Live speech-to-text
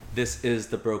This is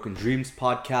the Broken Dreams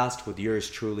podcast with yours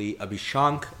truly,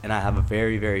 Abhishank, and I have a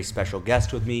very, very special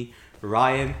guest with me,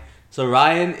 Ryan. So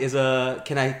Ryan is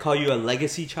can I call you a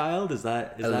legacy child? Is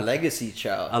that legacy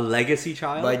child? A legacy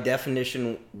child? By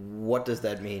definition, what does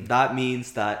that mean? That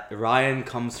means that Ryan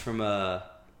comes from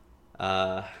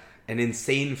an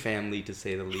insane family, to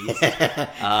say the least.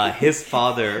 His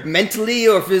father... Mentally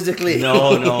or physically?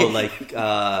 No,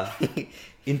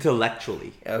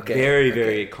 intellectually. Okay.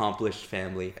 Very accomplished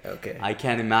family. Okay. I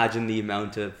can't imagine the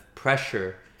amount of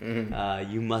pressure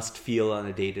you must feel on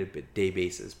a day-to-day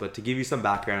basis. But to give you some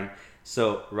background,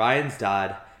 so Ryan's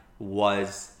dad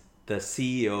was the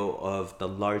CEO of the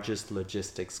largest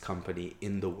logistics company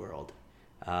in the world,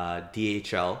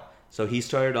 DHL. So he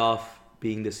started off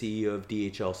being the CEO of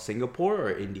DHL Singapore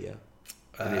or India?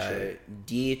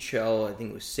 DHL, I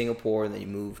think it was Singapore, and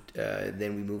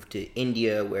then we moved to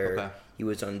India, where he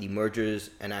was on the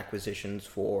mergers and acquisitions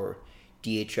for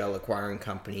DHL acquiring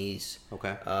companies.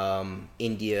 Okay.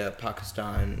 India,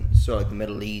 Pakistan, so like the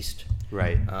Middle East.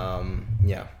 Right.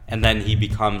 Yeah. And then he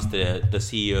becomes the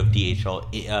CEO of DHL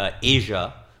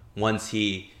Asia once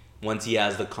he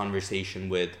has the conversation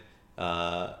with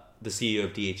the CEO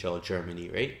of DHL Germany,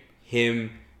 right?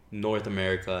 Him, North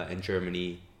America, and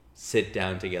Germany sit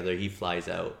down together. He flies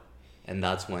out, and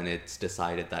that's when it's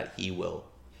decided that he will.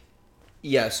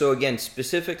 Yeah. So again,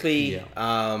 specifically,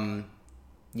 I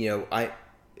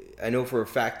know for a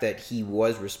fact that he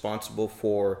was responsible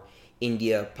for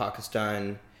India,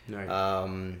 Pakistan, Right.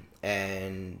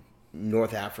 And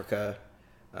North Africa,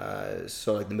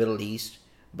 so like the Middle East.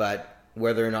 But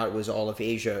whether or not it was all of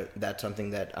Asia, that's something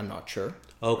that I'm not sure.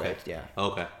 Okay. Right? Yeah.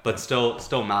 Okay. But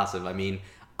still massive. I mean,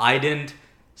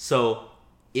 so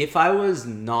if I was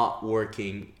not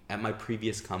working at my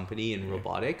previous company in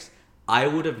robotics, I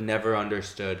would have never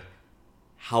understood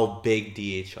how big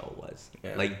DHL was.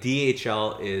 Yeah. Like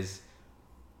DHL is,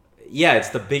 it's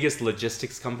the biggest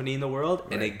logistics company in the world,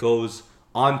 and it goes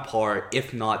on par,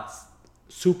 if not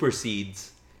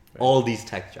supersedes, all these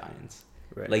tech giants.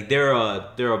 Right. Like they're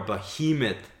a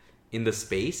behemoth in the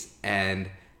space, and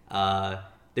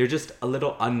they're just a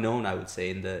little unknown, I would say,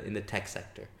 in the tech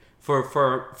sector.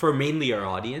 For mainly our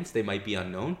audience, they might be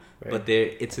unknown, but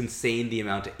it's insane the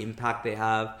amount of impact they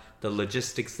have, the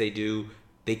logistics they do.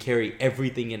 They carry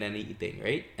everything and anything,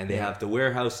 right? And they have the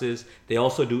warehouses. They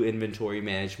also do inventory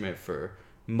management for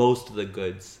most of the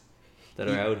goods that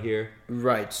are out here.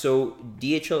 Right. So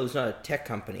DHL is not a tech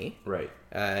company. Right.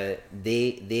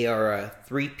 They are a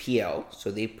 3PL, so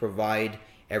they provide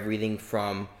everything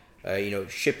from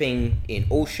shipping in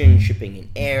ocean, shipping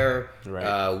in air,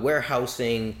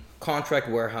 warehousing, contract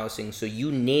warehousing. So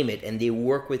you name it, and they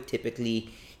work with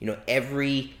typically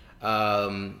every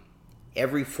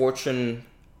Fortune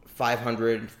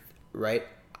 500, right,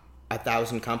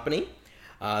 1,000 company.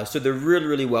 So they're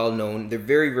really well known. They're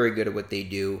very good at what they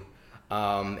do.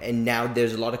 And now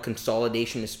there's a lot of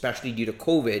consolidation, especially due to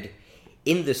COVID,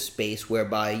 in this space,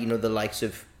 whereby the likes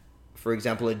of, for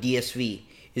example, a DSV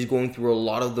is going through a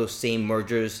lot of those same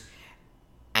mergers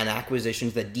and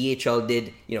acquisitions that DHL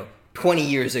did 20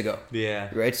 years ago. Yeah.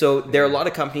 Right? So there are a lot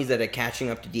of companies that are catching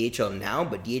up to DHL now,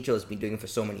 but DHL has been doing it for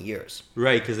so many years.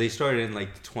 Right, because they started in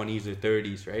like the 20s or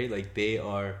 30s, right? Like they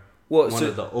are one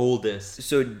of the oldest.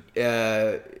 So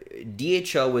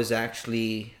DHL was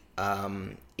actually,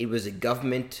 it was a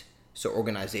government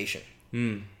organization.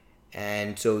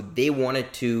 And so they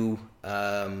wanted to,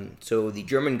 so the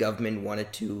German government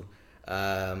wanted to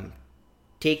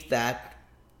take that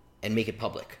and make it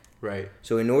public. Right.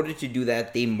 So in order to do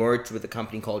that, they merged with a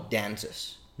company called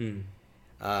Danzis.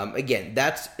 Again,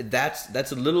 that's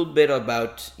a little bit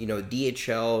about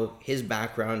DHL, his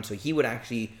background. So he would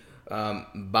actually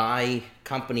buy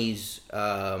companies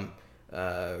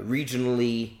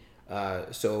regionally,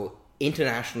 so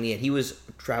internationally, and he was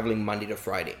traveling Monday to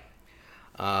Friday.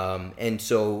 And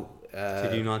so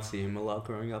did you not see him a lot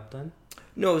growing up then?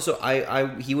 No, so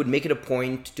he would make it a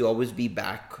point to always be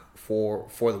back for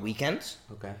the weekends.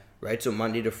 Okay. Right, so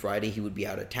Monday to Friday he would be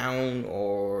out of town,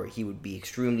 or he would be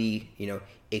extremely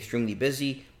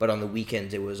busy. But on the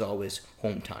weekends it was always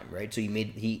home time, right? So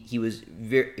it was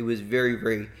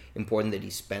very important that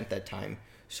he spent that time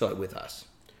with us.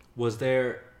 Was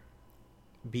there,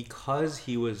 because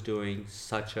he was doing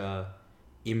such a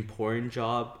important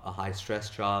job, a high stress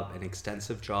job, an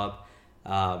extensive job,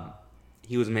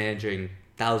 he was managing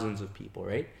thousands of people,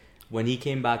 right? When he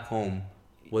came back home,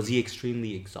 was he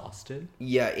extremely exhausted?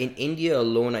 Yeah, in India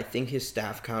alone, I think his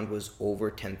staff count was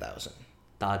over 10,000.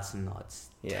 That's nuts.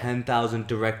 Yeah. 10,000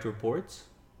 direct reports?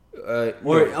 No.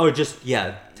 Or just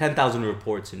 10,000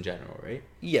 reports in general, right?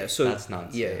 Yeah, so that's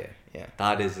nuts. Yeah. Yeah.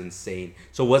 That is insane.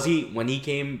 So was he, when he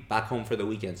came back home for the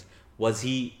weekends, was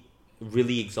he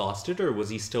really exhausted, or was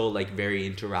he still like very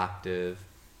interactive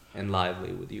and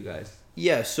lively with you guys?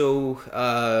 Yeah, so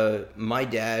my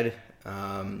dad,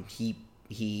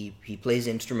 he plays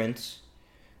instruments.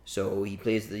 So he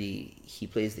plays the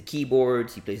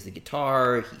keyboards, he plays the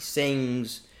guitar, he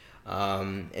sings,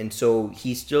 and so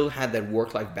he still had that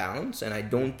work-life balance. And I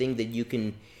don't think that you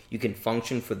can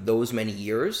function for those many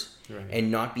years Right.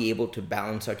 and not be able to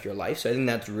balance out your life. So I think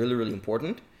that's really, really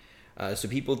important. So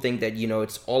people think that,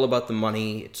 it's all about the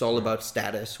money, it's all about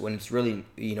status, when it's really,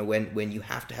 when you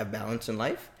have to have balance in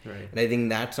life. Right. And I think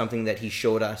that's something that he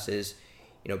showed us is,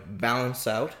 balance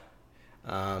out,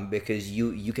 because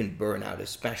you can burn out,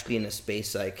 especially in a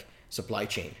space like supply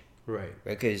chain, Right.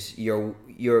 because your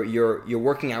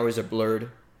working hours are blurred.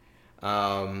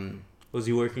 Was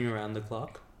he working around the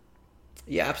clock?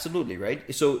 Yeah, absolutely,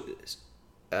 right? So,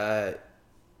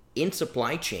 in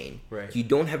supply chain, Right. you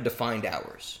don't have defined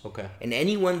hours. Okay. And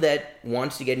anyone that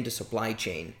wants to get into supply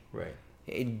chain, Right.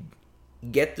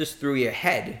 get this through your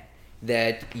head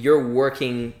that you're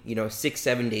working,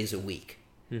 6-7 days a week,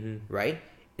 right?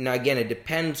 Now, again, it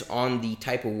depends on the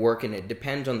type of work and it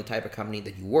depends on the type of company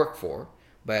that you work for.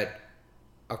 But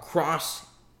across,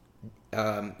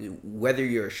 whether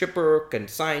you're a shipper,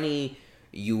 consignee,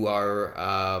 you are,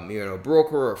 a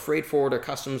broker, a freight forwarder,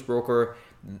 customs broker,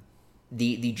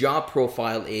 the job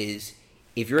profile is,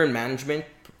 if you're in management,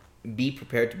 be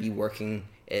prepared to be working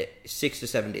 6 to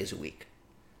 7 days a week.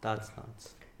 That's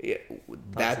nuts. Yeah,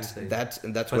 That's that's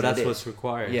But what that's it is. what's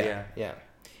required. Yeah. Yeah.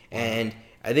 And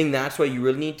I think that's why you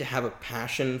really need to have a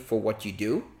passion for what you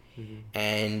do.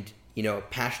 And,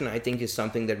 passion, I think, is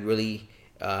something that really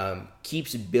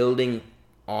keeps building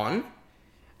on.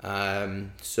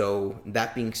 So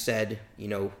that being said,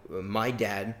 my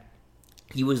dad,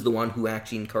 he was the one who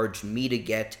actually encouraged me to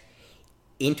get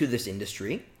into this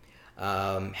industry.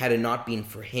 Had it not been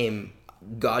for him,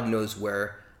 God knows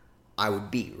where I would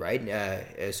be, right?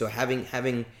 So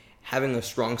having a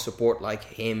strong support like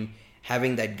him,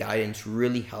 having that guidance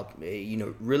really helped.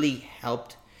 Really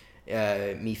helped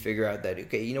me figure out that,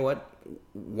 okay, you know what?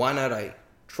 Why not I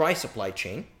try supply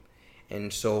chain?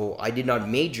 And so I did not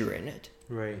major in it.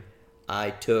 Right. I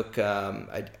took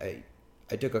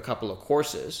I took a couple of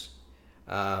courses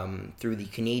through the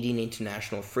Canadian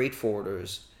International Freight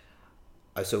Forwarders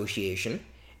Association,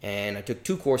 and I took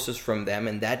 2 courses from them,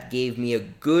 and that gave me a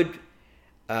good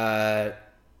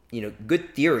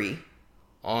good theory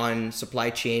on supply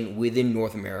chain within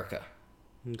North America.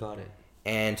 Got it.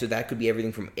 And so that could be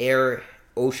everything from air,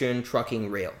 ocean, trucking,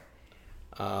 rail.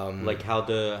 Like how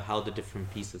the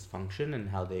different pieces function and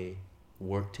how they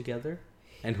work together,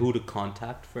 and who to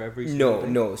contact for every single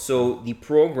thing? No. So the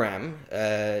program,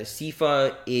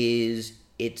 CIFA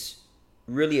it's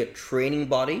really a training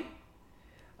body,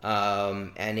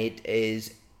 and it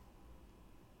is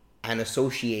an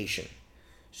association.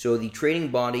 So the training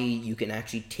body, you can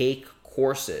actually take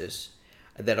courses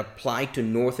that apply to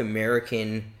North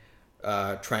American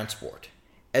transport,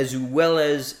 as well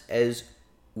as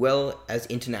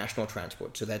international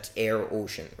transport. So that's air,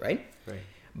 ocean, right? Right.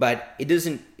 But it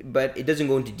doesn't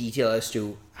go into detail as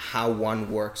to how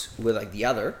one works with like the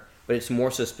other. But it's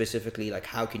more so specifically like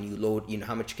how can you load,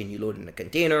 how much can you load in a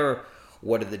container?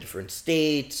 What are the different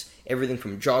states? Everything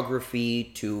from geography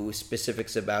to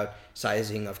specifics about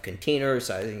sizing of containers,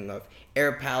 sizing of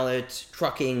air pallets,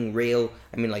 trucking, rail.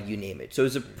 I mean, like you name it. So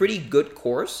it's a pretty good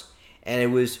course, and it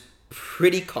was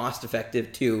pretty cost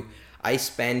effective too. I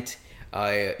spent,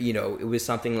 it was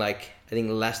something like I think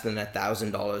less than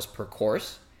 $1,000 per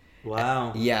course.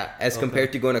 Wow. Yeah, as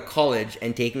compared to going to college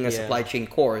and taking a supply chain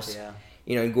course. Yeah.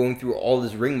 And going through all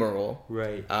this rigmarole.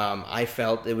 Right. I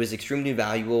felt it was extremely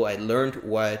valuable. I learned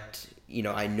what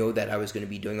I know that I was going to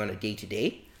be doing on a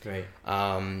day-to-day. Right.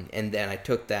 And then I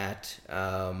took that,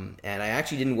 and I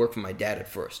actually didn't work for my dad at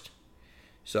first.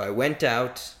 So I went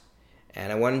out,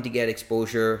 and I wanted to get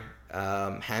exposure,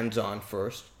 hands-on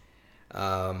first.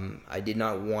 I did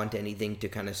not want anything to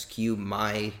kind of skew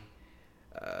my,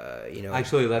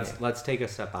 Actually, let's take a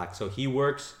step back. So he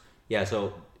works. Yeah.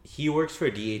 So he works for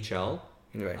DHL.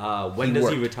 Right. When does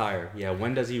he retire? Yeah.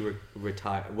 When does he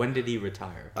retire? When did he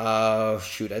retire?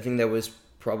 Shoot. I think that was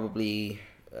probably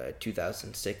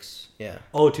 2006. Yeah.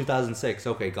 Oh, 2006.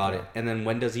 Okay, got it. And then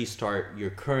when does he start your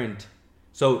current?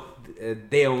 So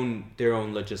they own their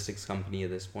own logistics company at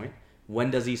this point. When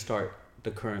does he start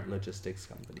the current logistics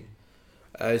company?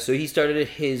 So he started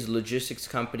his logistics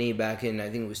company back in, I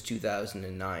think it was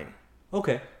 2009.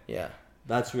 Okay. Yeah.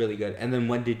 That's really good. And then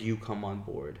when did you come on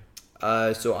board?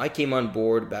 So I came on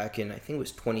board back in, I think it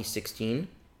was 2016.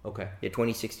 Okay. Yeah,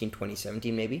 2016,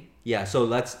 2017 maybe. Yeah. So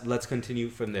let's continue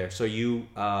from there. So you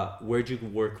where'd you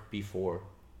work before?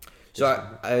 So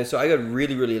I got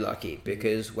really really lucky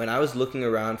because when I was looking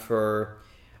around for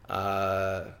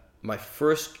my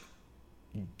first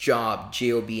job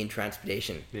in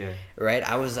transportation, Yeah. right?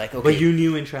 I was like, okay. But you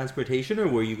knew in transportation, or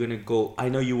were you gonna go? I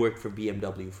know you worked for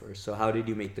BMW first. So how did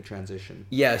you make the transition?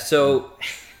 Yeah, so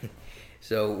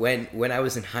so when I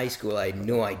was in high school, I had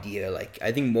no idea. Like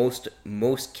I think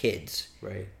most kids,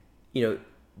 Right. you know,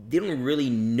 they don't really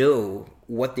know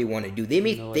what they want to do. They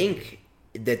may No think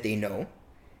that they know,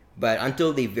 but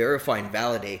until they verify and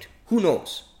validate, who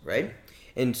knows, right?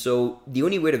 And so the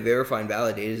only way to verify and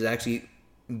validate is actually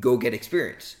go get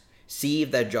experience. See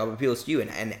if that job appeals to you.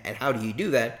 And how do you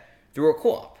do that? Through a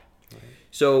co-op. Right.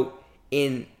 So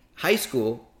in high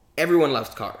school, everyone loves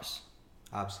cars.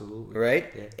 Absolutely.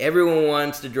 Right? Yeah. Everyone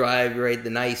wants to drive, right? The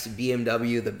nice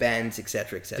BMW, the Benz,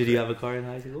 etc., etc. Did you have a car in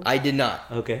high school? I did not.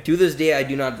 Okay. To this day, I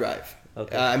do not drive.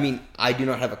 Okay. I mean, I do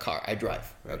not have a car. I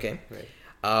drive. Right, Okay. right.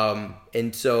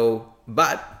 And so,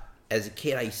 but as a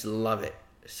kid, I used to love it.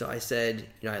 So I said,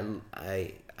 you know,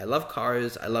 I love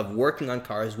cars. I love working on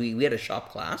cars. We had a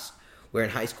shop class where in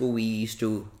high school we used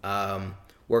to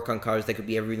work on cars that could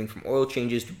be everything from oil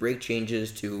changes to brake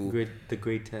changes to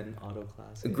grade 10 auto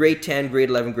class. grade 10, grade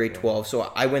 11, grade 12.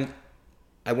 So I went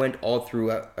all through.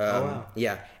 Wow.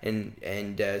 Yeah,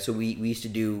 and so we used to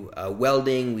do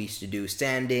welding. We used to do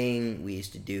sanding. We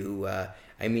used to do.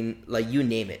 I mean, like you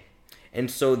name it. And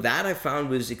so that I found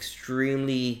was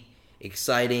extremely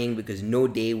exciting because no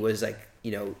day was like,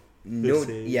 you know, no.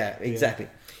 Yeah, exactly.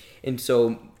 Yeah. And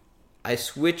so I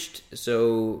switched.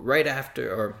 So right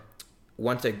after or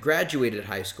once I graduated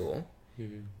high school,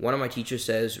 one of my teachers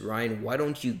says, Ryan, why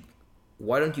don't you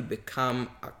become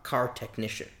a car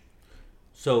technician?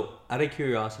 So, out of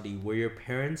curiosity, were your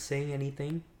parents saying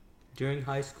anything during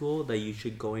high school that you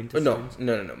should go into?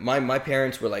 No. My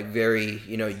parents were like very,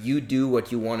 you know, you do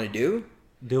what you want to do.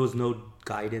 There was no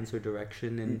guidance or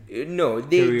direction, and no,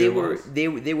 they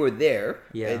were there.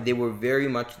 Yeah, they were very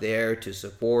much there to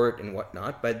support and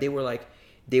whatnot. But they were like,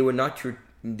 they were not your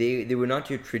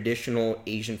traditional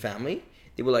Asian family.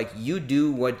 They were like, you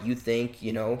do what you think,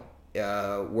 you know,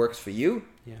 works for you.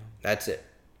 Yeah, that's it.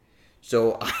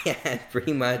 So I had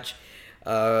pretty much,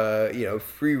 you know,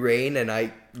 free reign, and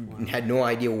I had no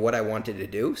idea what I wanted to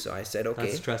do. So I said, okay.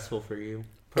 That's stressful for you.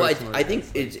 Well, I think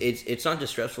it's not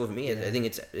just stressful for me. Yeah. I think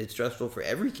it's stressful for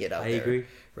every kid out there. I agree.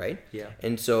 Right? Yeah.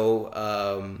 And so,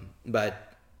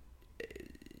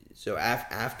 so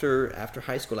after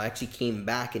high school, I actually came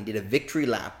back and did a victory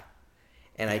lap,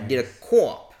 and I did a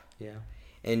co-op. Yeah.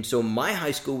 And so my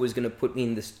high school was going to put me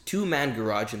in this 2-man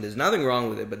garage, and there's nothing wrong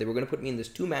with it, but they were going to put me in this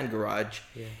 2-man garage,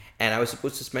 and I was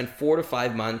supposed to spend 4 to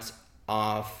 5 months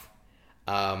of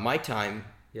my time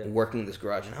working in this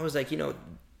garage. And I was like, you know,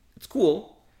 it's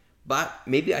cool, but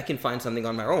maybe I can find something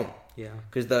on my own. Yeah.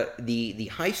 Because the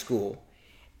high school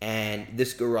and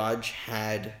this garage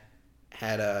had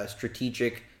a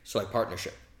strategic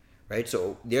partnership, right?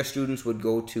 So their students would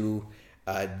go to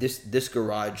this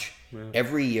garage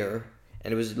every year.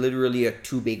 And it was literally a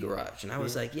 2-bay garage. And I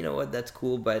was like, you know what, that's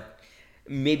cool, but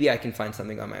maybe I can find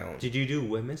something on my own. Did you do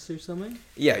WMIS or something?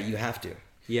 Yeah, you have to.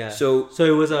 Yeah. So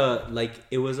it was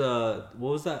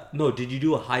what was that? No, did you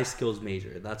do a high skills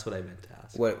major? That's what I meant to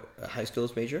ask. What, a high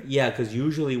skills major? Yeah, because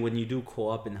usually when you do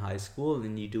co-op in high school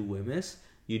and you do WMIS,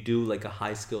 you do like a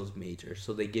high skills major.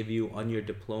 So they give you on your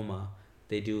diploma,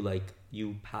 they do like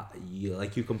you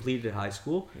completed high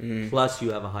school, plus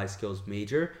you have a high skills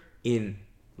major in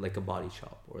like a body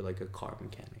shop or like a car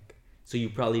mechanic. So you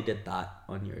probably did that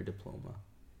on your diploma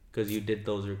because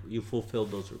you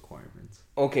fulfilled those requirements.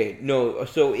 Okay, no.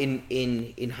 So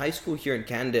in high school here in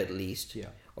Canada, at least,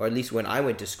 or at least when I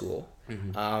went to school,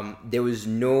 there was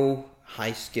no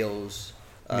high skills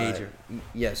major.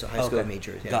 So high school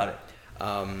major. Yeah. Got it.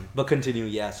 But continue.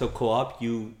 Yeah. So co-op,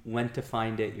 you went to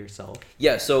find it yourself.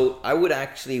 Yeah. So I would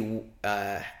actually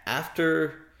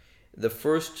after the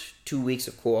first 2 weeks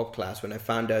of co-op class, when I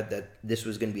found out that this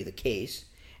was going to be the case,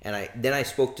 and I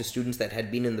spoke to students that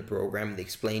had been in the program, and they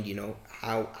explained, you know,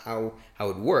 how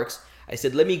it works. I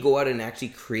said, let me go out and actually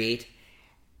create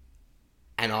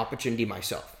an opportunity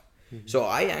myself. So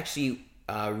I actually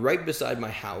right beside my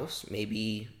house,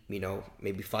 maybe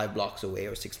 5 blocks away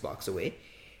or 6 blocks away,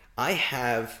 I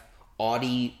have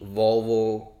Audi,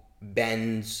 Volvo,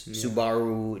 Benz,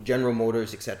 Subaru, General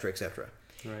Motors, etc., etc.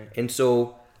 Right. And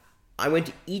so I went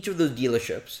to each of those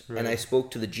dealerships and I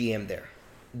spoke to the GM there.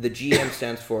 The GM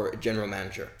stands for General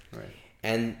Manager. Right.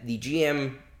 And the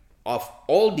GM of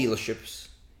all dealerships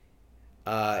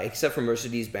except for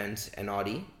Mercedes-Benz and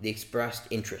Audi, they expressed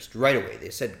interest right away. They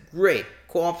said, "Great,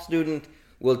 co-op student,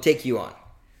 we'll take you on."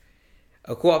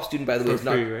 A co-op student, by the way, is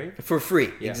not free, right? For free,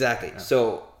 Yeah, exactly. yeah.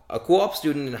 So a co-op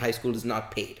student in high school is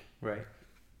not paid. Right.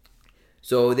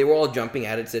 So they were all jumping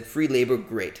at it. Said, "Free labor,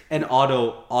 great." An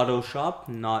auto shop,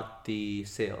 not the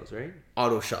sales, right?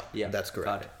 Auto shop. Yeah, that's correct.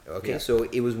 got it. Okay, Yeah. so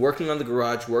it was working on the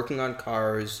garage, working on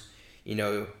cars,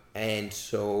 and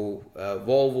so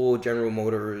Volvo, General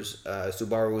Motors,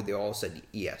 Subaru, they all said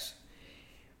yes.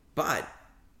 But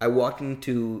I walked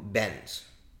into Benz,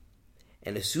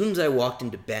 and as soon as I walked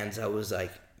into Benz, I was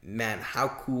like, man, how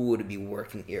cool would it be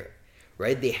working here,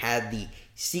 right? They had the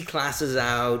C classes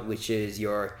out, which is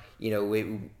your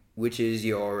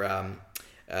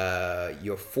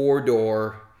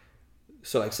 4-door,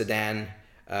 so like sedan.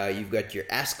 You've got your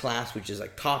S class, which is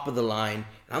like top of the line.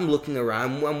 I'm looking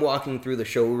around. I'm walking through the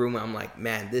showroom. I'm like,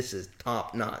 man, this is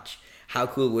top notch. How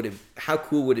cool would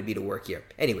it be to work here?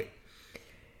 Anyway,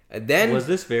 then Was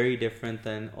this very different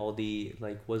than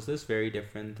Was this very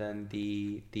different than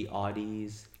the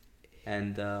Audis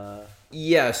and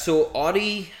yeah. So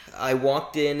Audi, I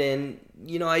walked in and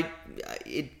the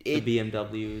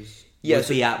BMWs? Yeah, Was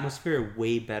so- the atmosphere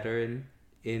way better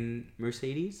in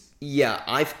Mercedes? Yeah,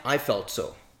 I felt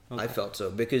so. Okay. I felt so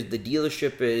because the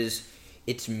dealership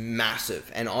it's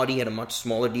massive, and Audi had a much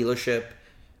smaller dealership.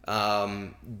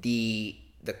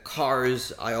 The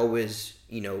cars, I've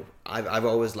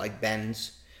always liked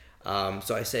Benz.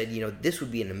 So I said, this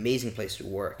would be an amazing place to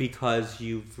work. Because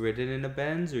you've ridden in a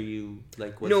Benz, or you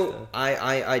like? What's No,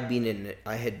 I had been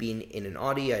in an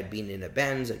Audi, I'd been in a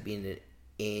Benz, I'd been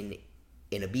in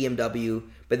a BMW,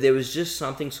 but there was just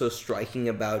something so striking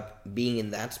about being in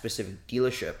that specific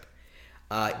dealership.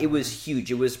 It was huge.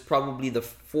 It was probably the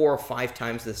 4 or 5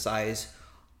 times the size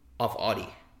of Audi.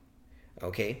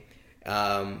 Okay,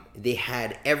 they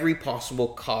had every possible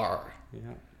car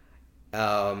Yeah.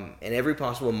 and every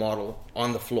possible model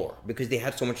on the floor because they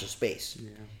had so much space.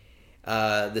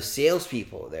 Yeah. The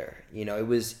salespeople there, it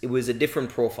was a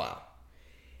different profile.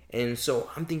 And so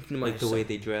I'm thinking to Like myself, the way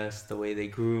they dressed, the way they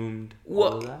groomed, all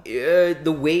of well, that.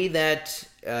 the way that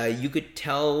you could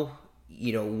tell,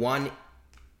 one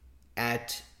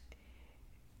at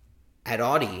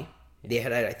Audi, they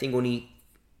had, I think, only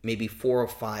maybe 4 or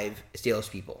 5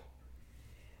 salespeople.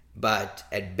 But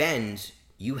at Benz,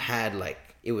 you had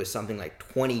it was something like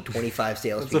 20, 25 It's a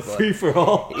salespeople. free for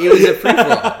all. It was a free for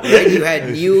all, right? You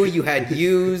had new, you had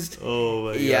used. Oh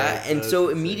my god. Yeah, and that's so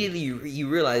insane. immediately you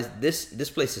realize this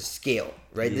place is scale,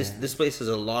 right? Yeah. This place has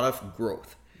a lot of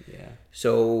growth. Yeah.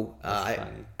 So That's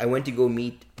funny. I went to go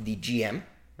meet the GM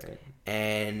Right.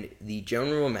 and the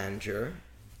general manager.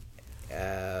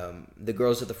 The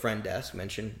girls at the front desk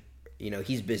mentioned,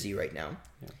 he's busy right now.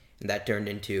 Yeah. And that turned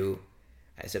into,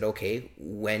 I said, okay,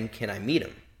 when can I meet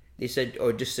him? They said,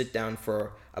 oh, just sit down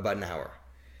for about an hour.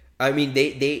 I mean,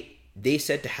 they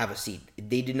said to have a seat.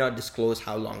 They did not disclose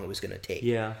how long it was going to take.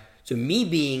 Yeah. So me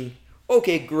being,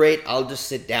 okay, great, I'll just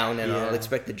sit down and I'll Yeah.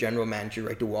 expect the general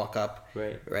manager to walk up.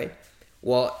 Right. Right?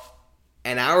 Well,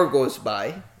 an hour goes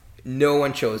by, no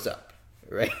one shows up.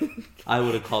 Right? I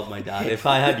would have called my dad. If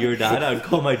I had your dad, I would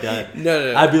call my dad.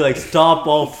 No. I'd be like, stop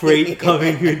all freight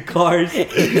coming in cars.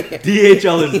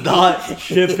 DHL is not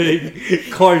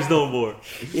shipping cars no more.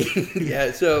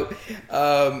 Yeah, so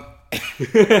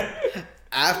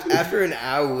after an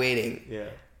hour waiting, Yeah.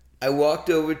 I walked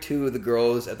over to the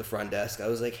girls at the front desk. I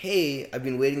was like, hey, I've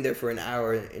been waiting there for an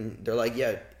hour. And they're like,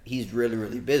 yeah, he's really,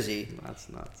 really busy. That's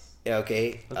nuts. Yeah,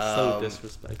 okay. That's so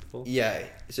disrespectful. Yeah,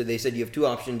 so they said you have 2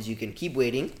 options. You can keep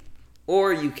waiting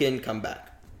or you can come back.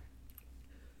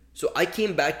 So I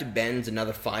came back to Ben's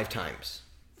another 5 times.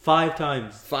 5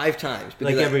 times. 5 times.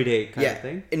 Like because every day kind of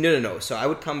thing? No. So I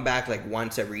would come back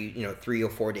once every, 3 or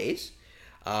 4 days.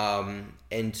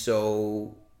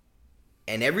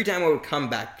 And every time I would come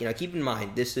back, keep in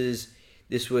mind, this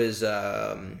was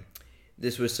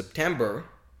September,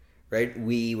 right?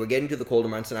 We were getting to the colder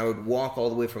months and I would walk all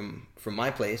the way from my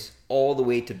place all the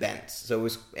way to Ben's. So it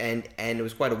was, and it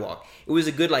was quite a walk. It was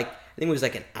a good, I think it was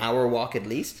an hour walk at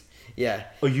least. Yeah.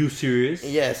 Are you serious?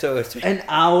 Yeah. So it's An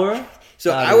hour? So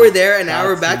That hour is- there, an hour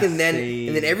that's back, insane.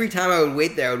 and then every time I would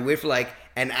wait there, I would wait for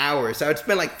an hour. So I would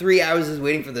spend 3 hours just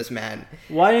waiting for this man.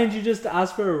 Why didn't you just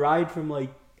ask for a ride from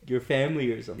your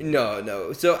family or something?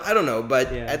 No. So I don't know,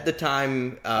 but Yeah. at the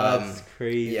time, That's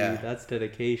crazy. yeah. That's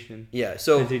dedication. yeah.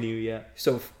 So Continue, yeah.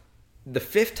 the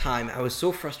 5th time, I was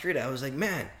so frustrated. I was like,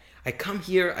 man, I come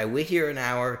here, I wait here an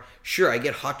hour. Sure, I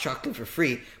get hot chocolate for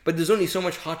free, but there's only so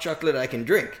much hot chocolate I can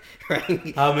drink,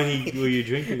 right? How many were you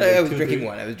drinking? I was 2, drinking 3?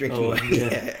 one. I was drinking Oh, one.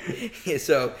 yeah. Yeah.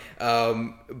 So,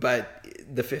 but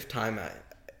the 5th time, I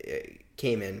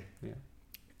came in. Yeah.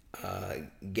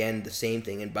 Again, the same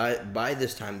thing. And by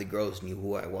this time, the girls knew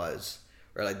who I was,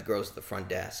 or like the girls at the front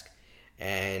desk,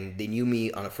 and they knew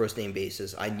me on a first name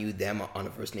basis. I knew them on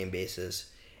a first name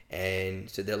basis, and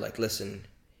so they're like, "Listen,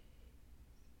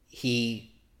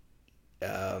 he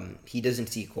doesn't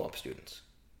see co-op students."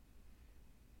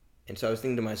 And so I was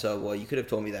thinking to myself, well, you could have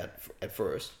told me that at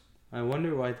first. I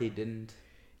wonder why they didn't.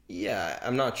 Yeah,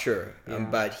 I'm not sure. Yeah.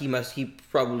 But he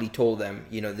probably told them,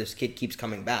 this kid keeps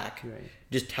coming back. Right.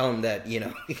 Just tell him that,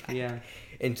 Yeah.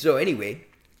 And so anyway,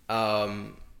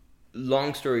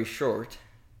 long story short,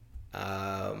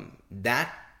 that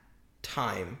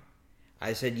time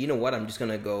I said, you know what, I'm just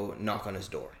going to go knock on his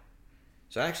door.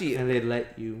 So actually... And they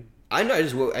let you... I know, I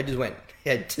just went.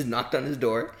 I just knocked on his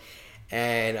door.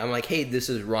 And I'm like, hey, this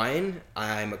is Ryan.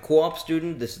 I'm a co-op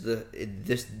student. This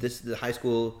is the high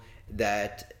school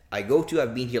that I go to.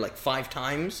 I've been here like 5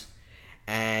 times,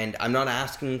 and I'm not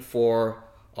asking for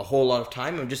a whole lot of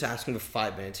time. I'm just asking for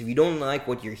 5 minutes. If you don't like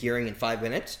what you're hearing in 5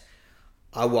 minutes,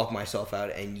 I'll walk myself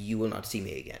out, and you will not see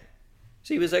me again.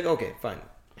 So he was like, okay, fine,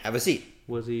 have a seat.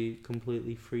 Was he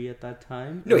completely free at that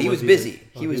time? No, he was busy.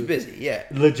 He was busy. Yeah,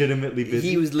 legitimately busy.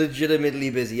 He was legitimately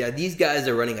busy. Yeah, these guys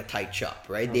are running a tight shop,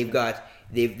 right? Okay.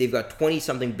 They've got 20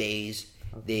 something bays.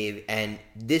 Okay.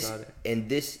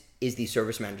 This is the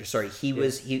service manager. Sorry, he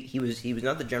was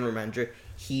not the general manager.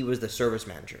 He was the service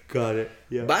manager. Got it.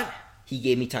 Yeah. But he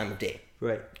gave me time of day.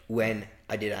 Right. When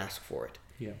I did ask for it.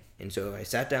 Yeah. And so I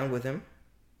sat down with him,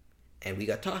 and we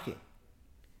got talking.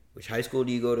 Which high school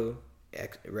do you go to?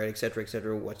 Right, et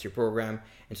cetera, what's your program?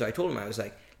 And so I told him, I was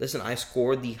like, listen, I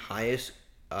scored the highest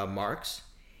marks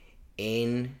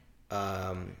in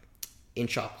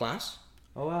shop class.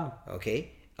 Oh, wow.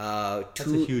 Okay. That's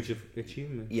a huge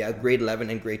achievement. Yeah, grade 11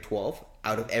 and grade 12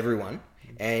 out of everyone.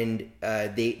 And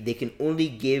they can only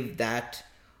give that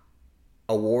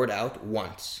award out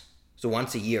once. So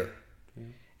once a year. Okay.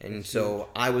 And that's so huge.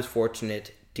 I was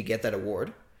fortunate to get that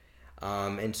award.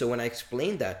 And so when I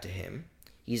explained that to him,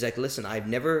 he's like, listen, I've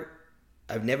never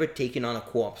taken on a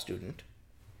co-op student,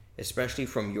 especially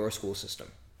from your school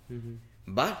system. Mm-hmm.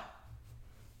 But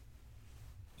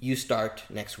you start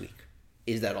next week.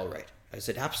 Is that all right? I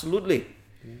said, absolutely.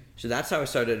 Yeah. So that's how I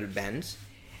started at Ben's.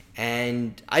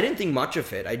 And I didn't think much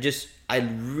of it. I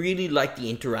really liked the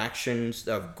interactions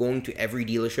of going to every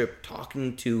dealership,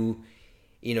 talking to,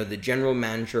 the general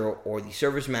manager or the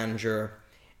service manager.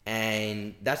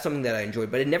 And that's something that I enjoyed,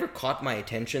 but it never caught my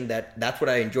attention. That's what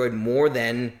I enjoyed more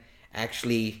than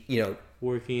actually,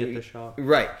 working at the shop.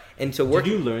 Right. And so did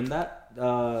you learn that,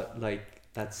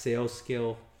 that sales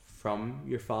skill from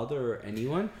your father or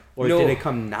anyone? Or did it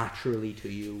come naturally to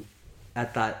you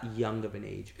at that young of an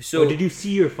age? Or did you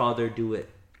see your father do it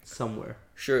somewhere?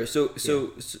 Sure.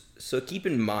 So keep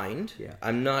in mind,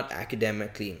 I'm not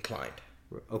academically inclined.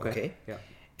 Okay. Yeah.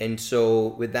 And so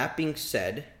with that being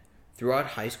said, throughout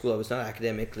high school, I was not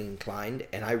academically inclined,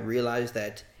 and I realized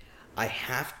that I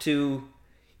have to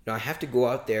go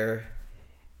out there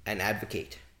and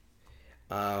advocate.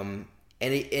 And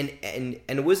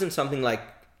it wasn't something like,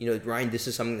 Ryan, this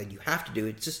is something that you have to do.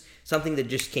 It's just something that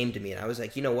just came to me, and I was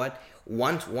like, you know what?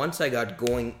 Once I got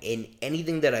going in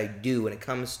anything that I do when it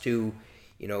comes to,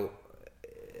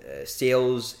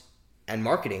 sales and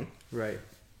marketing, right?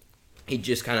 It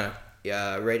just kind of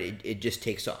it just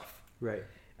takes off, right?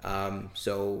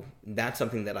 So that's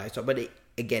something that I saw, but it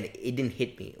didn't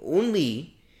hit me.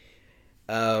 Only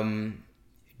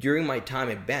during my time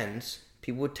at Ben's,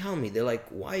 people would tell me, they're like,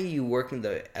 "Why are you working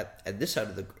at this side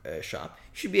of the shop?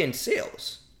 You should be in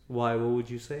sales." Why? What would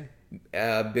you say?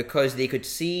 Because they could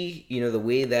see, the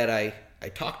way that I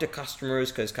talk to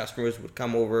customers, because customers would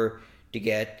come over to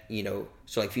get,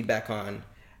 feedback on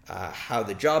how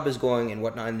the job is going and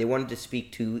whatnot, and they wanted to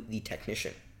speak to the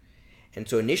technician. And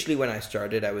so initially when I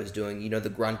started, I was doing, the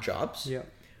grunt jobs. Yeah.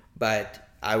 But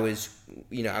I was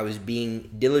being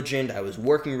diligent. I was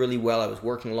working really well. I was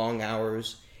working long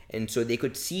hours. And so they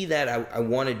could see that I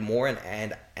wanted more,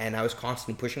 and I was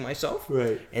constantly pushing myself.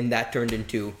 Right. And that turned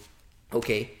into,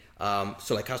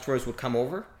 customers would come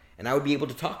over and I would be able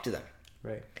to talk to them.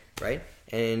 Right. Right.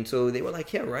 And so they were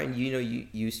like, yeah, Ryan,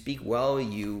 you speak well.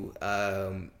 You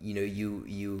can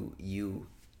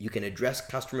address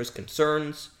customers'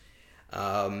 concerns.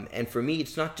 And for me,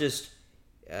 it's not just,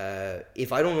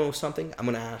 if I don't know something, I'm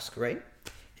going to ask, right?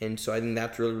 And so I think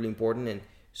that's really, really important. And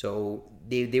so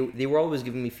they were always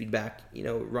giving me feedback,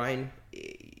 Ryan,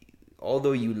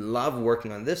 although you love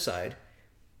working on this side,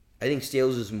 I think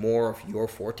sales is more of your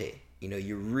forte.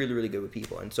 You're really, really good with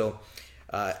people. And so,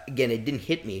 again, it didn't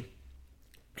hit me.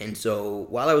 And so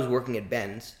while I was working at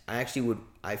Ben's, I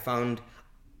found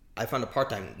a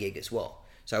part-time gig as well.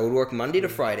 So I would work Monday to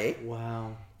Friday.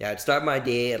 Wow. Yeah, I'd start my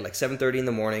day at like 7:30 in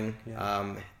the morning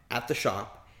Yeah. at the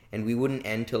shop, and we wouldn't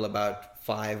end till about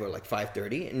 5 or like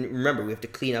 5:30. And remember, we have to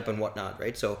clean up and whatnot,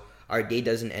 right? So our day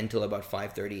doesn't end till about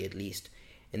 5:30 at least.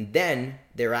 And then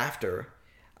thereafter,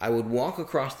 I would walk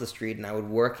across the street and I would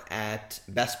work at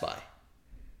Best Buy,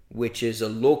 which is a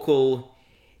local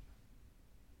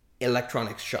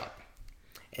electronics shop.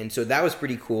 And so that was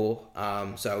pretty cool.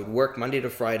 So I would work Monday to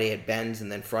Friday at Ben's, and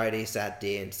then Friday,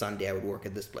 Saturday, and Sunday I would work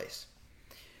at this place.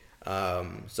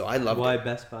 So I loved Why it.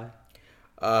 Best Buy?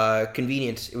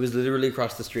 Convenience. It was literally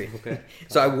across the street. Okay.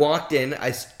 So I walked in,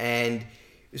 and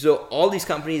so all these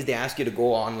companies, they ask you to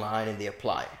go online and they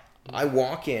apply. I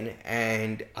walk in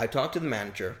and I talk to the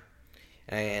manager,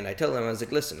 and I tell them, I was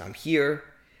like, listen, I'm here.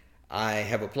 I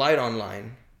have applied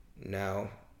online. Now,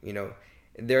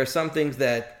 there are some things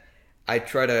that I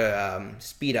try to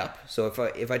speed up. So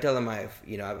if I tell them I've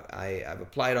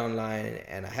applied online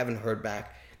and I haven't heard back,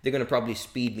 they're gonna probably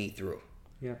speed me through.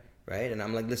 Yeah. Right? And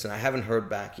I'm like, listen, I haven't heard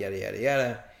back, yada yada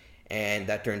yada, and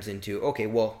that turns into, okay,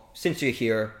 well, since you're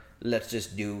here, let's just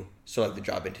select the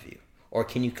job interview, or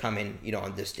can you come in,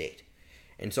 on this date?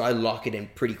 And so I lock it in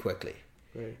pretty quickly.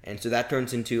 Right. And so that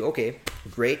turns into, okay,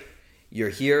 great,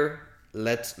 you're here,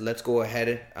 let's go ahead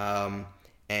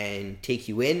and take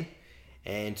you in.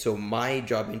 And so my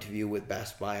job interview with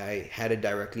Best Buy, I had it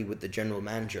directly with the general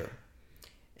manager.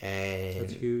 And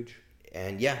That's huge.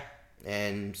 And yeah,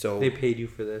 and so They paid you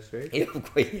for this, right? yeah.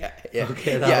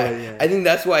 Okay, Yeah. I think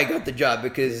that's why I got the job,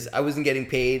 because I wasn't getting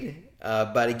paid,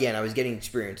 but again, I was getting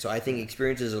experience. So I think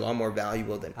experience is a lot more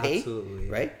valuable than pay. Absolutely.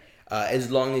 Right? As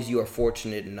long as you are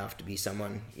fortunate enough to be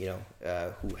someone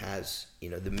who has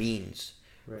the means,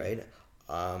 right?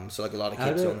 So like a lot of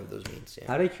kids don't have those means.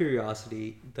 Yeah. Out of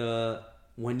curiosity,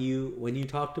 when you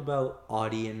talked about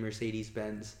Audi and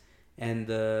Mercedes-Benz and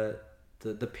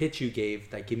the pitch you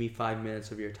gave, that give me 5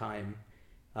 minutes of your time,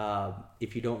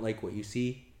 if you don't like what you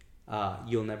see,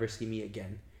 you'll never see me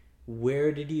again.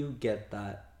 Where did you get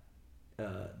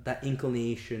that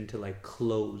inclination to like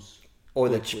close? Or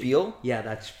that quickly? spiel? Yeah,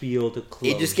 that spiel to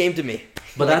close. It just came to me.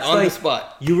 But like that's on like, the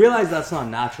spot. You realize that's not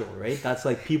natural, right? That's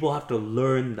like people have to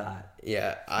learn that.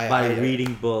 Yeah, by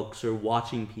reading books or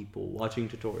watching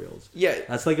tutorials. Yeah.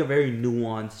 That's like a very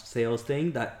nuanced sales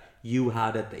thing that you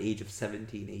had at the age of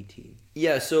 17, 18.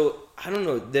 Yeah, so I don't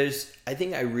know. I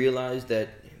think I realized that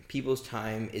people's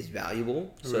time is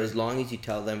valuable. So Right. as long as you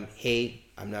tell them, hey,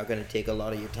 I'm not going to take a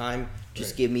lot of your time.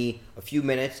 Just Right. give me a few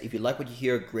minutes. If you like what you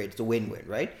hear, great. It's a win-win,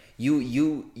 right?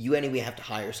 You anyway have to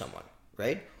hire someone,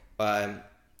 right?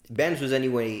 Ben's was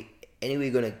anyway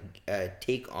going to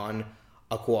take on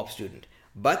a co-op student,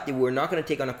 but they were not going to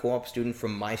take on a co-op student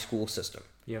from my school system.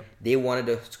 Yeah. They wanted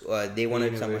someone.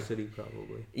 University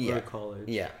probably. Yeah. Or college.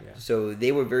 Yeah. So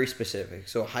they were very specific.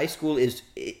 So high school is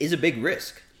a big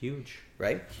risk, Huge.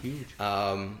 right? Huge.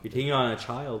 Um, You're taking on a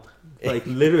child. Like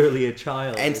literally a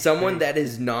child. and It's someone crazy.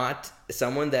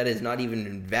 that is not even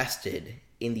invested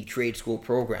in the trade school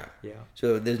program. Yeah.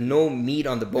 So there's no meat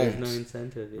on the bones. There's no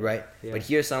incentive. Yeah. Right? Yeah. But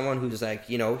here's someone who's like,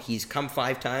 he's come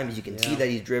 5 times. You can see Yeah. that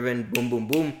he's driven, boom, boom,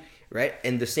 boom, right?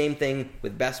 And the same thing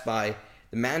with Best Buy.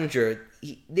 The manager,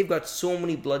 they've got so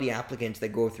many bloody applicants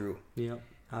that go through. Yeah.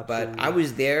 Absolutely. But I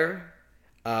was there.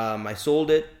 I sold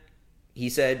it. He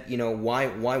said,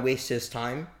 why waste his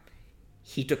time?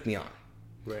 He took me on.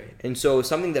 Right. And so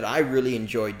something that I really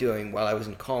enjoyed doing while I was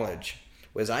in college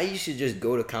was I used to just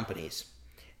go to companies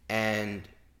and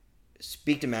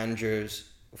speak to managers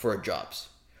for jobs.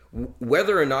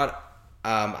 Whether or not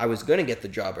I was going to get the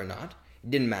job or not, it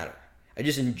didn't matter. I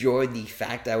just enjoyed the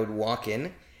fact that I would walk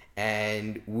in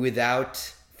and without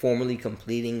formally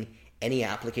completing any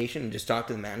application, just talk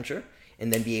to the manager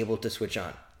and then be able to switch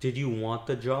on. Did you want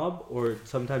the job, or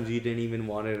sometimes you didn't even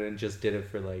want it and just did it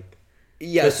for like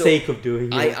Yeah, the so sake of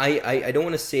doing it? I don't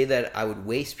want to say that I would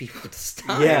waste people's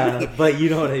time. Yeah, but you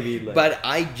know what I mean. Like, But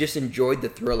I just enjoyed the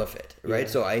thrill of it, right?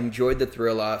 Yeah. So I enjoyed the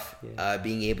thrill of Yeah.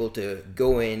 being able to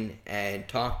go in and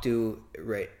talk to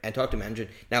manager.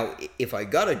 Now, if I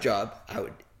got a job,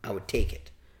 I would take it.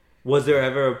 was there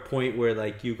ever a point where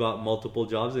like you got multiple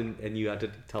jobs and you had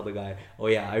to tell the guy, oh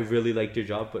yeah, I really liked your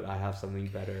job, but I have something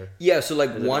better? Yeah. So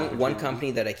like As an one opportunity.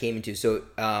 company that I came into. So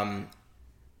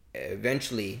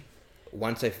eventually,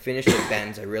 once I finished with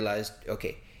Benz, I realized,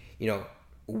 okay,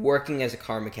 working as a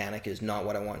car mechanic is not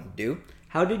what I want to do.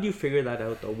 How did you figure that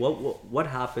out though? What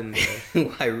happened there?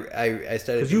 I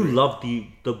started Because you loved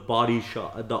the body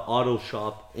shop, the auto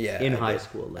shop in I high did.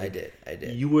 school. I did.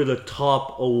 You were the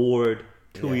top award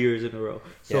 2 Yeah. years in a row.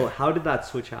 So Yeah. how did that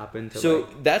switch happen? So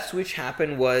that switch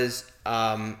happened was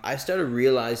I started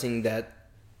realizing that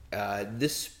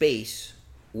this space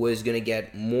was going to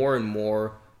get more and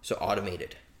more so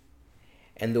automated.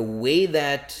 And the way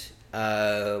that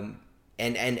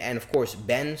and of course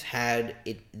Benz had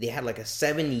it, they had like a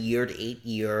 7-year to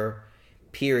 8-year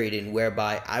period in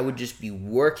whereby I would just be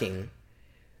working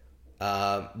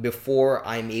before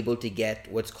I'm able to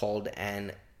get what's called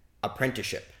an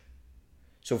apprenticeship.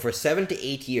 So for 7 to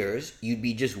 8 years, you'd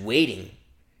be just waiting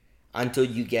until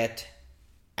you get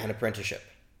an apprenticeship.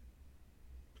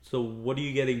 So what are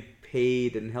you getting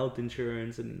paid and health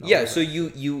insurance and all Yeah, that? so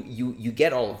you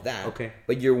get all of that. Okay.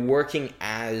 But you're working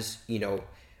as, you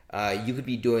could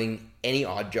be doing any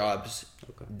odd jobs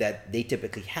that they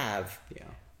typically have. Yeah.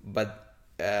 But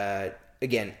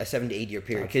again, a 7 to 8 year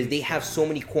period, because they have so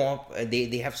many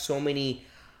they have so many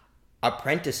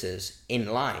apprentices in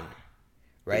line,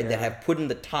 right? That have put in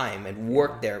the time and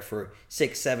worked there for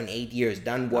 6, 7, 8 years,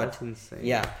 done what? That's insane.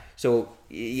 Yeah. So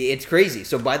it's crazy.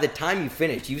 So by the time you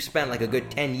finish, you've spent like a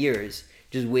good 10 years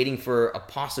just waiting for a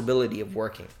possibility of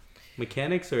working.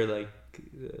 Mechanics are like,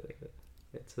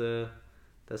 the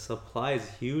supply is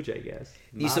huge, I guess.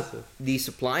 Massive. The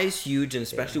supply is huge, and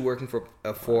especially working for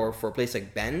a place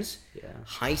like Benz. Yeah.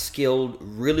 High skilled,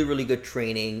 really really good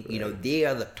training. They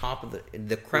are the top of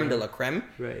the creme de la creme.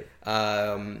 Right.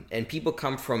 And people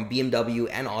come from BMW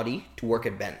and Audi to work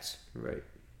at Benz. Right.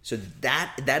 So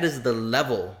that is the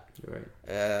level Right.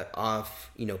 of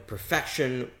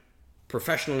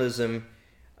professionalism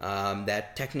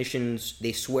that technicians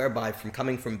they swear by from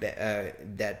coming from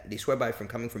BMW. They swear by from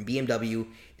coming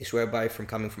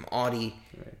from Audi.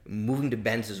 Right. Moving to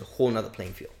Benz is a whole nother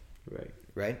playing field. Right.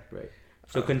 Right. Right.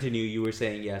 So continue. You were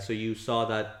saying, yeah. So you saw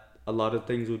that a lot of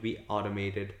things would be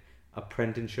automated.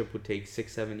 Apprenticeship would take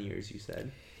 6-7 years. You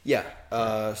said. Yeah.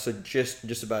 So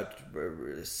just about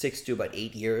 6 to about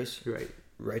 8 years. Right.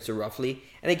 Right. So roughly,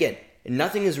 and again,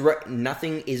 nothing is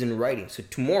in writing. So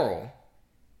tomorrow,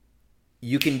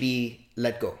 you can be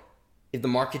let go if the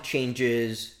market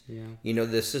changes. Yeah.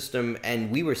 The system, and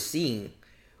we were seeing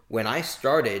when I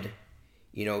started,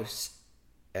 6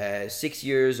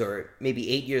 years or maybe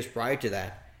 8 years prior to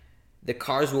that, the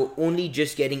cars were only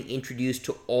just getting introduced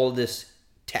to all this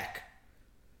tech.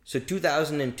 So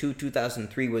 2002,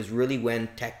 2003 was really when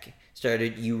tech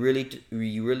started. You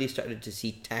really started to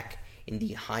see tech in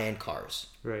the high-end cars.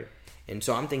 Right. And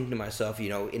so I'm thinking to myself,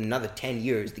 in another 10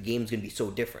 years, the game's going to be so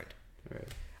different. Right.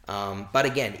 But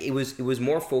again, it was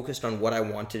more focused on what I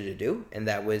wanted to do, and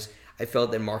that was I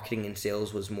felt that marketing and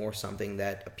sales was more something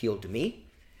that appealed to me,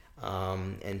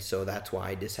 and so that's why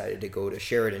I decided to go to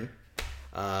Sheridan,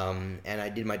 and I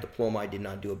did my diploma. I did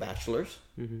not do a bachelor's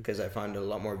because I found it a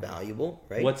lot more valuable.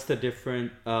 Right? What's the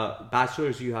different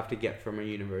bachelor's you have to get from a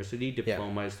university?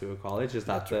 Diploma is through a college. Is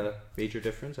that the major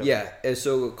difference? Okay. Yeah.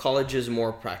 So college is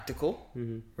more practical,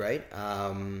 right?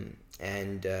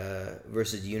 And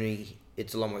versus uni,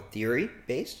 it's a lot more theory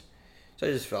based. So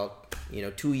I just felt,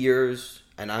 2 years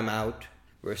and I'm out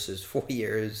versus 4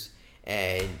 years,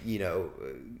 and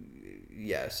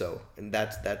yeah. So and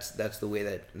that's the way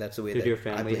that. Did your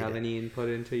family have any input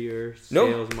into your No.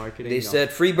 sales marketing? They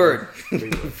said free bird,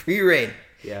 free reign.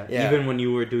 Yeah. Yeah. Even when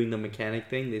you were doing the mechanic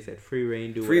thing, they said free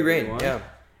reign, do Free whatever reign. you want. Yeah.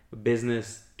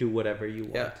 Business, do whatever you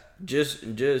want. Yeah.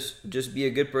 Just be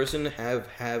a good person.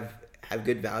 Have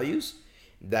good values.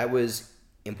 That was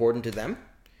important to them.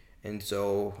 And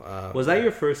so Was that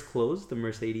your first close, the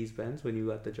Mercedes-Benz, when you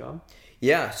got the job?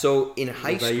 yeah. So in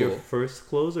high Was that school, your first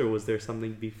close, or was there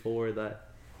something before that?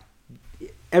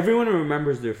 Everyone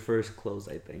remembers their first close,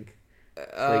 I think.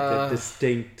 It's like a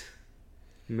distinct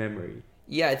memory.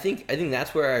 yeah, I think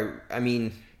that's where I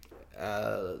mean,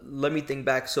 let me think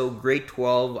back. So grade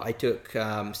 12, I took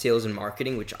sales and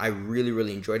marketing, which I really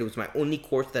really enjoyed. It was my only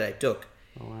course that I took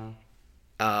Oh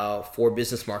wow. for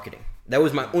business marketing. That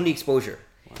was my only exposure.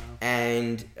 Wow.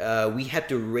 And we had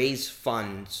to raise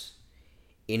funds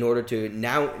in order to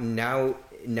now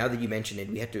that you mention it,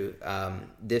 we had to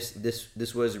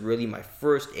this was really my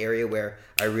first area where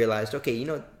I realized, okay,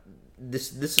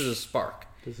 this is a spark.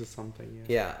 This is something,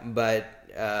 yeah. Yeah, but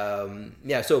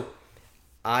so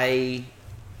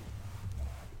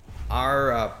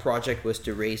our project was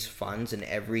to raise funds, and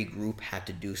every group had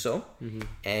to do so.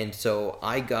 And so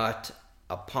I got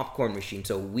a popcorn machine.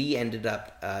 So we ended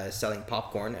up selling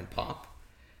popcorn and pop.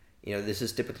 This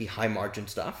is typically high margin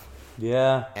stuff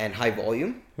Yeah. and high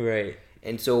volume. Right.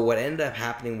 And so what ended up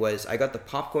happening was I got the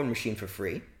popcorn machine for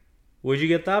free. Where'd you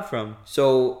get that from?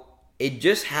 So it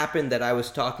just happened that I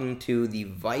was talking to the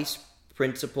vice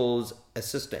principal's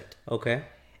assistant. Okay.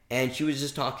 And she was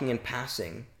just talking in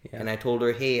passing. Yeah. And I told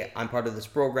her, hey, I'm part of this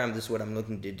program. This is what I'm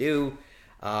looking to do.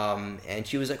 And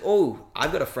she was like, oh,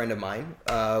 I've got a friend of mine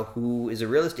who is a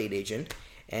real estate agent.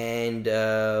 and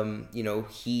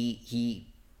he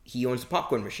owns a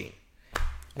popcorn machine.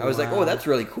 I was like, oh, that's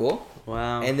really cool.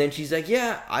 Wow. And then she's like,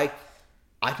 yeah, I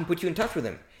can put you in touch with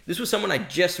him. This was someone I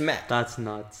just met. That's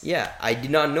nuts. Yeah, I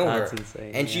did not know her. That's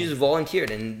insane. And she just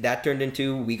volunteered, and that turned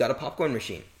into we got a popcorn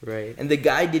machine. Right. And the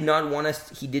guy did not want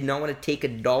us. He did not want to take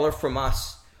 $1 from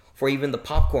us for even the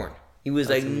popcorn. He was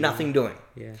like amazing. nothing doing.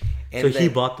 Yeah. And so then, he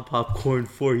bought the popcorn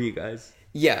for you guys.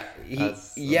 Yeah.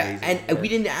 That's yeah. amazing. And we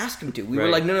didn't ask him to. We were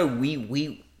Right. like, no,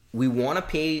 we want to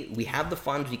pay. We have the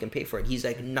funds. We can pay for it. He's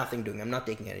like, nothing doing. I'm not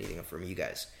taking anything from you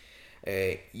guys.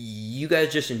 You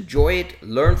guys just enjoy it,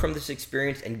 learn from this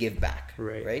experience, and give back.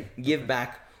 Right. Give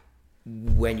back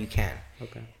when you can.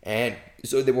 Okay. And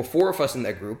so there were 4 of us in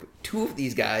that group. 2 of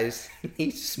these guys, they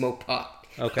smoke pot.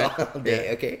 Okay. All day.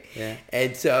 Yeah. Okay. Yeah.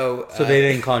 And so. So they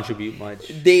didn't contribute much.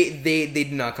 They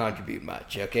did not contribute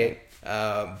much. Okay.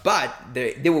 But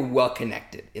they were well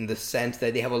connected in the sense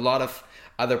that they have a lot of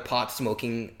other pot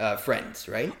smoking friends,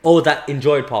 right? Oh, that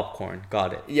enjoyed popcorn.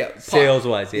 Got it. Yeah. pot. Sales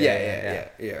wise, yeah.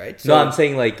 Right. No, I'm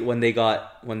saying like when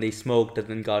they smoked and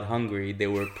then got hungry, they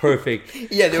were perfect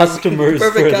yeah, they customers.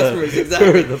 were perfect for customers, the,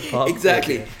 exactly. For the popcorn.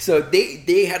 Exactly. Yeah. So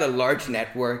they had a large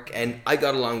network, and I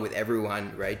got along with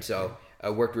everyone, right? So I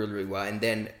worked really, really well. And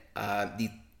then the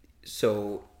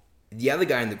other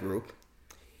guy in the group,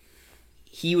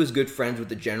 he was good friends with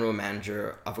the general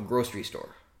manager of a grocery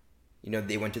store.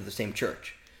 They went to the same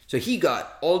church. So he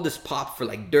got all this pop for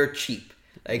like dirt cheap.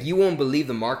 Like you won't believe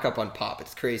the markup on pop.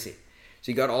 It's crazy.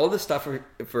 So he got all this stuff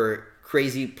for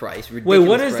crazy price. Wait,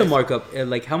 what is price. the markup?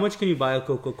 Like how much can you buy a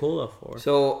Coca-Cola for?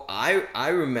 So I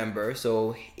remember.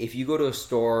 So if you go to a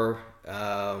store,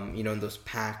 in those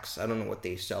packs, I don't know what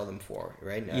they sell them for,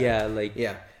 right?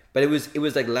 Yeah. But it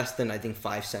was like less than I think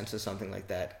 5 cents or something like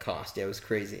that cost. Yeah, it was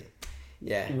crazy.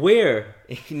 Yeah. Where?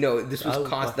 This was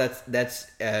cost. That's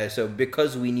so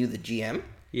because we knew the GM.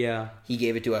 Yeah. He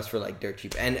gave it to us for like dirt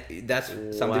cheap, and that's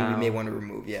something we may want to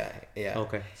remove. Yeah.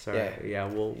 Okay. Sorry. Yeah.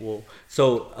 We'll.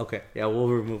 So okay. Yeah, we'll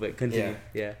remove it. Continue.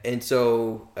 Yeah. And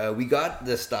so we got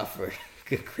the stuff for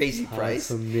a crazy price.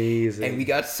 That's amazing. And we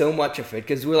got so much of it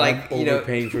because we're like, I'm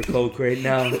overpaying for Coke right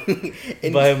now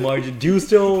by a margin. Do you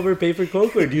still overpay for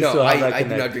Coke, or do you still have that I connect?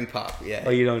 do not drink pop. Yeah.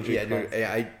 Oh, you don't drink pop?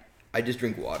 Yeah, I just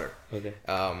drink water. Okay.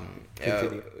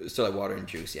 So like water and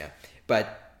juice. Yeah.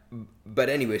 But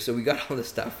anyway, so we got all this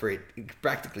stuff for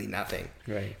practically nothing.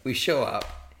 Right. We show up,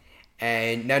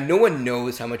 and now no one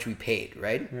knows how much we paid,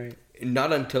 right? Right.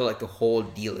 Not until like the whole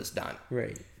deal is done.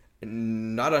 Right.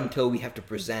 Not until we have to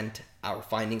present our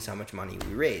findings, how much money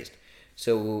we raised.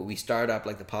 So we start up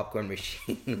like the popcorn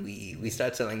machine. we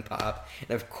start selling pop,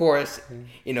 and of course,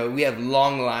 we have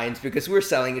long lines because we're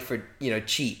selling it for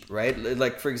cheap, right?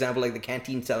 Like for example, like the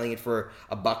canteen selling it for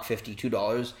 $1.50,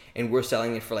 $2, and we're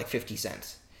selling it for like 50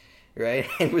 cents, right?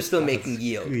 And we're still making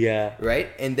yield, Yeah. right?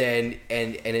 And then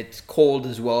and it's cold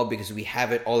as well because we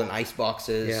have it all in ice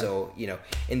boxes. Yeah. So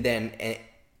and then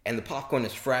and the popcorn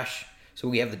is fresh. So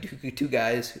we have the two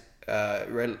guys,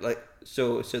 right? Like.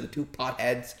 So the 2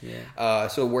 potheads,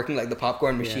 so working like the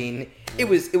popcorn machine, it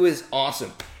was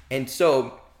awesome. And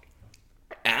so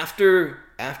after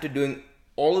doing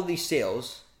all of these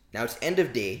sales, now it's end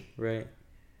of day, right?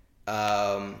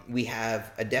 We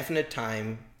have a definite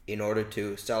time in order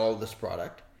to sell all this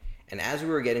product. And as we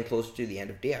were getting closer to the end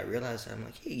of day, I realized I'm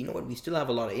like, hey, you know what? We still have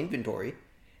a lot of inventory.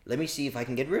 Let me see if I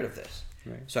can get rid of this.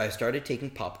 Right. So I started taking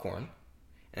popcorn,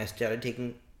 and I started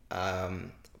taking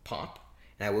pop.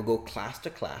 And I would go class to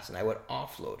class, and I would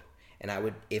offload. And I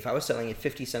would, if I was selling it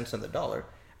 50 cents on the dollar,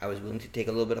 I was willing to take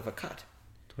a little bit of a cut.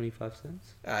 25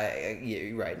 cents.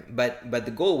 Yeah, right. But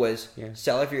the goal was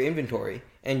sell off your inventory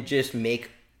and just make,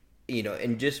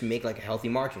 like a healthy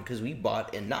margin because we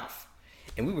bought enough,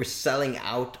 and we were selling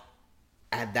out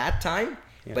at that time.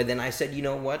 Yeah. But then I said, you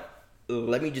know what?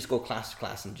 Let me just go class to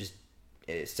class and just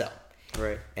sell.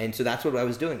 Right. And so that's what I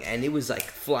was doing, and it was like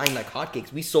flying like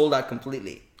hotcakes. We sold out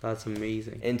completely. That's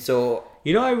amazing. And so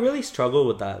I really struggle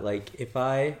with that. Like if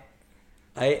I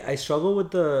struggle with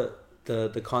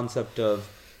the concept of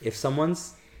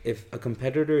if a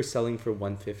competitor is selling for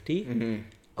 150,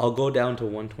 I'll go down to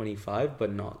 125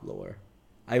 but not lower.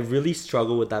 I really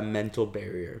struggle with that mental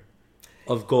barrier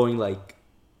of going like,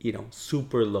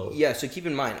 super low. Yeah, so keep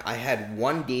in mind I had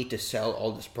 1 day to sell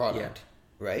all this product.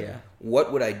 Yeah. Right? Yeah.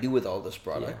 What would I do with all this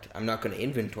product? I'm not going to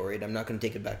inventory it. I'm not going to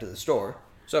take it back to the store.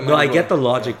 So I get the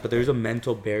logic, but there's a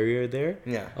mental barrier there.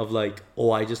 Yeah. Of like,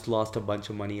 I just lost a bunch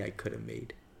of money I could have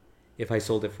made if I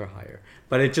sold it for higher.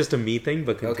 But it's just a me thing.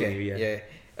 But continue. Okay.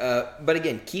 Yeah. But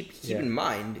again, keep in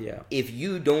mind, if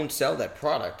you don't sell that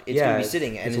product, it's going to be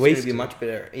sitting and it's going to be much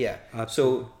better. Yeah.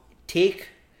 Absolutely. So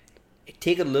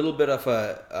take a little bit of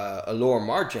a lower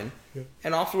margin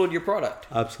and offload your product.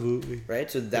 Absolutely.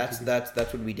 Right, so that's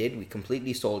what we did. We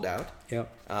completely sold out. Yeah.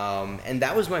 And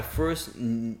that was my first.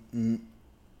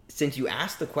 Since you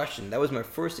asked the question, that was my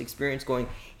first experience going,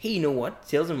 hey, you know what?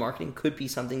 Sales and marketing could be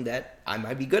something that I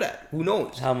might be good at. Who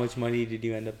knows? How much money did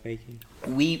you end up making?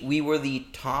 We were the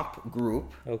top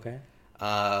group. Okay.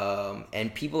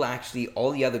 And people actually,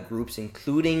 all the other groups,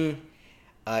 including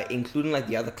like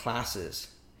the other classes,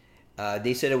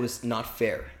 they said it was not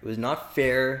fair. It was not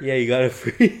fair. Yeah, you got it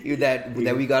free. that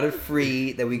we got it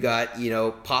free, that we got,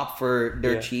 pop for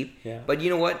dirt cheap. Yeah. But you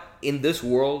know what? In this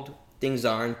world, things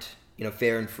aren't,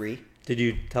 fair and free. Did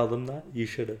you tell them that? You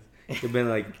should have. You've been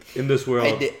like, in this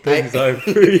world, did. things are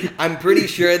free. I'm pretty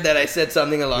sure that I said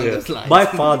something along those lines. My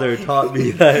father taught me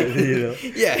that,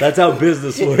 Yeah. That's how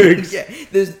business works. Yeah.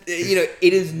 There's, it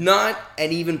is not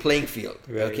an even playing field.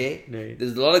 Right. Okay. Right.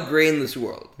 There's a lot of gray in this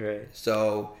world. Right.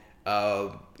 So,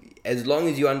 as long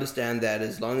as you understand that,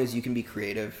 as long as you can be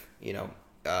creative,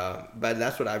 but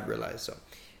that's what I've realized.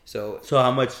 So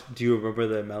how much do you remember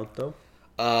the amount though?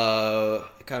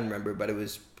 I can't remember, but it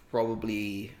was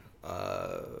probably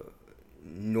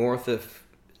north of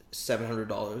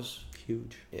 $700.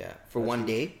 Huge. Yeah, for one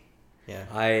day.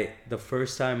 Yeah. The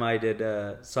first time I did,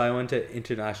 so I went to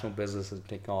International Business and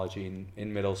Technology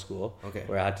in middle school. Okay.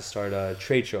 Where I had to start a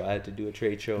trade show. I had to do a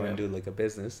trade show and do like a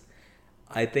business.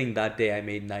 I think that day I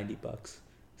made $90.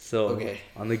 So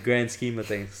on the grand scheme of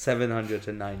things, 700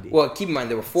 to 90. Well, keep in mind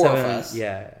there were four of us.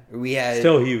 Yeah. We had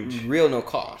still huge. Real no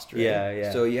cost. Right?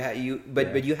 Yeah. So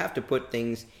but you have to put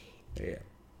things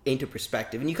into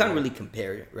perspective, and you can't really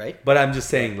compare it, right? But I'm just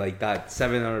saying, like that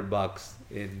 $700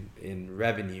 in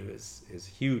revenue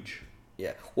is huge.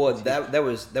 Yeah. Well, that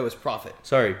was profit.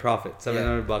 Sorry, profit.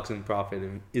 $700 in profit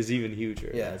is even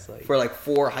huger. Yeah. That's like, for like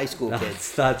 4 high school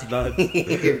kids. That's nuts.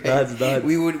 Right? That's nuts.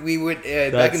 We would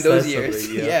back in those years,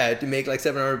 to make like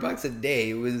 $700 a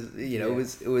day. It was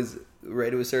it was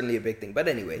right. It was certainly a big thing. But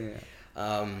anyway,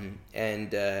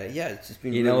 it's just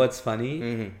been. You know what's funny?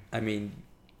 Mm-hmm. I mean,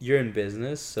 you're in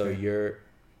business, so your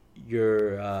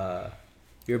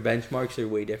benchmarks are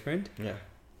way different. Yeah.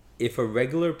 If a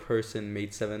regular person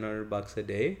made $700 a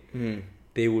day,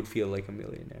 they would feel like a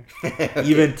millionaire. Okay.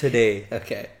 Even today.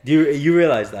 Okay. Do you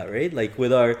realize that, right? Like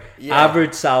with our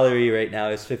average salary right now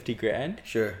is 50 grand.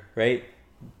 Sure. Right?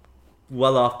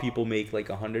 Well off people make like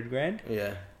 100 grand.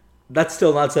 Yeah. That's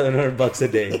still not $700 a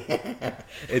day.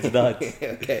 It's nuts.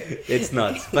 Okay. It's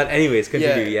nuts. But anyways,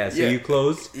 continue. Yeah. So you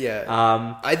closed. Yeah.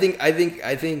 I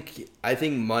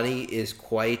think money is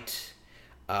quite.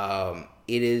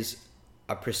 It is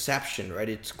a perception, right?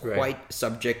 It's quite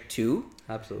subject to.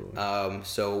 Absolutely.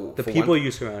 So the people you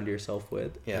surround yourself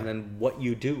with, Yeah. and then what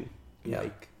you do, Yeah.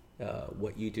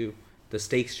 what you do. The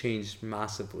stakes change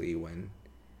massively when,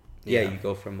 you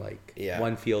go from like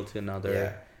one field to another.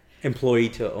 Yeah. Employee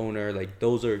to owner, like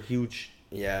those are huge.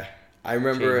 Yeah, I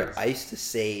remember changes. I used to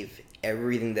save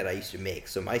everything that I used to make.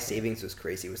 So my savings was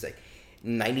crazy. It was like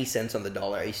 90 cents on the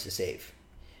dollar I used to save.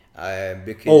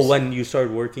 Because when you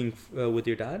started working with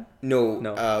your dad? No.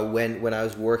 When I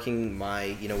was working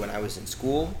when I was in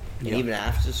school, and even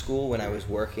after school, when I was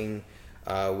working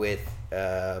with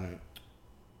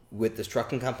this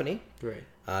trucking company. Right.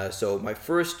 So my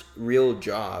first real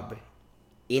job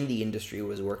in the industry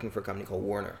was working for a company called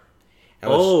Warner.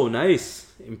 Nice.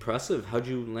 Impressive. How'd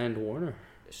you land Warner?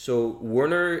 So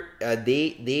Warner,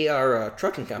 they are a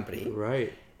trucking company.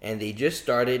 Right. And they just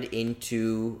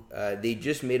they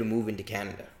just made a move into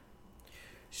Canada.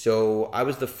 So I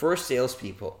was the first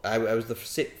salespeople. I was the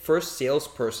first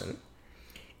salesperson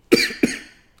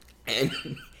and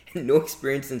no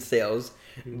experience in sales,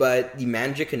 but the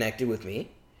manager connected with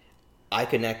me. I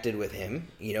connected with him.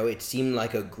 It seemed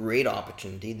like a great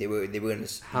opportunity. They were going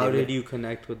to. How did you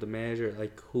connect with the manager?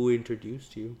 Like, who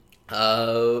introduced you?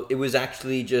 It was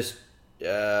actually just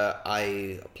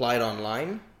I applied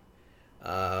online,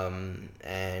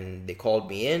 and they called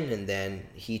me in, and then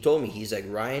he told me, he's like,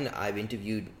 Ryan, I've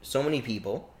interviewed so many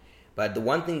people, but the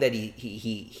one thing that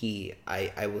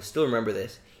I will still remember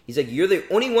this. He's like, you're the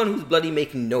only one who's bloody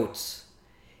making notes.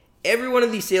 Every one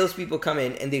of these salespeople come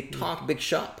in and they talk big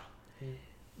shop.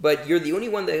 But you're the only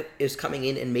one that is coming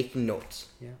in and making notes.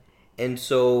 Yeah. And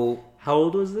so... How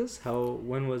old was this?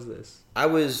 When was this? I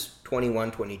was 21,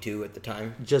 22 at the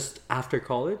time. Just after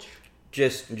college?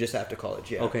 Just after college,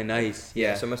 yeah. Okay, nice.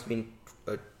 Yeah. So it must have been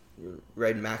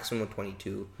right maximum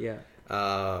 22. Yeah.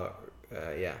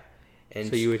 Yeah. And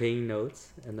so you were taking notes,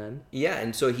 and then? Yeah,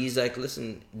 and so he's like,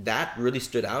 listen, that really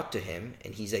stood out to him.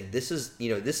 And he's like, this is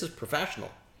professional.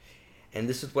 And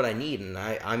this is what I need, and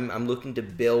I'm looking to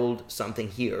build something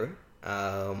here.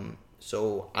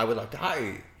 so I would like to hire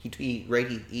you. He told me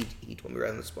right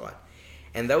on the spot.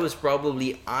 And that was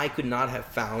probably, I could not have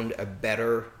found a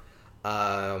better,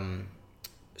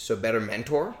 better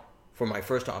mentor for my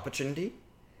first opportunity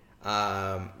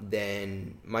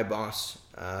than my boss,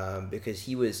 because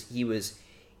he was,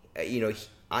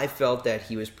 I felt that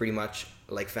he was pretty much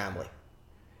like family.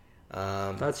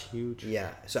 That's huge. Yeah.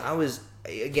 So I was,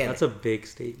 again. That's a big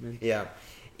statement. Yeah.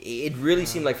 It really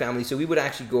seemed like family. So we would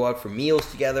actually go out for meals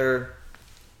together,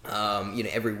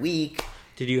 every week.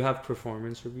 Did you have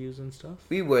performance reviews and stuff?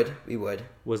 We would.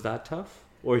 Was that tough?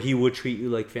 Or he would treat you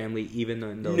like family even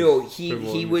in those? No, he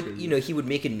would, reviews? he would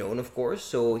make it known, of course.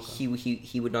 So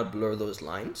he would not blur those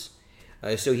lines.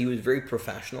 So he was very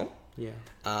professional. Yeah.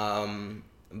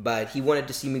 But he wanted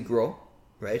to see me grow,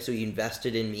 right? So he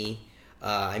invested in me.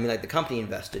 The company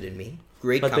invested in me.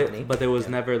 Great company. But there was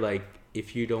never like,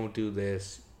 if you don't do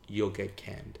this, you'll get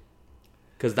canned.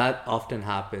 Because that often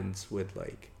happens with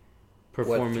like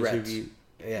performance review.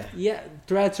 Yeah. Yeah,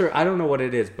 threats, or I don't know what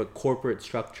it is, but corporate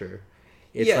structure.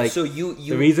 It's like, so you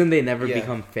the reason they never yeah.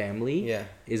 become family Yeah.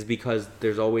 is because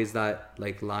there's always that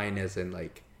like line, as in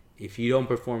like, if you don't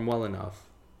perform well enough,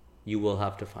 you will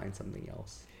have to find something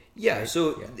else. Yeah, right?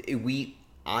 so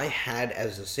I had,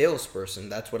 as a salesperson,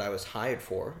 that's what I was hired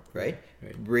for, right?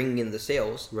 Bringing in the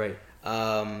sales. Right.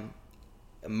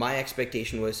 My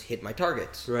expectation was hit my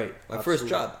targets. Right. My first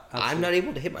job. Absolutely. I'm not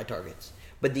able to hit my targets,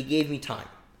 but they gave me time.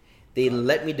 They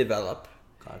let me develop.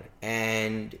 Got it.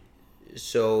 And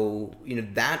so,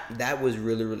 that was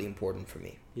really, really important for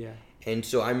me. Yeah. And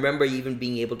so I remember even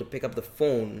being able to pick up the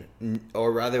phone,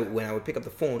 or rather, when I would pick up the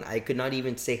phone, I could not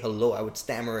even say hello. I would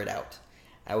stammer it out.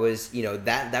 I was,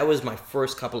 that was my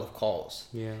first couple of calls.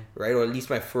 Yeah. Right? Or at least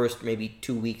my first maybe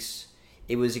 2 weeks.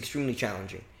 It was extremely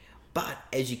challenging. But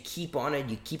as you keep on it,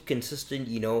 you keep consistent,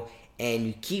 and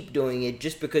you keep doing it,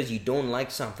 just because you don't like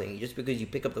something, just because you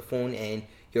pick up the phone and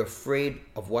you're afraid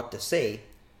of what to say,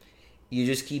 you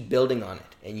just keep building on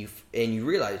it. And you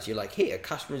realize, you're like, hey, a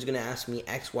customer is going to ask me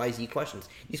X, Y, Z questions.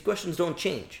 These questions don't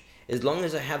change. As long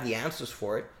as I have the answers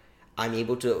for it, I'm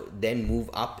able to then move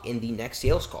up in the next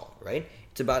sales call, right?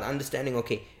 It's about understanding,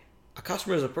 okay, a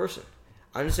customer is a person.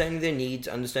 Understanding their needs,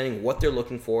 understanding what they're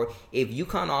looking for. If you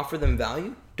can't offer them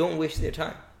value, don't waste their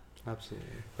time. Absolutely.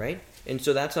 Right? And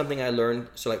so that's something I learned,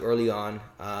 early on.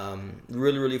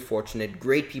 Really, really fortunate.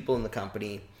 Great people in the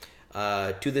company.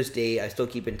 To this day, I still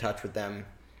keep in touch with them.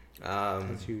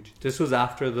 That's huge. This was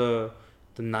after the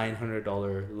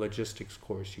 $900 logistics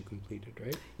course you completed,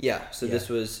 right? Yeah. So this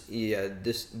was So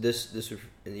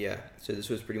this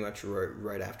was pretty much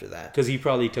right after that. Because he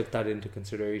probably took that into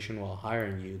consideration while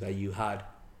hiring you, that you had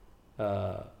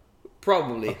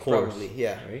probably,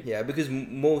 yeah, right? Yeah. Because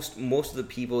most of the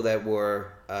people that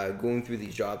were going through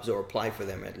these jobs, or apply for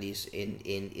them at least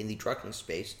in the trucking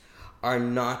space, are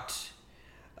not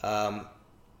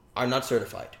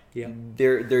certified. Yeah.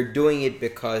 They're doing it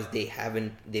because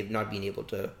they've not been able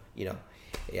to,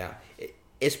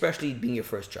 especially being your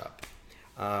first job.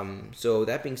 So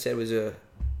that being said,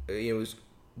 it was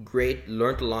great.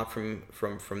 Learned a lot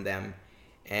from them,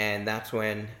 and that's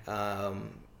when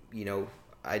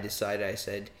I decided. I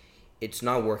said, it's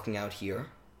not working out here.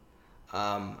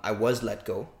 I was let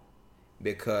go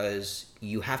because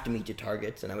you have to meet your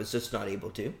targets, and I was just not able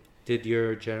to. Did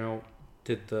your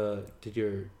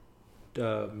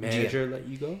manager let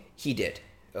you go? He did.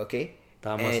 Okay.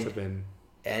 That must have been.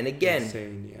 And again,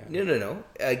 insane, yeah. No.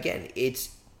 Again,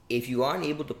 it's, if you aren't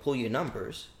able to pull your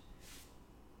numbers,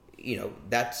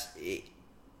 that's it.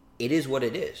 It is what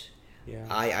it is. Yeah.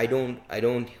 I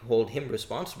don't hold him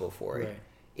responsible for it.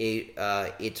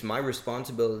 Right. It's my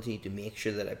responsibility to make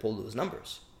sure that I pull those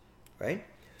numbers, right?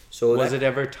 So was it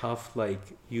ever tough? Like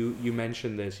you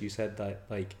mentioned this. You said that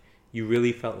like you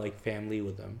really felt like family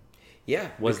with them. Yeah.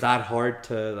 Was that hard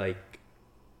to like?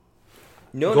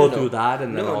 Go through that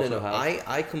and then also have...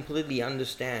 I completely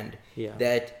understand Yeah.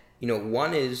 that,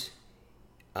 one is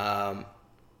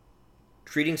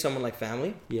treating someone like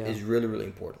family is really, really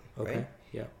important, right?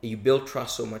 Yeah. You build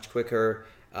trust so much quicker,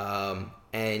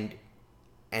 and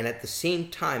at the same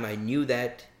time, I knew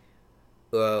that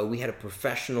we had a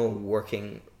professional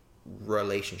working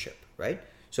relationship, right?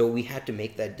 So we had to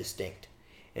make that distinct,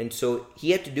 and so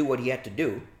he had to do what he had to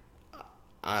do,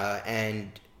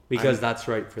 and because that's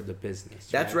right for the business.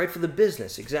 That's right for the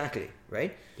business, exactly,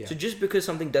 right? Yeah. So just because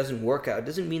something doesn't work out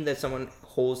doesn't mean that someone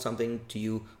holds something to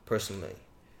you personally,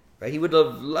 right? He would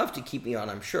have loved to keep me on,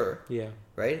 I'm sure. Yeah.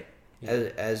 Right?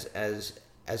 Yeah. As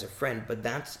a friend, but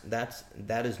that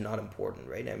is not important,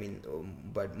 right? I mean,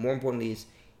 but more importantly is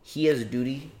he has a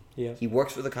duty. Yeah. He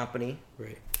works for the company.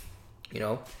 Right.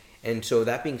 And so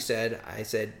that being said, I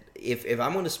said, if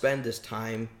I'm going to spend this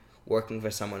time working for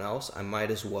someone else, I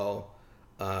might as well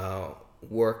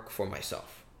work for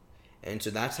myself. And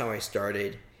so that's how I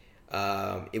started.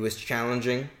 It was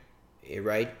challenging,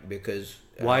 right? Because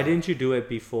why didn't you do it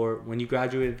before when you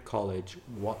graduated college?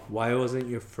 Why wasn't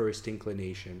your first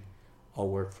inclination, I'll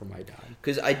work for my dad?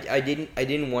 Because I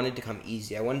didn't want it to come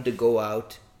easy. I wanted to go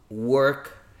out,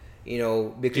 work,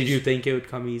 because... Did you think it would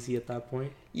come easy at that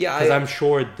point? Yeah. Because I'm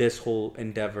sure this whole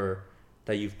endeavor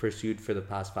that you've pursued for the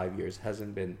past 5 years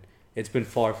it's been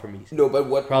far from easy. No, but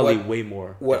way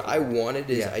more. What I wanted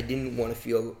is I didn't want to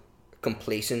feel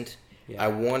complacent. Yeah. I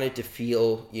wanted to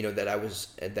feel, that I was,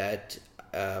 I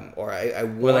wanted...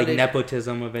 Or like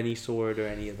nepotism of any sort or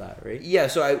any of that, right? Yeah,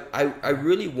 so I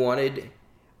really wanted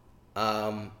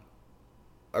a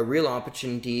real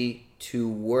opportunity to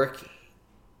work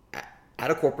at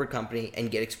a corporate company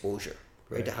and get exposure,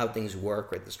 right? To how things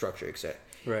work, right? The structure, etc.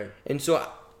 Right. And so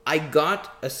I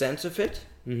got a sense of it.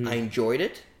 Mm-hmm. I enjoyed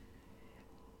it.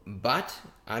 But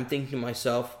I'm thinking to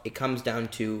myself, it comes down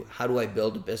to how do I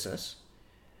build a business?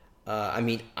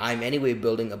 I'm anyway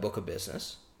building a book of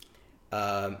business.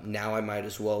 Now I might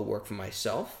as well work for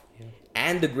myself. Yeah.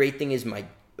 And the great thing is my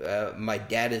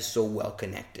dad is so well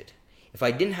connected. If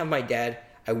I didn't have my dad,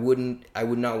 I would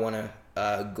not want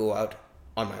to go out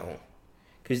on my own,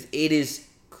 because it is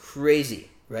crazy,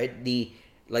 right? The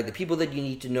people that you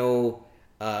need to know,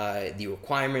 the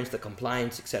requirements, the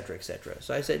compliance, etc., etc.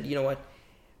 So I said, you know what,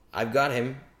 I've got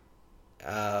him.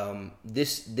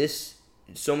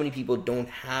 So many people don't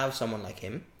have someone like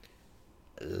him.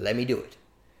 Let me do it.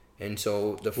 And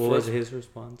so what was his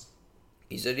response?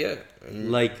 He said, yeah.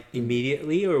 Like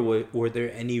immediately, or were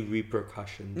there any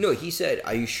repercussions? No, he said,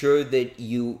 are you sure that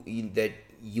you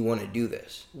want to do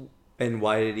this? And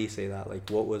why did he say that? Like,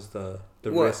 what was the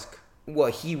risk?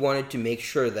 Well, he wanted to make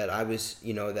sure that I was,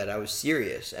 that I was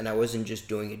serious, and I wasn't just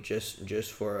doing it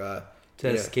just for to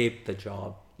escape the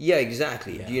job. Yeah,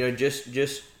 exactly. Yeah.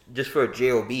 Just for a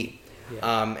job.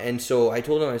 Yeah. And so I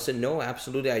told him, I said, no,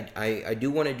 absolutely, I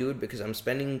do want to do it because I'm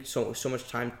spending so much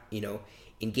time,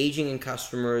 engaging in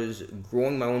customers,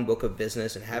 growing my own book of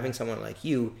business, and having someone like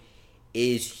you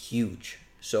is huge.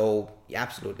 So yeah,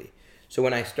 absolutely. So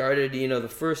when I started, the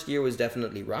first year was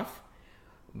definitely rough,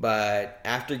 but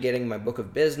after getting my book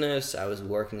of business, I was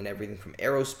working in everything from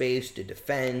aerospace to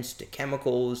defense to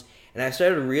chemicals, and I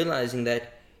started realizing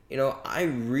that, I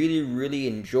really, really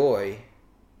enjoy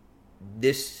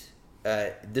this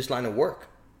line of work.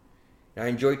 I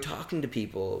enjoy talking to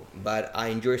people, but I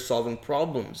enjoy solving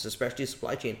problems, especially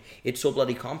supply chain. It's so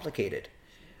bloody complicated.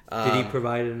 Did he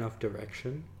provide enough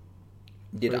direction?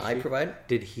 Did I provide?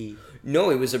 Did he? No,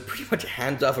 it was a pretty much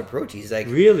hands-off approach. He's like...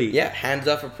 Really? Yeah,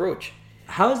 hands-off approach.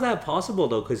 How is that possible,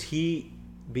 though? Because he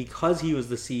was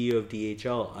the CEO of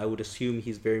DHL, I would assume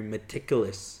he's very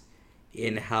meticulous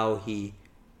in how he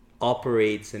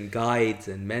operates and guides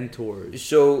and mentors.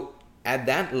 So at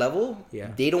that level,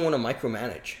 they don't want to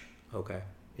micromanage. Okay.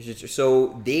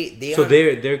 So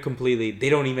they're completely, they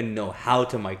don't even know how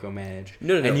to micromanage.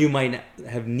 No. And you might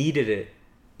have needed it.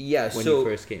 Yeah. When you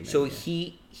first came in. So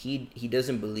he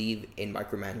doesn't believe in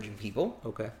micromanaging people.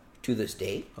 Okay. To this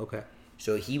day. Okay.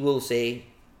 So he will say,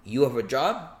 you have a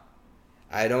job.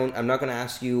 I'm not going to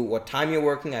ask you what time you're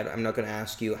working. I'm not going to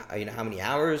ask you, how many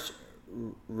hours,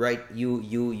 right,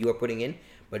 you are putting in,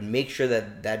 but make sure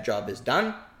that job is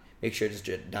done. Make sure it's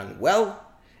done well,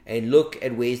 and look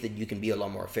at ways that you can be a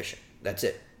lot more efficient. That's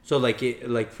it. So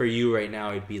like for you right now,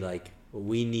 it'd be like,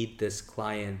 we need this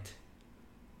client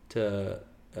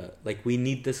we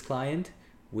need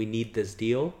this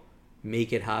deal,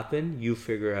 make it happen. You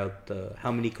figure out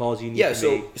how many calls you need to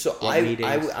make. So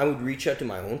I would reach out to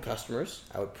my own customers.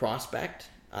 I would prospect.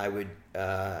 I would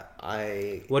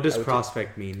What does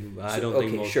prospect mean? I don't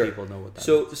think most people know what that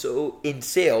means. So in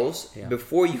sales,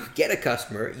 before you get a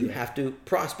customer, you have to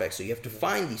prospect. So you have to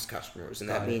find these customers, and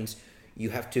that means you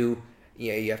have to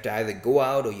either go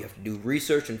out or you have to do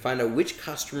research and find out which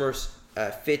customers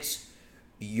fits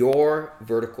your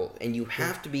vertical. And you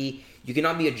cannot be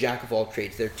a jack of all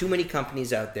trades. There are too many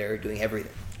companies out there doing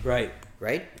everything. Right.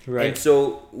 And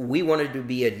so we wanted to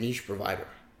be a niche provider.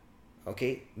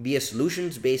 Okay, be a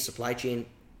solutions-based supply chain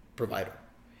provider,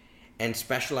 and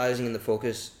specializing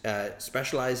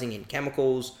in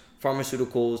chemicals,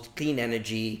 pharmaceuticals, clean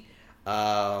energy,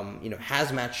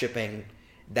 hazmat shipping.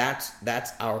 That's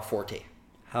our forte.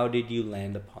 How did you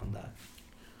land upon that?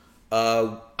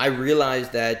 I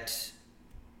realized that,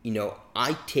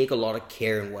 I take a lot of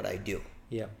care in what I do.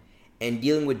 Yeah. And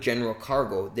dealing with general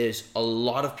cargo, there's a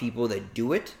lot of people that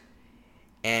do it,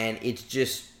 and it's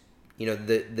just,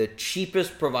 the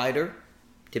cheapest provider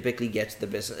typically gets the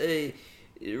business.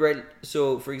 right?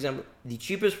 So, for example, the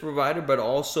cheapest provider, but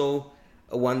also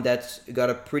a one that's got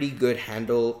a pretty good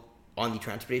handle on the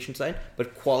transportation side.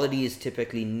 But quality is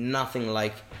typically nothing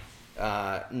like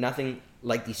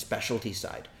the specialty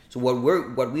side. So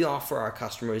what we offer our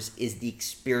customers is the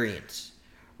experience,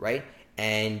 right?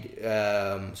 And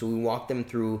so we walk them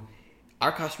through.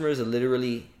 Our customers are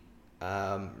literally,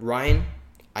 Ryan,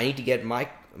 I need to get my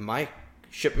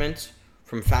shipments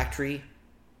from factory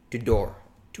to door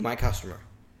to my customer,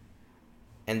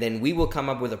 and then we will come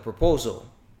up with a proposal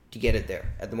to get it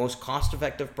there at the most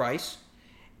cost-effective price,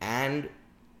 and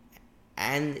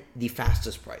the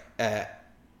fastest price,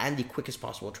 and the quickest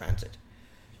possible transit.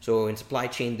 So in supply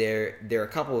chain, there are a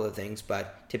couple of things,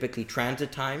 but typically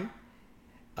transit time,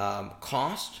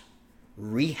 cost,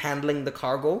 rehandling the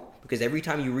cargo, because every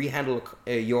time you rehandle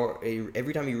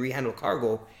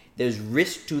cargo, there's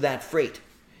risk to that freight.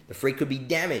 The freight could be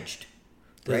damaged.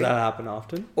 Does that happen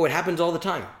often? Oh, it happens all the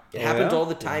time. It happens all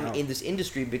the time Wow. in this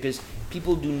industry because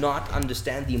people do not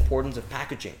understand the importance of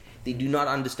packaging. They do not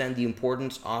understand the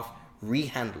importance of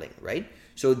rehandling, right?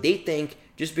 So they think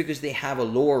just because they have a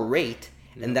lower rate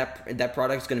and that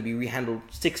product is going to be rehandled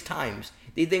 6 times,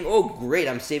 they think, oh, great,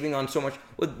 I'm saving on so much.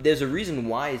 Well, there's a reason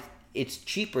why it's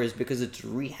cheaper is because it's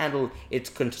rehandled, it's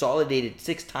consolidated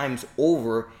 6 times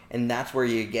over, and that's where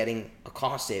you're getting a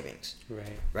cost savings.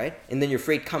 Right? And then your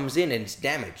freight comes in and it's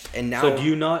damaged. And now, So do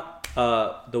you not,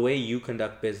 the way you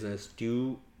conduct business,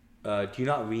 do you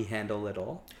not rehandle at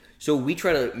all? so we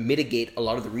try to mitigate a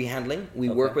lot of the rehandling. We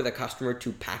work with a customer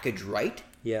to package right.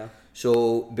 Yeah.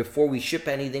 So before we ship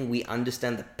anything, we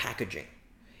understand the packaging.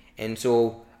 And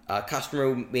so a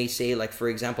customer may say, like, for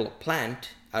example, a plant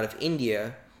out of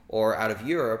India or out of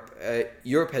Europe.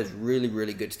 Europe has really,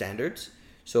 really good standards.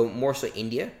 So more so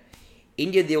India.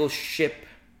 India, they will ship,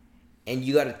 and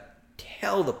you got to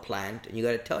tell the plant and you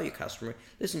got to tell your customer,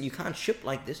 listen, you can't ship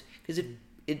like this because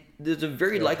there's a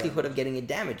very likelihood of getting it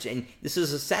damaged. And this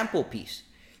is a sample piece.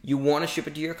 You want to ship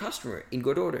it to your customer in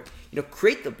good order.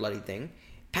 Create the bloody thing,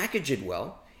 package it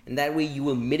well, and that way you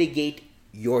will mitigate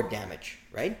your damage,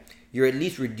 right? You're at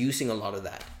least reducing a lot of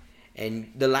that.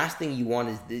 And the last thing you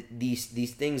want is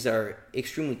these things are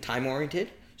extremely time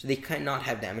oriented, so they cannot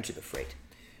have damage to the freight.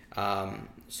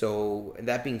 So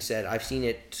that being said, I've seen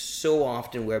it so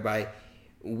often whereby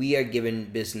we are given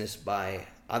business by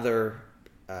our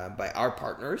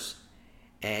partners,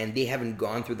 and they haven't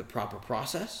gone through the proper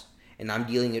process. And I'm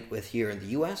dealing it with here in the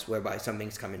U.S. whereby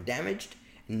something's come in damaged,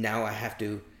 and now I have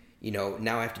to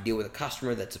deal with a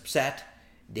customer that's upset.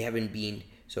 They haven't been.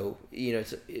 So,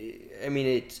 it's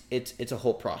a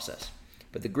whole process.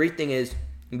 But the great thing is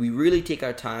we really take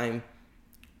our time.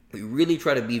 We really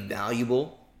try to be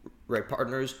valuable, right,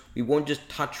 partners. We won't just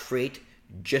touch freight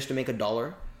just to make a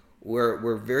dollar.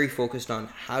 We're very focused on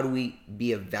how do we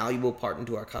be a valuable partner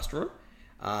to our customer.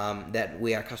 That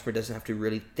way our customer doesn't have to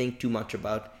really think too much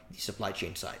about the supply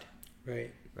chain side.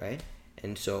 Right?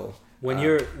 And so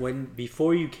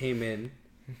before you came in,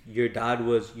 your dad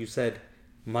was, you said,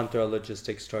 Mantra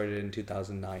Logistics started in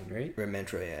 2009, right?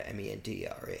 Mentra, yeah. Mentra.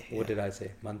 Yeah. What did I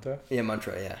say? Mantra? Yeah,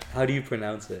 Mantra, yeah. How do you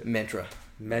pronounce it? Mentra.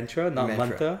 Mentra, not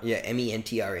Mantra? Yeah,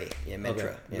 Mentra. Yeah, Mentra.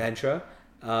 Okay. Yeah. Mentra.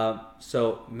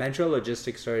 So Mentra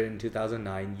Logistics started in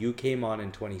 2009. You came on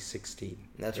in 2016.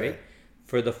 That's right.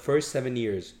 For the first 7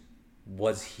 years,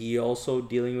 was he also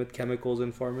dealing with chemicals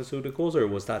and pharmaceuticals, or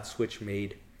was that switch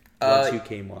made once you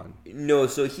came on? No,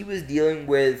 so he was dealing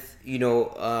with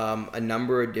a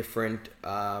number of different. They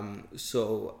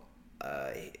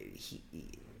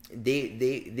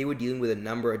were dealing with a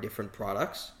number of different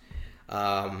products,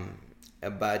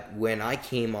 but when I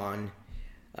came on,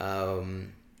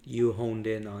 you honed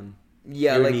in on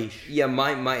niche. Yeah,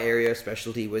 my area of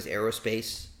specialty was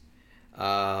aerospace.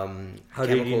 How chemicals.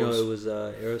 did you know it was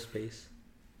aerospace?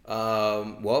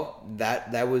 Well,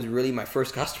 that was really my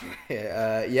first customer.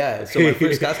 So my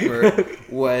first customer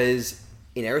was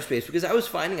in aerospace because I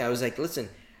was like, listen,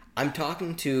 I'm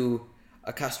talking to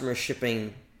a customer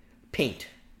shipping paint.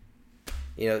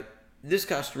 This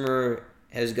customer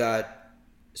has got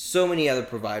so many other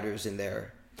providers in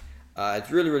there.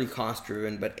 It's really, really cost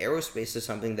driven, but aerospace is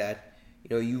something that,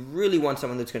 you really want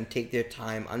someone that's going to take their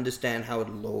time, understand how it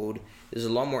load. There's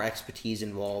a lot more expertise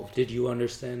involved. Did you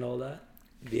understand all that?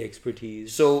 The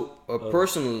expertise? So,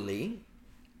 personally,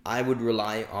 I would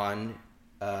rely on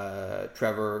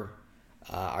Trevor,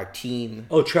 our team.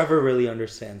 Oh, Trevor really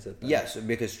understands it then. Yes,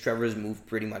 because Trevor's moved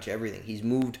pretty much everything. He's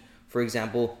moved, for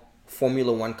example,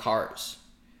 Formula One cars,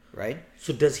 right?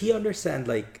 So does he understand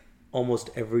like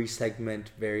almost every segment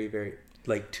very, very,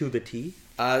 like to the T?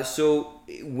 So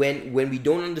when we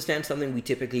don't understand something, we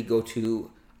typically go to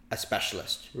a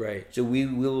specialist. Right. So we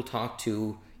will talk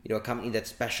to a company that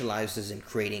specializes in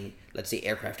creating, let's say,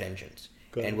 aircraft engines,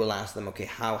 Got and it. we'll ask them, okay,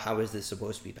 how is this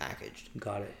supposed to be packaged?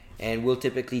 Got it. And we'll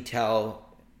typically tell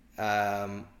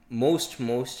most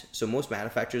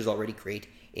manufacturers already create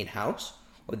in house,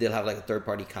 or they'll have like a third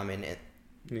party come in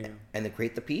and they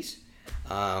create the piece.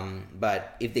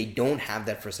 But if they don't have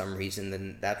that for some reason,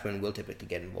 then that's when we'll typically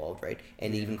get involved, right?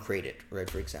 And even create it, right?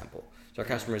 For example, so our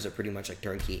customers are pretty much like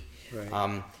turnkey.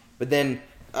 Right. But then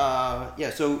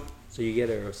so you get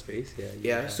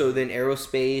aerospace, so then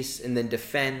aerospace and then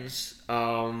defense.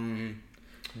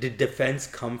 Did defense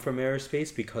come from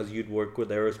aerospace because you'd work with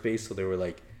aerospace, so they were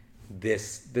like,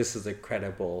 this is a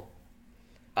credible,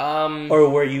 or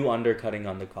were you undercutting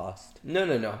on the cost?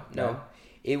 No.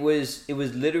 It was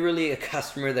literally a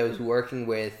customer that was working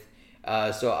with.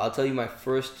 So I'll tell you my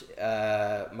first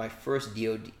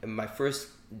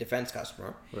defense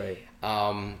customer. Right.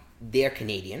 They're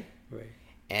Canadian. Right.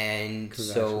 And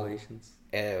Congratulations.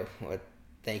 Well,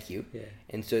 thank you. Yeah.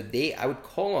 And so I would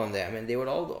call on them, and they would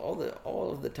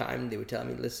all of the time they would tell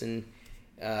me, listen,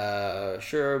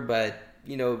 sure, but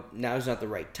now's not the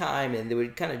right time, and they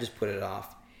would kind of just put it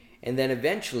off. And then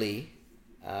eventually,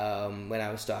 when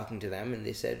I was talking to them, and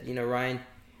they said, Ryan,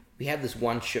 we have this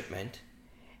one shipment,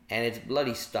 and it's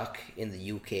bloody stuck in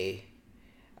the UK,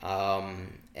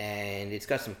 and it's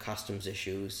got some customs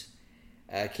issues.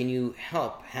 Can you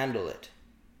help handle it?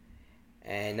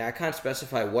 And I can't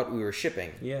specify what we were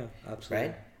shipping. Yeah, absolutely.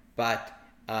 Right? But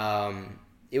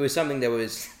it was something that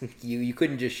was you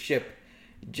couldn't just ship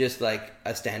just like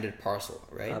a standard parcel,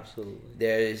 right? Absolutely.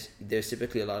 There's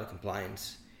typically a lot of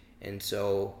compliance. And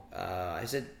so I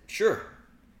said, sure.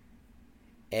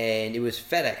 And it was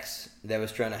FedEx that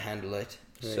was trying to handle it.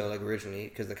 Right. So like originally,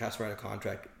 because the customer had a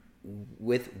contract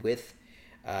with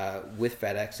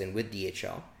FedEx and with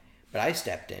DHL. But I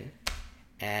stepped in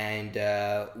and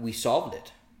we solved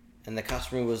it. And the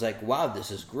customer was like, wow,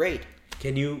 this is great.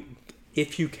 Can you,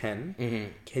 if you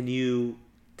can, can you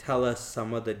tell us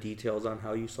some of the details on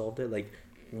how you solved it? Like,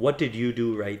 what did you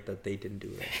do right that they didn't do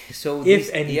right? So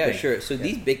anything. Yeah, sure. So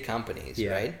these big companies,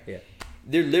 right? Yeah.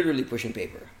 They're literally pushing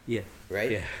paper. Yeah.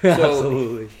 Right? Yeah. So,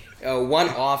 absolutely. One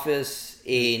office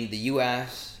in the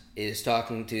U.S. is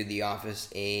talking to the office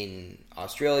in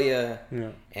Australia,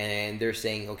 and they're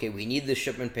saying, okay, we need this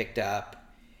shipment picked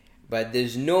up, but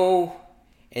there's no,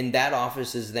 and that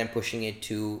office is then pushing it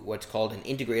to what's called an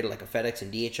integrator, like a FedEx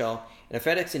and DHL, and a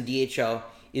FedEx and DHL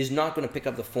is not going to pick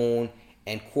up the phone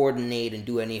and coordinate and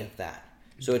do any of that.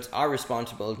 So it's our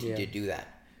responsibility to do that.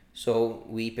 So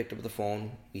we picked up the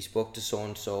phone, we spoke to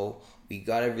so-and-so, we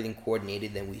got everything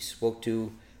coordinated, then we spoke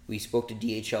to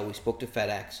DHL, we spoke to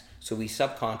FedEx, so we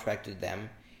subcontracted them.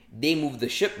 They moved the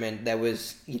shipment that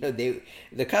was, the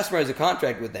customer has a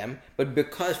contract with them, but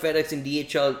because FedEx and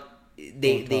DHL,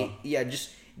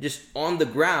 just on the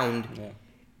ground,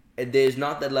 there's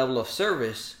not that level of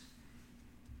service,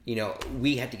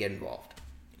 we had to get involved.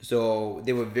 So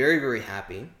they were very, very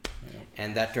happy,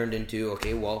 and that turned into,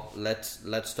 okay, well,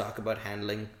 let's talk about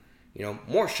handling,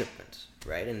 more shipments,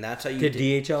 right? And that's how you did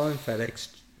DHL and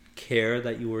FedEx care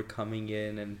that you were coming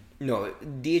in and no,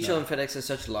 DHL and FedEx are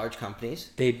such large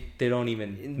companies. They don't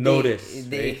even notice.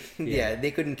 They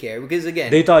couldn't care because again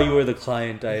they thought you were the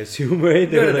client, I assume,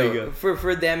 right? No.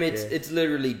 For them it's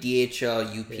literally DHL,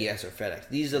 UPS, or FedEx.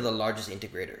 These are the largest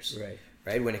integrators,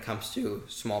 right? When it comes to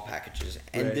small packages,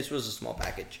 and this was a small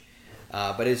package,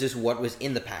 but it's just what was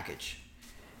in the package,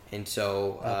 and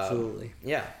so absolutely,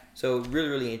 So really,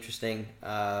 really interesting.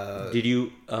 Do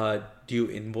you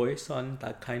invoice on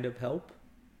that kind of help?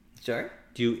 Sorry?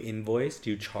 Do you invoice?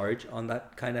 Do you charge on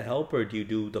that kind of help, or do you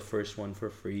do the first one for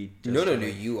free? No.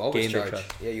 You always charge.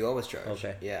 Yeah, you always charge.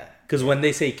 Okay. Yeah. Because when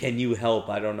they say, "Can you help?"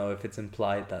 I don't know if it's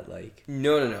implied that like.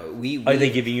 No. Are they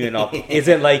giving you an Is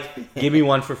it like give me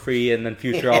one for free and then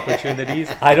future opportunities?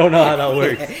 I don't know how that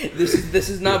works. This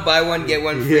is not buy one get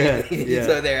one free.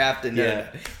 So thereafter, no.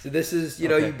 So this is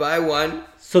you buy one.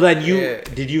 So then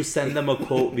did you send them a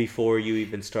quote before you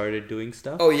even started doing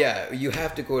stuff? Oh yeah, you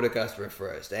have to quote a customer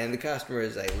first, and the customer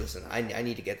is like, "Listen, I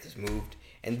need to get this moved,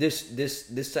 and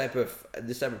this type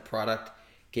of product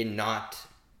cannot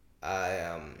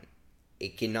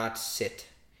it cannot sit.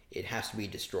 It has to be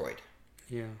destroyed.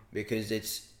 Yeah, because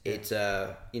it's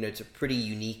a pretty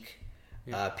unique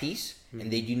piece,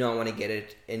 and they do not want to get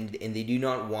it, and they do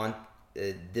not want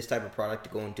this type of product to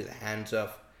go into the hands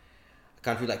of a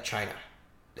country like China.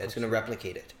 That's going to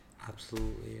replicate it.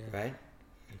 Absolutely, yeah. Right?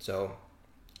 And so,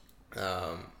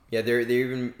 they're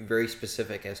even very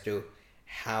specific as to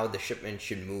how the shipment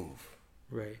should move.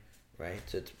 Right. Right?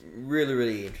 So it's really,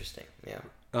 really interesting. Yeah.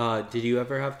 Did you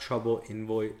ever have trouble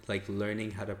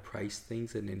learning how to price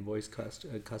things and invoice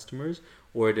customers,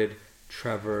 or did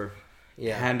Trevor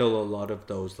handle a lot of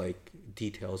those like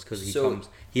details because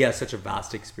he has such a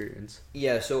vast experience?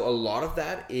 Yeah, so a lot of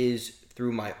that is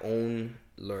through my own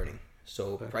learning.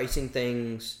 So pricing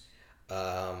things,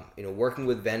 working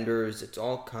with vendors, it's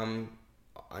all come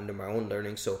under my own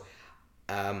learning. So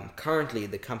currently,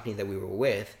 the company that we were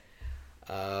with,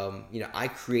 I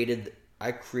created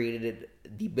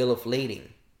the bill of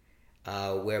lading,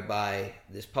 whereby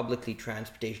this publicly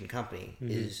transportation company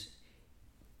is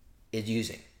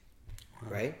using,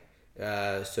 right?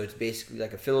 So it's basically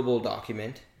like a fillable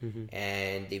document,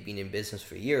 and they've been in business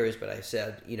for years. But I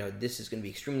said, this is going to be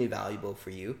extremely valuable for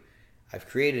you. I've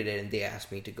created it, and they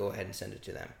asked me to go ahead and send it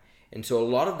to them. And so a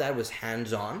lot of that was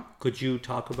hands-on. Could you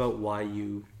talk about why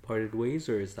you parted ways,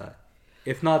 or is that?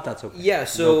 If not, that's okay. Yeah,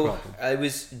 so I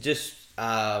was just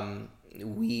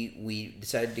we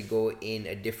decided to go in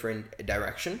a different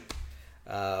direction.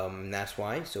 That's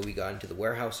why. So we got into the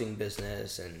warehousing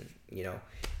business, and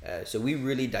so we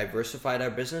really diversified our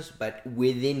business, but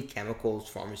within chemicals,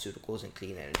 pharmaceuticals, and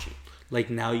clean energy. Like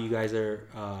now, you guys are.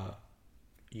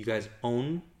 You guys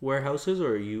own warehouses,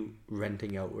 or are you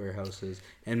renting out warehouses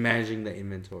and managing the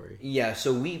inventory? Yeah,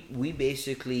 so we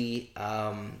basically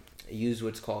use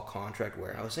what's called contract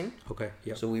warehousing. Okay,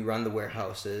 yeah. So we run the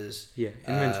warehouses. Yeah,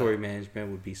 inventory management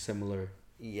would be similar.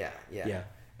 Yeah.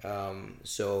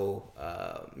 So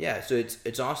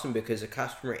it's awesome because a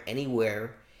customer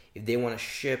anywhere, if they want to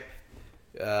ship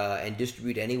and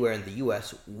distribute anywhere in the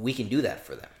U.S., we can do that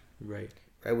for them. Right,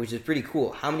 which is pretty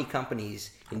cool. How many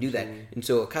companies can do that? And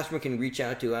so a customer can reach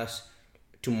out to us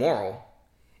tomorrow,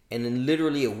 and in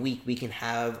literally a week, we can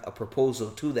have a proposal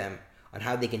to them on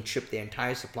how they can ship their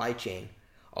entire supply chain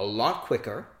a lot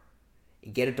quicker,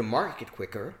 get it to market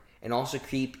quicker, and also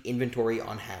keep inventory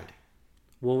on hand.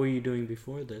 What were you doing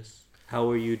before this? How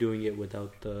were you doing it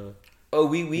without the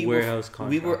warehouse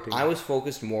contracting? I was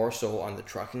focused more so on the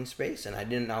trucking space, and I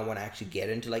did not want to actually get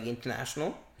into like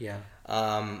international. Yeah.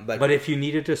 But if you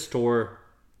needed to store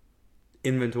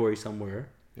inventory somewhere,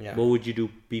 what would you do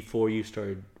before you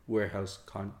started warehouse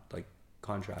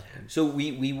contracting? So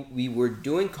we were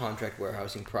doing contract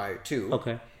warehousing prior to.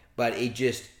 Okay. But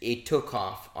it took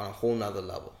off on a whole nother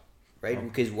level, right? Okay.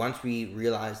 Because once we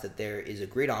realized that there is a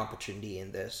great opportunity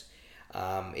in this,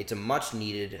 it's a much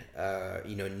needed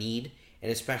need,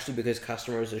 and especially because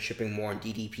customers are shipping more on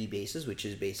DDP basis, which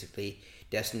is basically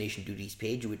destination duties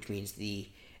paid, which means the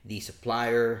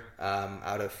supplier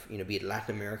out of be it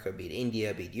Latin America, be it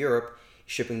India, be it Europe,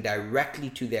 shipping directly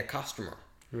to their customer.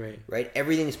 Right.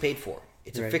 Everything is paid for.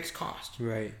 It's a fixed cost.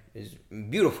 Right. It's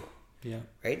beautiful. Yeah.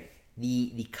 Right.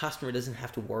 The customer doesn't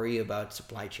have to worry about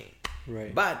supply chain.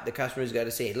 Right. But the customer's got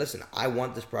to say, listen, I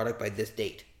want this product by this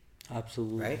date.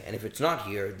 Absolutely. Right. And if it's not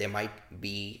here, there might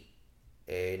be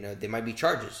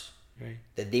charges. Right.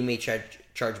 That they may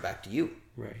charge back to you.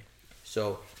 Right.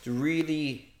 So it's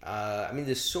really,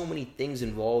 there's so many things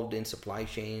involved in supply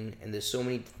chain, and there's so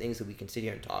many things that we can sit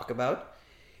here and talk about,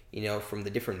 from the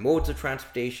different modes of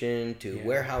transportation to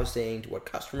warehousing to what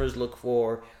customers look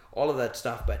for, all of that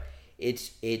stuff. But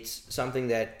it's something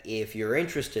that if you're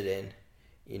interested in,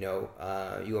 you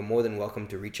are more than welcome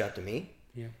to reach out to me.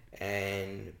 Yeah.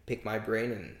 And pick my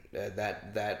brain, and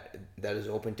that is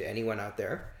open to anyone out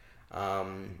there.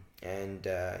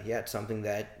 It's something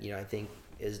that I think,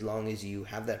 as long as you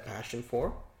have that passion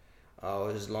for,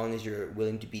 as long as you're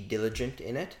willing to be diligent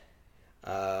in it,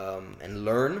 and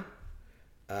learn,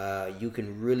 you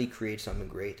can really create something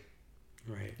great.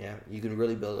 Right. Yeah, you can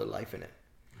really build a life in it.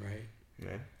 Right.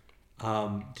 Yeah.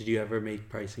 Did you ever make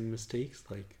pricing mistakes,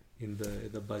 like in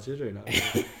the budget, or not?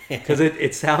 Because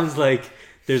it sounds like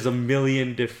there's a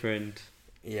million different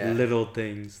little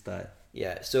things that.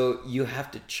 Yeah. So you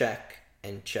have to check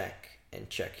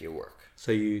your work.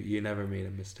 So you never made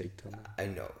a mistake till now? I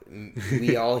know.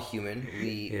 We all human.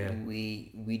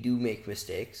 We do make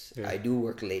mistakes. Yeah. I do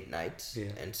work late nights,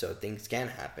 and so things can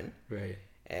happen. Right.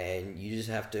 And you just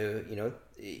have to,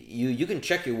 you can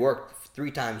check your work 3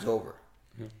 times over,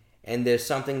 and there's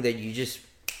something that you just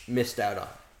missed out on.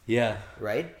 Yeah.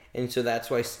 Right. And so that's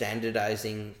why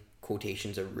standardizing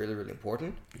quotations are really, really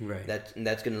important. Right.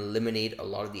 That's going to eliminate a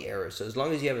lot of the errors. So as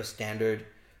long as you have a standard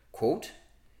quote,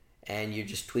 and you're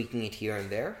just tweaking it here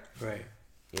and there, right?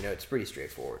 It's pretty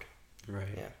straightforward. Right.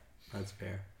 Yeah. That's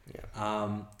fair.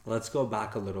 Yeah. Let's go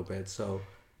back a little bit. So,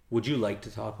 would you like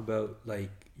to talk about like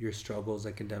your struggles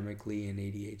academically in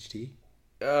ADHD?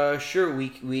 Sure.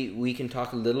 We can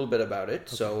talk a little bit about it.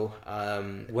 Okay. So,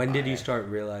 when did you start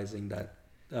realizing that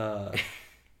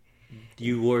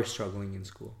you were struggling in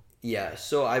school? Yeah,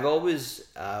 so I've always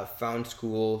found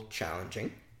school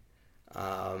challenging.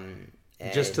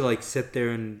 Just And to like sit there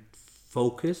and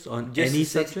focus on just any to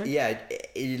sit- subject? Yeah,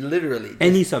 literally.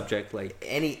 Any subject, like.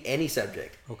 Any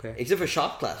subject. Okay. Except for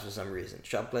shop class for some reason.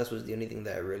 Shop class was the only thing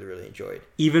that I really, really enjoyed.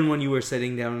 Even when you were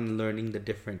sitting down and learning the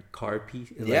different car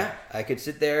pieces? Like, Yeah, I could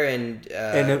sit there and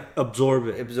absorb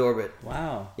it. absorb it.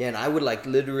 Wow. Yeah, and I would like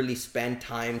literally spend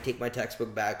time, take my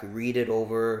textbook back, read it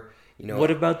over. You know,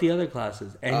 What about the other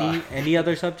classes? Any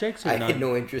other subjects? Or I none? had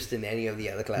no interest in any of the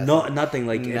other classes. No, nothing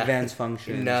like Nothing. advanced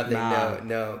functions. Nothing. math.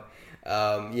 No.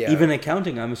 Yeah. Even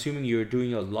accounting, I'm assuming you were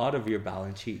doing a lot of your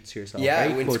balance sheets yourself. Yeah,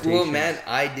 right? in school, Quotations. man,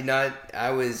 I did not.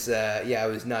 I was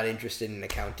not interested in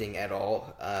accounting at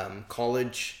all.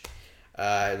 College,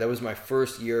 that was my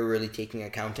first year really taking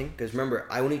accounting. Because remember,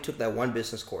 I only took that one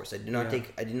business course. I did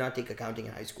not take accounting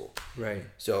in high school. Right.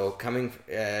 So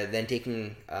then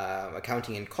taking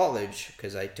accounting in college,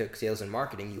 because I took sales and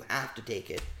marketing, you have to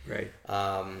take it. Right.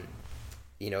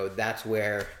 That's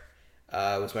where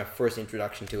was my first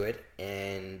introduction to it,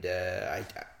 and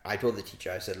I told the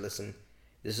teacher, I said, listen,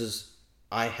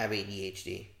 I have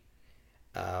ADHD.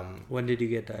 When did you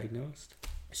get diagnosed?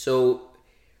 So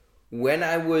when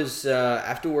I was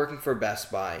after working for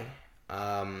Best Buy,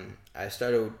 I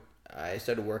started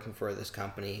working for this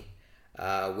company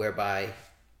whereby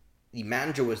the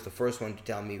manager was the first one to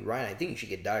tell me, Ryan, I think you should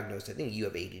get diagnosed. I think you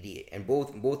have ADD, and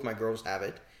both my girls have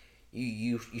it.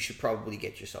 You should probably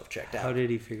get yourself checked out. How did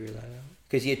he figure that out?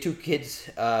 Because he had two kids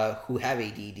who have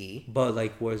ADD. But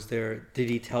like, did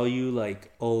he tell you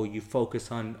like, oh, you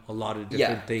focus on a lot of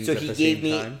different things So at the same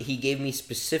time? he gave me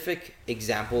specific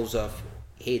examples of,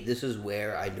 hey, this is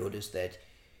where I noticed that,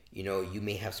 you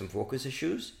may have some focus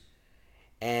issues.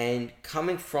 And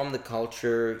coming from the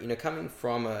culture, coming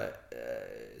from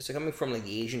like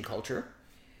the Asian culture,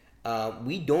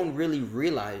 we don't really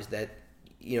realize that,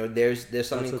 there's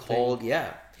something called,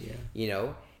 Yeah.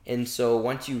 and so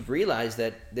once you realize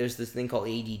that there's this thing called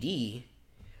ADD,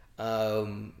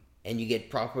 and you get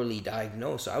properly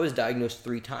diagnosed. So I was diagnosed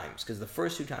 3 times, because the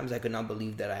first 2 times I could not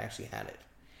believe that I actually had it.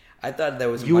 I thought that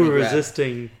was a You money were grab.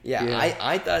 resisting. Yeah,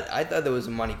 I thought that was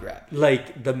a money grab.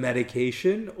 Like the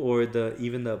medication or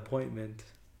even the appointment.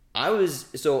 I got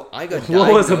diagnosed.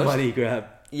 What was a money grab?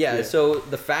 Yeah, so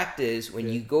the fact is, when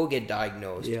you go get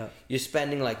diagnosed, Yeah. you're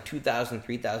spending like $2,000,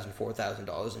 $3,000,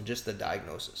 $4,000 on just the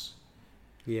diagnosis,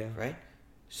 Yeah. right?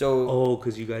 So Oh,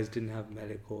 because you guys didn't have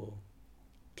medical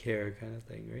care kind of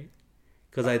thing, right?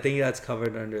 Because I think that's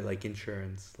covered under like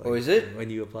insurance. Like, is it? When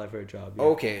you apply for a job. Yeah.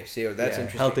 okay, so that's Yeah,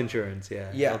 interesting. Health insurance,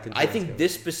 yeah. Yeah, Health I insurance think covers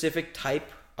this it. specific type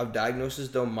of diagnosis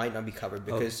though might not be covered,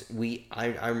 because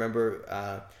I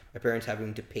remember my parents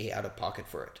having to pay out of pocket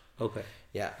for it. Okay.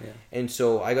 Yeah. Yeah. And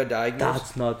so I got diagnosed.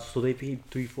 That's nuts. So they paid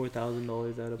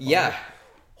 $3,000-$4,000 out of pocket? Yeah.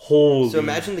 Holy. So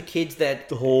imagine the kids that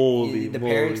Holy the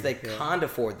moly. parents that Yeah. can't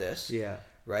afford this. Yeah.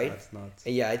 Right? That's nuts.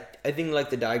 Yeah, I think like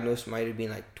the diagnosis might have been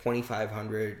like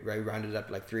 2,500, right? Rounded up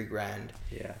like $3,000.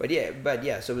 Yeah. But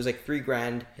yeah, so it was like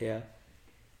 $3,000. Yeah.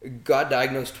 Got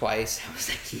diagnosed twice. I was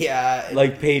like, yeah.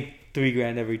 Like paid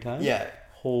 $3,000 every time? Yeah.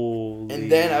 Holy.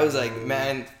 And then I was like,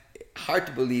 man, hard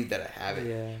to believe that I have it.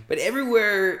 Yeah. But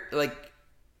everywhere, like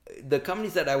the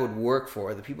companies that I would work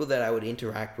for, the people that I would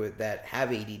interact with that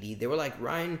have ADD, they were like,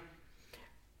 Ryan,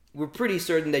 we're pretty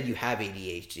certain that you have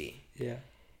ADHD. Yeah.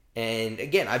 And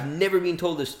again, I've never been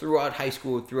told this throughout high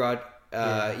school, so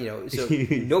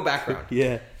no background.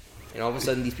 Yeah. And all of a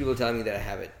sudden, these people are telling me that I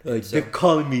have it. Like, So- they're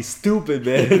calling me stupid,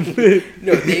 man.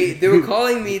 no, they were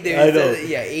calling me. They I know. said,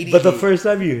 yeah, ADD. But the first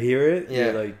time you hear it,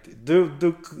 Yeah. you're like,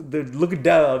 they're looking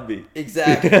down on me.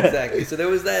 Exactly. So there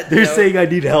was that. They're saying I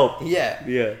need help. Yeah.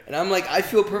 Yeah. And I'm like, I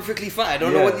feel perfectly fine. I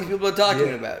don't know what these people are talking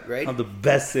Yeah. about, right? I'm the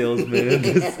best salesman in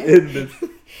this.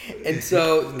 And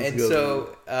so Let's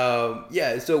go,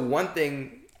 so one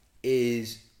thing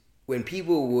is when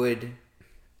people would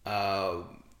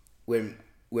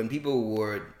when people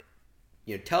would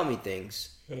tell me things,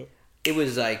 it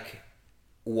was like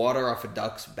water off a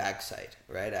duck's backside,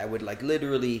 right? I would like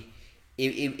literally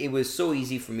it was so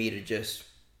easy for me to just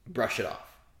brush it off,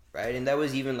 right? And that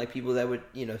was even like people that would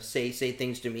say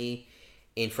things to me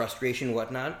in frustration and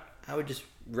whatnot. I would just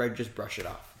brush it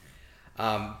off.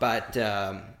 But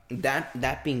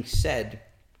that being said,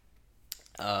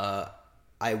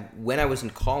 when I was in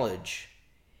college,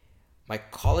 my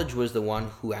college was the one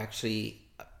who actually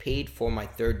paid for my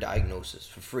 3rd diagnosis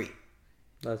for free.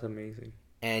 That's amazing.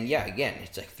 And yeah, again,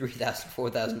 it's like $3,000,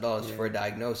 $4,000 for a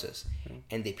diagnosis,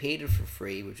 and they paid it for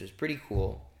free, which was pretty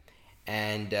cool.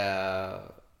 And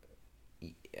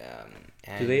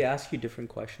And Do they ask you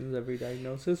different questions every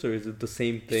diagnosis, or is it the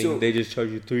same thing? So- They just charge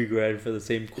you $3,000 for the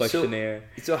same questionnaire.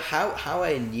 So how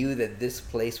I knew that this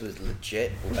place was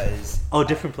legit was Oh,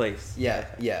 different place. yeah.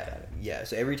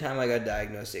 So every time I got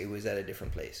diagnosed, it was at a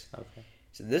different place. Okay.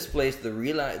 So this place, the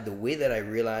way that I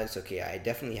realized, okay, I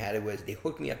definitely had it was they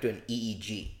hooked me up to an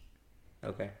EEG,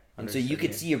 Okay. and so you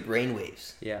could see your brain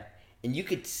waves, Yeah. and you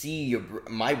could see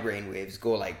my brain waves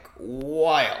go like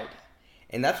wild,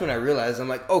 and that's when I realized I'm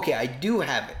like, okay, I do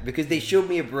have it because they showed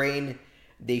me brain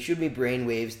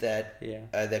waves that Yeah.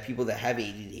 that people that have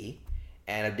ADD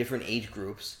and of different age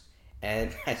groups,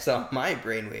 and I saw my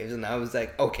brain waves, and I was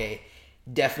like, okay,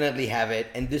 definitely have it,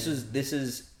 and this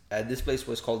place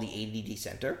was called the ADD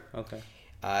Center. Okay.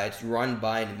 It's run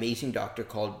by an amazing doctor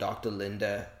called Dr.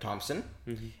 Linda Thompson,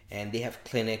 Mm-hmm. and they have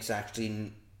clinics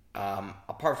actually.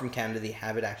 Apart from Canada, they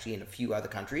have it actually in a few other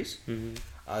countries. Mm-hmm.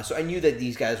 So I knew that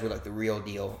these guys were like the real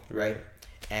deal, right?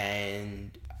 Right.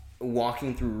 And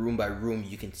walking through room by room,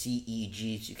 you can see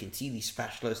EEGs, you can see these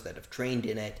specialists that have trained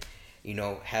in it,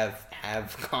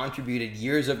 have contributed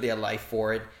years of their life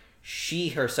for it. She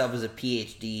herself is a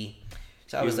PhD,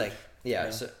 so I was Huge. like, yeah.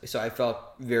 So I felt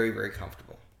very, very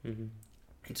comfortable. Mm-hmm.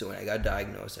 And so when I got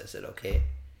diagnosed, I said, okay.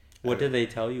 What did they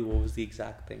tell you? What was the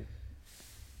exact thing?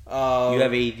 You You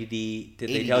have ADD. Did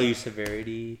they tell ADD. you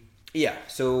severity? Yeah,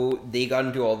 so they got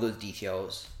into all those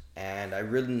details, and I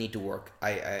really need to work.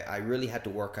 I really had to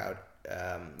work out,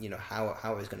 how I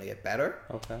was going to get better.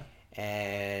 Okay.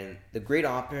 And the great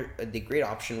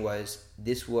option was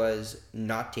this was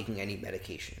not taking any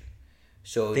medication.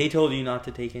 So They told you not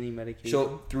to take any medication.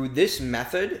 so through this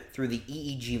method, through the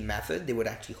EEG method, they would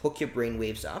actually hook your brain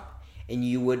waves up, and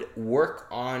you would work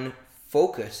on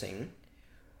focusing,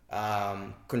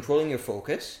 controlling your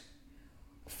focus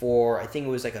for, I think it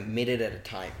was like a minute at a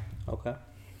time. Okay.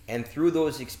 And through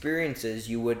those experiences,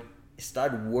 you would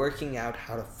start working out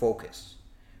how to focus,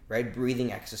 right?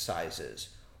 Breathing exercises,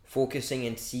 focusing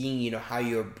and seeing, how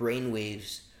your brain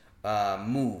waves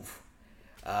move.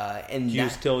 And Do you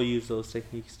that- still use those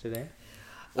techniques today?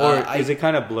 Or I- is it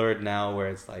kind of blurred now where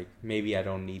it's like, maybe I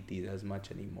don't need these as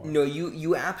much anymore? No,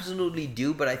 you absolutely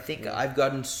do, but I think I've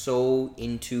gotten so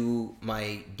into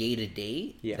my day to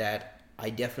day Yeah. that I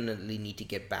definitely need to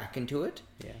get back into it.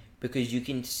 Yeah. Because you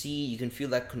can feel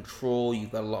that control.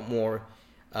 You've got a lot more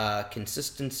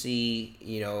consistency,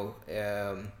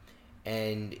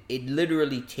 and it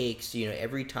literally takes,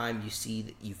 every time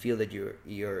you feel that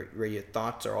your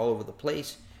thoughts are all over the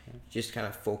place, just kind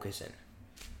of focus in,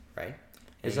 right?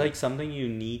 It's like something you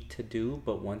need to do,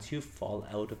 but once you fall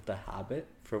out of the habit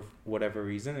for whatever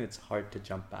reason, it's hard to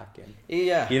jump back in.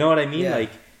 Yeah, You know what I mean? Yeah.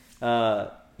 Like,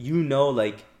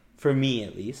 for me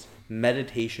at least,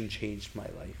 meditation changed my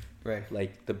life. right.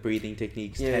 Like the breathing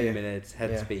techniques, Yeah, 10 yeah. minutes,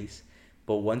 headspace.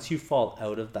 But once you fall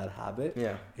out of that habit,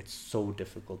 Yeah, it's so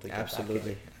difficult to get back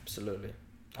absolutely, in. absolutely.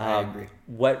 I Um, agree.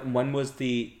 When was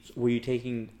were you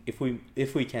taking, if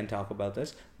we can talk about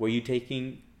this, were you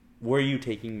taking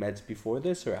meds before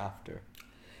this or after?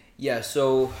 Yeah,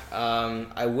 so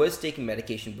I was taking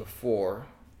medication before.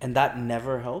 And that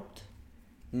never helped?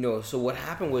 No, so what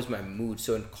happened was my mood.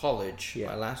 So in college, Yeah.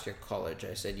 my last year of college,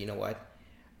 I said, you know what?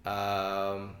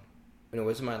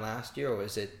 Was it my last year or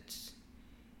was it?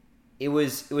 It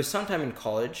was sometime in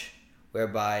college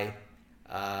whereby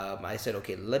I said,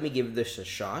 okay, let me give this a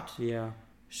shot. Yeah.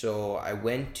 So I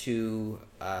went to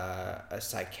a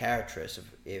psychiatrist,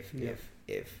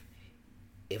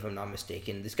 if I'm not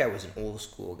mistaken. This guy was an old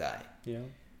school guy. Yeah.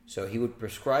 So he would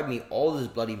prescribe me all this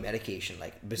bloody medication,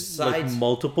 like besides Like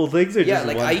multiple things or yeah, just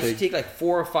like one I used thing? to take like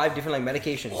 4 or 5 different like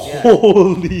medications. Yeah,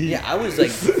 Holy. yeah, I was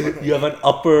like, You have an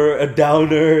upper, a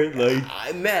downer, like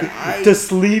I to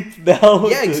sleep now.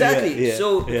 yeah, exactly. Yeah,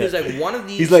 So yeah. because like one of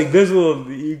these, He's like,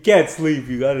 you can't sleep.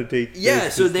 You gotta take. yeah.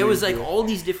 this So to there was sleep." like all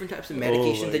these different types of Oh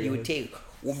medications my that you would God. take.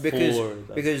 Well, 4,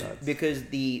 that's nuts. because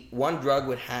the one drug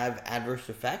would have adverse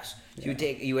effects. So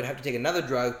you would have to take another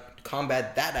drug to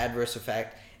combat that adverse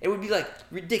effect. It would be like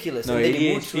ridiculous. No, and then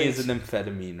your mood ADHD is swings. an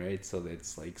amphetamine, right? So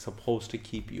it's like supposed to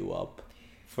keep you up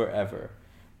forever.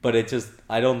 But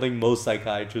I don't think most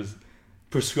psychiatrists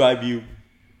prescribe you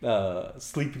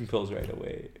sleeping pills right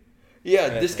away.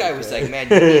 Yeah, this guy was like, man,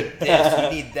 you need this, you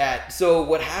need that. So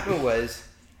what happened was,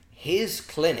 his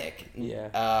clinic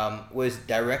was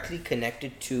directly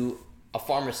connected to a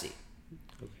pharmacy,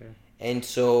 Okay. and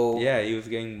so Yeah, he was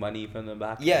getting money from the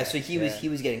back. yeah, so he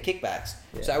was getting kickbacks.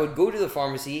 So Yeah. I would go to the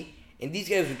pharmacy, and these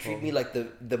guys would treat me like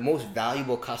the most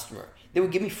valuable customer. They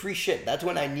would give me free shit. That's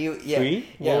when I knew. Yeah, Free?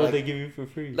 Yeah, What would like, they give you for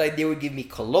free? like they would give me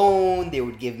cologne. They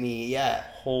would give me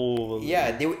Holy.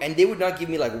 yeah. They would not give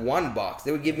me like one box.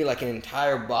 They would give me like an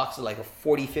entire box of like a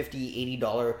 $40, $50,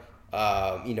 $80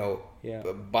 Yeah.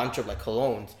 a bunch of like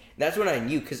colognes. That's when I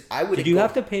knew, because I would. Did you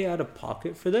have to pay out of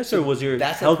pocket for this, or was your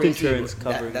That's how health crazy insurance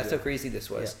covering That's it? how crazy this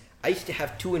was. Yeah. I used to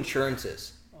have 2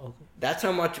 insurances. Okay. That's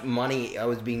how much money I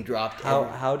was being dropped.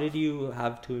 How did you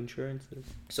have 2 insurances?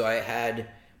 So I had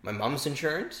my mom's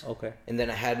insurance, Okay. and then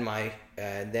I had my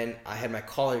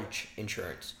college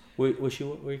insurance. Was she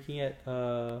working at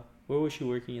where was she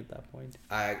working at that point?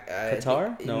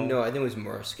 Qatar? No, I think it was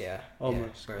Maersk. Yeah. Oh, yeah,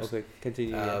 Maersk. Okay,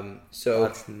 continue. So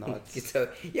That's nuts. So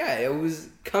yeah, it was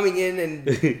coming in and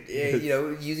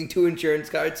using 2 insurance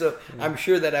cards. So I'm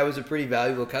sure that I was a pretty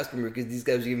valuable customer, because these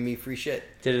guys were giving me free shit.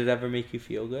 Did it ever make you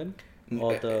feel good?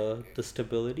 All the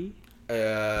stability,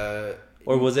 Uh,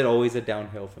 or was it always a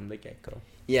downhill from the get go?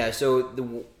 Yeah, so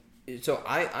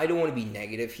I don't want to be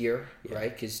negative here,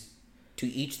 right? Because to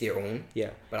each their own. Yeah,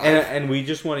 But and we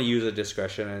just want to use a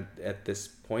discretion at this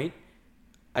point.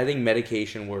 I think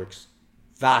medication works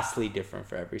vastly different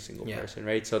for every single person,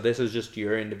 right? So this is just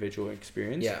your individual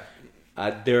experience. Yeah.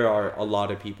 There are a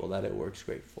lot of people that it works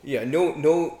great for. Yeah,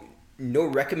 no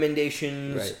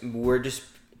recommendations. Right. We're just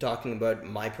talking about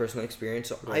my personal experience.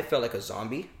 So I felt like a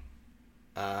zombie.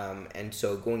 And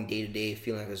so going day to day,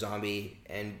 feeling like a zombie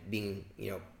and being,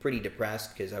 pretty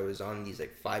depressed because I was on these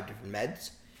like 5 different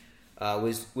meds,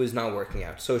 was not working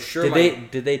out. So sure,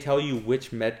 Did they tell you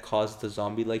which med caused the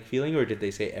zombie-like feeling, or did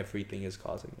they say everything is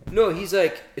causing it? No, he's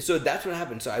like, so that's what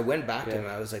happened. So I went back to him.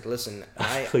 I was like, listen,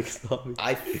 I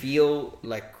feel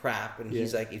like crap. And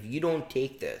he's like, if you don't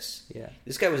take this,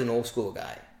 this guy was an old school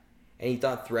guy, and he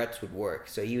thought threats would work.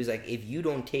 So he was like, if you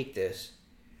don't take this,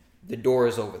 the door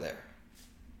is over there.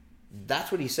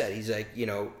 That's what he said. He's like,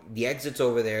 the exit's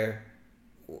over there.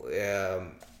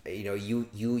 You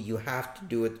have to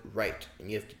do it right, and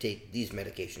you have to take these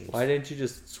medications. Why didn't you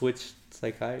just switch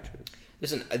psychiatrists?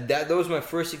 Listen, that was my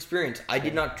first experience. I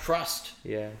did not trust.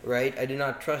 Yeah. Right? I did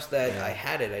not trust that I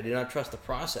had it. I did not trust the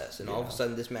process. And all of a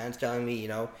sudden, this man's telling me,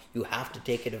 you have to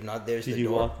take it. If not, there's the door. Did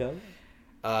you walk out?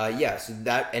 Yeah. So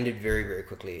that ended very, very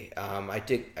quickly. I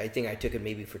think I took it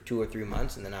maybe for 2 or 3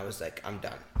 months, and then I was like, I'm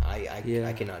done.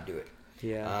 I cannot do it.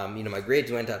 Yeah. My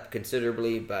grades went up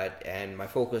considerably, and my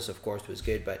focus, of course, was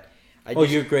good, but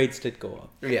your grades did go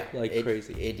up. Yeah.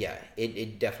 Crazy.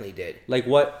 It definitely did. Like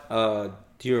what,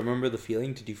 do you remember the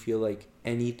feeling? Did you feel like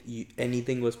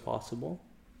anything was possible?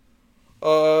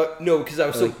 No, because I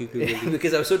was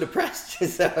because I was so depressed.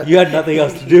 So. You had nothing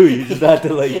else to do. You just had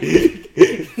to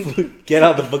get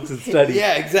out the books and study.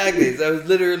 Yeah, exactly. So I was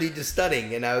literally just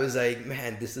studying, and I was like,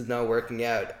 man, this is not working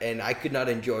out, and I could not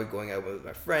enjoy going out with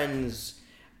my friends.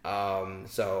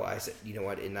 So I said, you know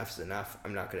what, enough's enough.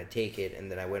 I'm not going to take it.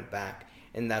 And then I went back,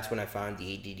 and that's when I found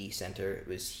the ADD center. It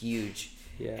was huge.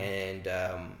 Yeah. And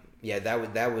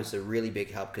that was a really big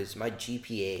help, because my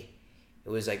GPA, it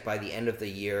was like by the end of the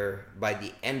year, by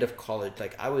the end of college,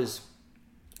 like I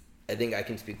think I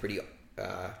can speak pretty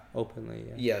openly.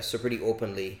 Yeah, so pretty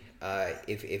openly,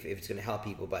 if it's going to help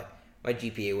people. But my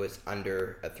GPA was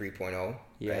under a 3.0,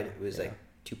 right? It was like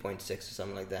 2.6 or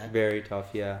something like that. Very tough,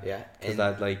 yeah. Yeah. Because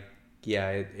that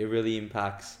it really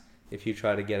impacts if you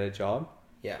try to get a job.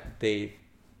 Yeah.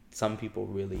 Some people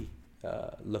really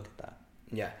look at that.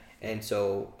 Yeah. And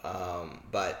so,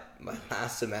 but my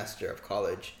last semester of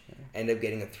college ended up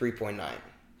getting a 3.9.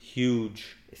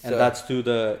 Huge. So, and that's through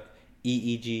the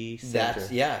EEG center.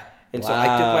 And so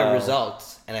I took my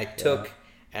results, and I took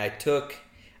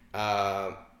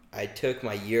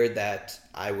my year that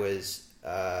I was,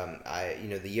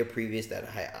 the year previous that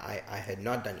I had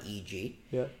not done EEG.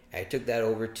 Yeah. I took that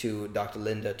over to Dr.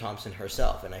 Linda Thompson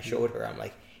herself, and I showed her. I'm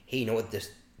like, hey, you know what,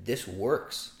 this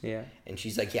works. Yeah. And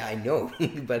she's like, yeah, I know,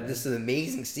 but this is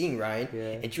amazing seeing, Ryan.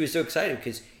 Yeah. And she was so excited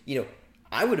because,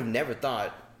 I would have never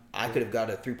thought I could have got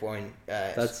a 3 point.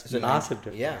 That's massive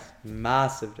difference. Yeah.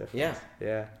 Massive difference. Yeah.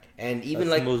 Yeah. And even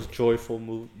that's like the most joyful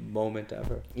moment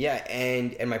ever. Yeah.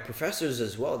 And my professors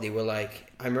as well, they were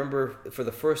like, I remember for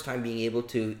the first time being able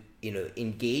to,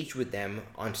 engage with them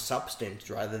on substance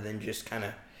rather than just kind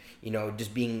of,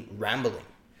 just being rambling.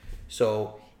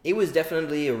 So it was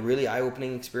definitely a really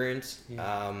eye-opening experience.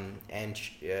 Yeah. And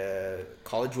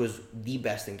college was the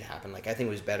best thing to happen. Like, I think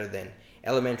it was better than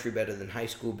elementary, better than high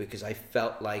school, because I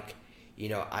felt like,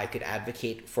 I could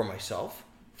advocate for myself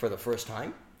for the first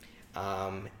time.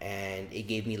 And it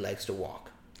gave me legs to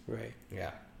walk. Right. Yeah.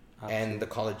 Absolutely. And the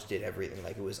college did everything.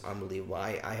 Like, it was unbelievable.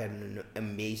 I had an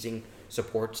amazing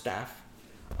support staff.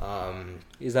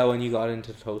 Is that when you got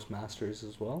into Toastmasters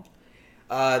as well?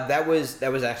 That was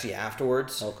actually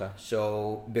afterwards. Okay.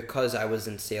 So because I was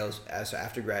in sales, so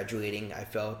after graduating, I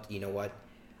felt, you know what,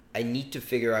 I need to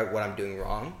figure out what I'm doing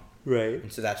wrong. Right.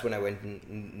 And so that's when I went,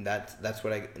 and that's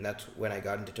when I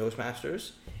got into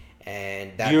Toastmasters,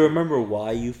 And Do you remember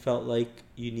why you felt like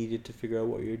you needed to figure out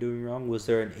what you're doing wrong? Was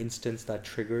there an instance that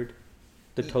triggered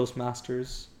the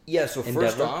Toastmasters? Yeah, so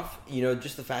first endeavor? off,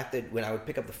 just the fact that when I would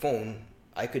pick up the phone,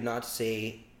 I could not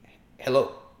say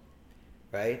hello,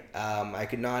 right? I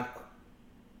could not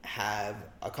have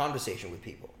a conversation with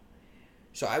people.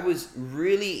 So I was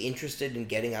really interested in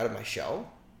getting out of my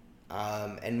shell.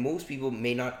 And most people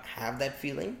may not have that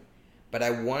feeling, but I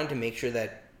wanted to make sure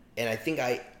that, and I think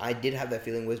I did have that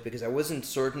feeling, was because I wasn't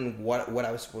certain what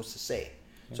I was supposed to say.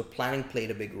 Yeah. So planning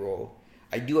played a big role.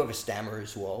 I do have a stammer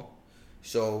as well.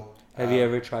 So have you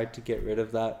ever tried to get rid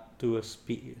of that through a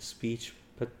speech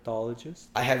pathologist?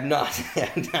 I have not.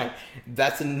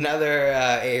 That's another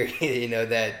area,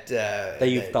 that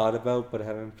you've thought about but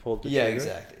haven't pulled the trigger.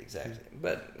 Yeah, exactly.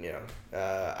 But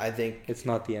I think it's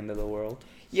not the end of the world.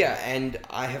 Yeah, and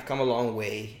I have come a long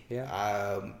way.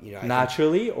 Yeah.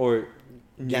 Naturally, or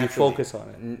do you focus on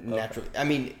it? Naturally. Okay. I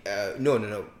mean,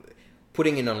 no.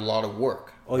 Putting in a lot of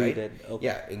work. Oh, right? You did? Okay.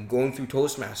 Yeah, and going through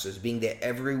Toastmasters, being there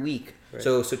every week. Right.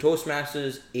 So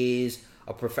Toastmasters is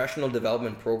a professional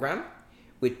development program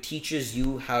which teaches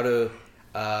you how to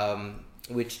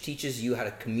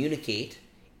communicate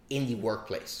in the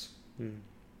workplace.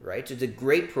 Right? So it's a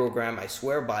great program. I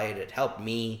swear by it. It helped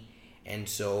me, and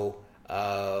so.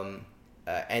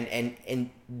 And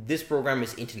this program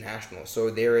is international, so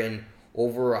they're in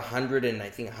over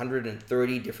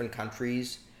 130 different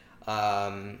countries.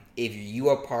 If you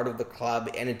are part of the club,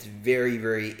 and it's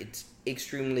it's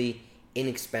extremely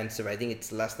inexpensive. I think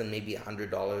it's less than maybe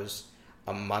 $100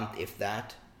 a month, if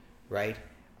that, right?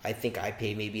 I think I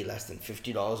pay maybe less than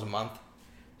 $50 a month.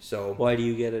 So why do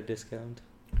you get a discount?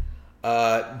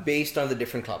 Based on the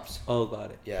different clubs. Oh,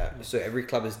 got it. Yeah. So every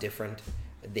club is different.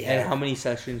 And how many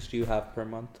sessions do you have per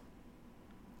month?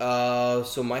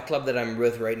 So my club that I'm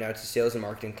with right now, it's a sales and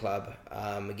marketing club.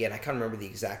 Again, I can't remember the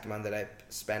exact amount that I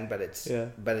spend, but it's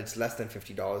less than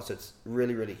 $50, so it's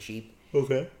really, really cheap.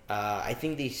 Okay. I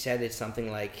think they said it's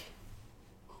something like,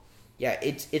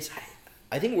 it's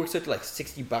I think it works out to like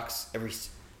 $60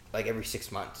 every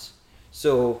 6 months.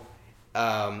 So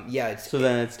it's so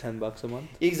then it's $10 a month.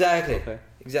 Exactly. Okay.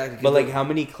 Exactly. But how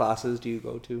many classes do you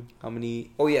go to? How many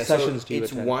sessions do you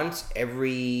attend? It's once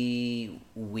every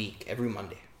week, every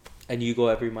Monday. And you go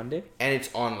every Monday? And it's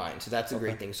online, so that's a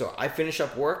great thing. So I finish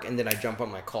up work and then I jump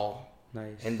on my call.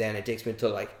 Nice. And then it takes me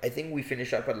until I think we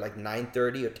finish up at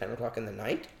 9:30 or 10 o'clock in the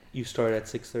night. You start at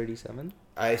 6:37?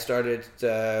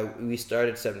 We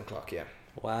started 7 o'clock, yeah.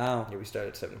 Wow. Yeah, we started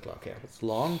at 7 o'clock, yeah. That's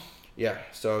long. Yeah,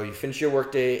 so you finish your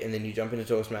workday and then you jump into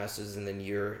Toastmasters and then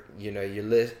you're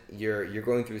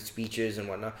going through speeches and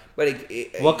whatnot. But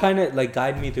what kind of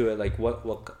guide me through it?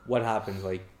 What happens?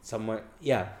 Someone?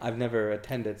 Yeah, I've never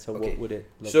attended. So what would it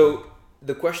look like?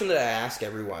 The question that I ask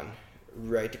everyone,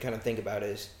 right, to kind of think about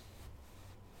is,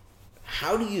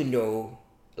 how do you know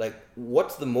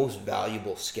what's the most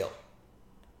valuable skill?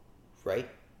 Right?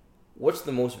 What's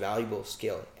the most valuable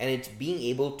skill? And it's being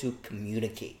able to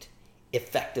communicate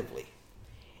effectively.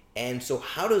 And so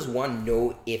how does one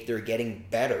know if they're getting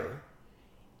better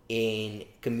in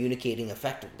communicating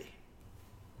effectively?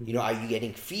 Are you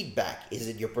getting feedback? Is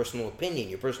it your personal opinion?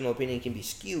 Your personal opinion can be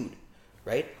skewed,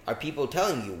 right? Are people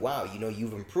telling you, wow,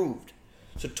 you've improved?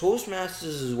 So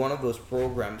Toastmasters is one of those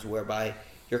programs whereby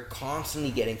you're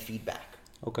constantly getting feedback.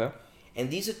 Okay. And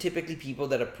these are typically people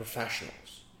that are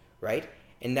professionals, right?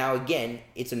 And now again,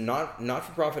 it's a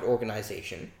not-for-profit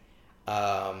organization.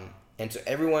 And so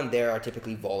everyone there are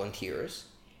typically volunteers,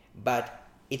 but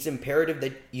it's imperative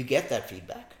that you get that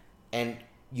feedback, and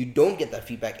you don't get that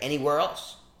feedback anywhere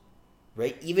else,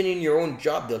 right? Even in your own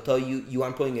job, they'll tell you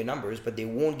aren't pulling your numbers, but they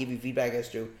won't give you feedback as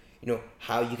to,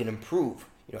 how you can improve,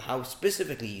 how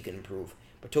specifically you can improve.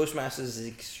 But Toastmasters is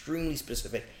extremely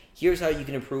specific. Here's how you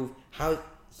can improve.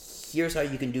 Here's how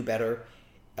you can do better,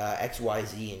 X, Y,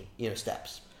 Z, and,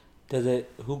 steps.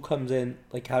 Who comes in,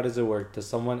 how does it work? Does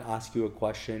someone ask you a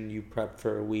question, you prep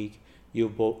for a week, you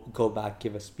go back,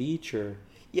 give a speech, or?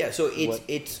 Yeah, so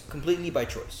it's completely by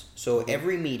choice. So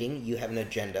every meeting you have an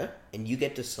agenda and you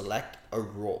get to select a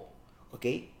role,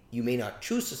 okay? You may not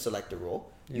choose to select a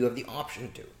role, you have the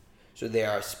option to. So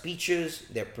there are speeches,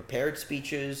 there are prepared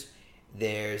speeches,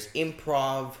 there's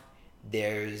improv,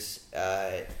 there's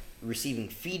receiving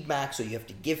feedback, so you have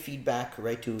to give feedback,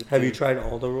 right? Have you tried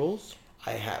all the roles?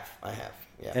 I have,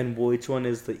 yeah. And which one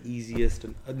is the easiest?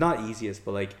 Not easiest,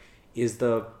 but is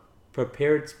the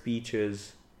prepared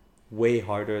speeches way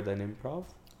harder than improv?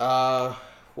 Hard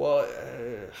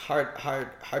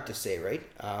to say, right?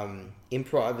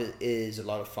 Improv is a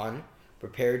lot of fun.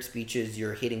 Prepared speeches,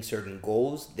 you're hitting certain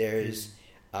goals. There's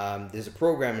a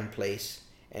program in place,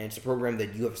 and it's a program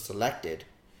that you have selected.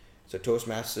 So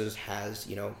Toastmasters has,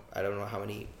 I don't know how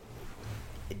many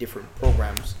different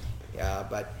programs,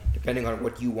 but depending on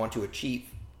what you want to achieve,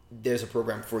 there's a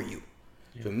program for you.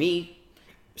 Yeah. So me,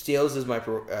 sales is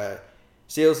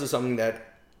sales is something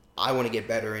that I want to get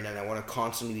better in, and I want to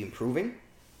constantly be improving.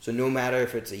 So no matter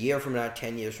if it's a year from now,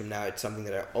 10 years from now, it's something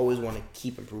that I always want to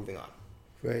keep improving on.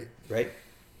 Right.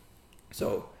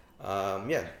 So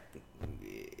yeah,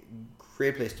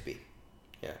 great place to be.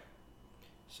 Yeah,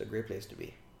 it's a great place to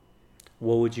be.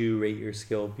 What would you rate your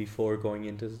skill before going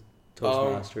into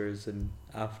Toastmasters and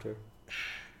after?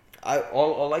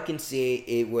 All I can say,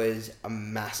 it was a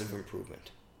massive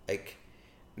improvement. Like,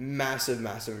 massive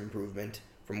improvement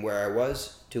from where I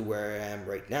was to where I am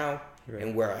right now,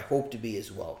 and where I hope to be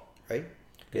as well, right?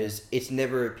 Because it's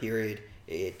never a period,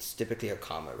 it's typically a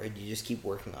comma, right? You just keep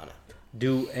working on it.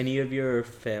 Do any of your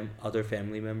other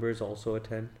family members also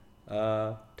attend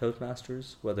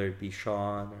Toastmasters, whether it be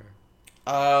Sean or...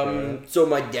 So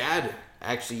my dad,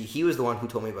 actually, he was the one who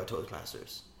told me about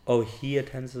Toastmasters. Oh, he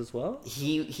attends as well?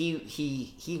 He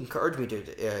encouraged me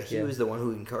to. He was the one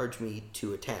who encouraged me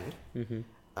to attend.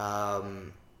 Mm-hmm.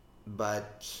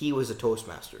 But he was a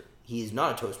Toastmaster. He's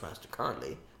not a Toastmaster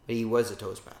currently, but he was a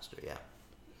Toastmaster. Yeah.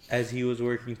 As he was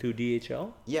working through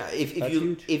DHL. Yeah.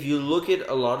 If you look at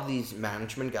a lot of these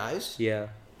management guys. Yeah.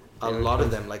 A lot of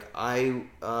them, like I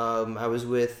was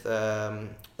with a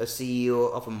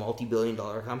CEO of a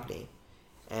multi-billion-dollar company,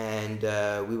 and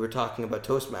we were talking about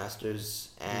Toastmasters,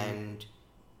 and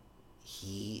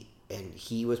he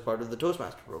was part of the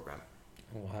Toastmaster program.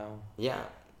 Wow. Yeah,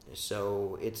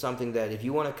 so it's something that if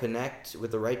you want to connect with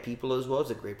the right people as well,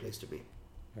 it's a great place to be.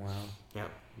 Wow. Yeah,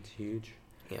 it's huge.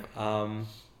 Yeah.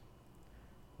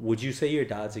 Would you say your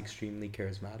dad's extremely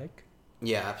charismatic?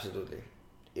 Yeah, absolutely.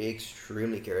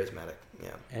 Extremely charismatic.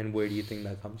 Yeah. And where do you think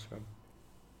that comes from,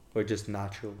 or just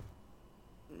natural?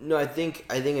 No, I think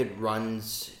it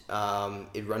runs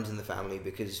in the family,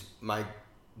 because my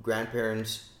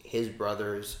grandparents, his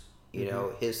brothers,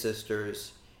 his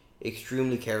sisters,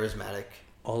 extremely charismatic.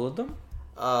 All of them?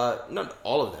 Not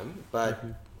all of them, but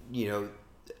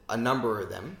a number of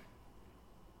them.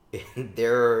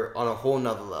 They're on a whole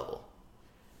nother level.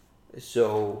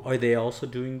 So are they also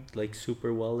doing like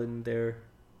super well in their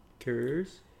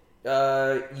careers?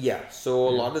 Yeah. So a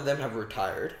lot of them have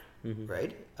retired,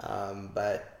 right?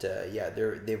 But yeah,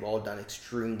 they've all done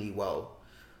extremely well,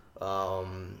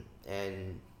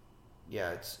 and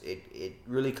yeah, it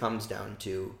really comes down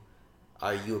to,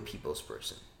 are you a people's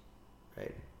person,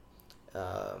 right?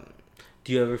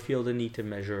 Do you ever feel the need to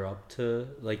measure up to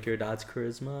like your dad's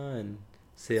charisma and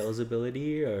sales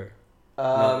ability, or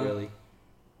not really?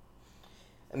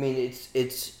 I mean,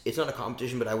 it's not a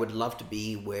competition, but I would love to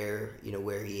be where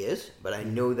he is. But I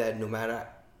know that no matter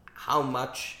how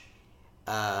much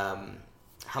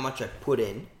I put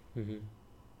in,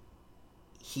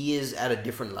 he is at a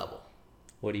different level.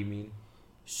 What do you mean?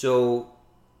 So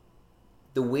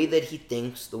the way that he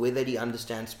thinks, the way that he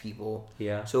understands people.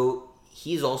 Yeah. So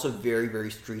he's also very, very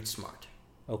street smart.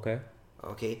 Okay.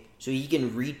 So he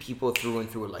can read people through and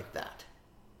through like that.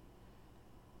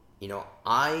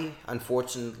 I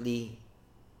unfortunately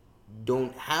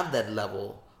don't have that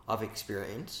level of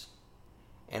experience,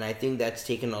 and I think that's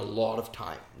taken a lot of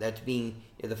time. That's being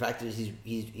the fact that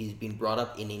he's been brought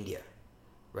up in India,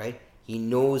 right? He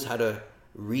knows how to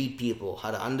read people,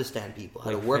 how to understand people, how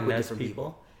to work with different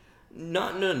people.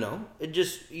 No. It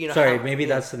just Sorry, maybe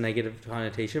that's the negative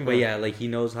connotation, but yeah, like he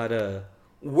knows how to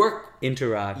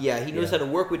interact. Yeah, he knows how to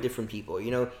work with different people.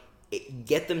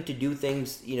 Get them to do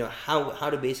things, how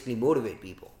to basically motivate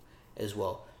people as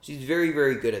well. So he's very,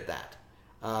 very good at that.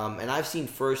 And I've seen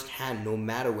firsthand, no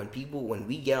matter when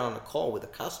we get on a call with a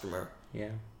customer,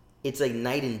 it's like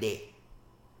night and day.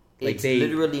 It's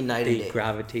literally night and day. They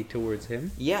gravitate towards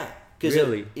him? Yeah. Because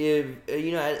really? If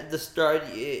at the start,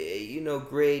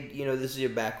 great, this is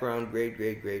your background, great.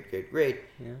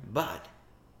 Yeah. But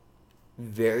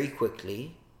very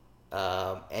quickly,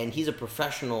 and he's a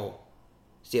professional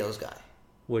sales guy.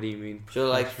 What do you mean? So,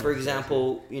 like, for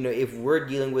example, if we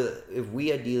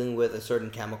are dealing with a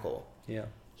certain chemical,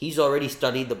 he's already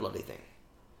studied the bloody thing.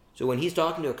 So when he's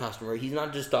talking to a customer, he's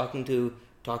not just talking to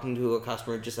a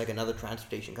customer just like another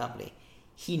transportation company.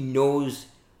 He knows,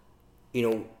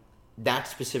 that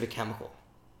specific chemical,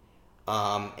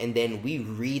 and then we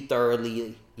read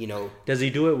thoroughly. Does he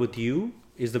do it with you?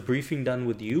 Is the briefing done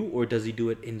with you, or does he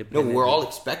do it independently? No, we're all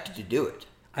expected to do it.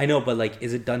 I know, but like,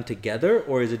 is it done together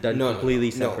or is it done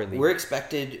completely separately? No, we're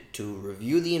expected to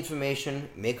review the information,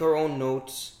 make our own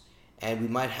notes, and we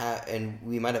might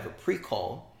have a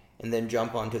pre-call and then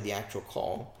jump onto the actual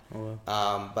call. Oh,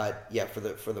 wow. But yeah, for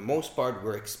the most part,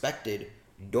 we're expected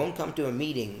don't come to a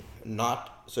meeting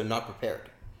not prepared.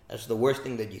 That's the worst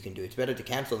thing that you can do. It's better to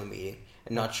cancel the meeting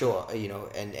and not show up,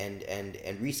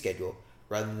 and reschedule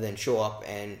rather than show up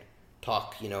and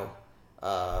talk,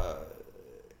 talk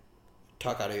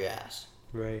out of your ass.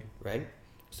 Right. Right.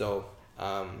 So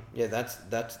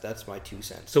that's my 2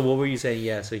 cents. So what were you saying?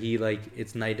 Yeah. So he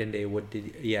it's night and day.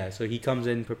 So he comes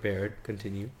in prepared.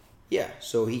 Continue. Yeah.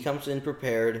 So he comes in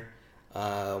prepared.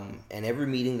 And every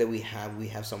meeting that we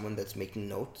have someone that's making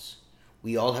notes.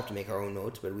 We all have to make our own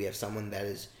notes, but we have someone that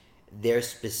is there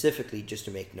specifically just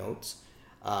to make notes.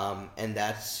 And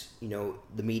that's,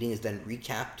 the meeting is then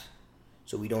recapped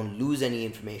so we don't lose any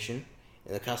information.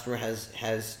 And the customer has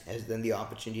then the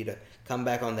opportunity to come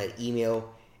back on that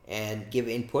email and give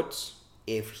inputs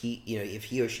if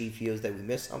he or she feels that we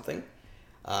missed something.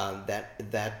 So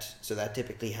that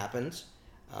typically happens.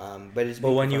 But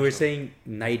when you were saying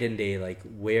night and day,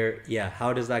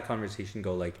 how does that conversation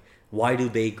go? Why do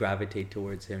they gravitate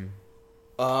towards him?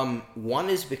 One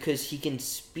is because he can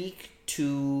speak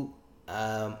to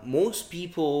most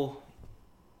people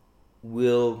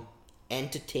will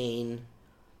entertain,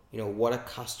 what a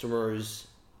customer's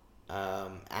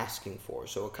asking for.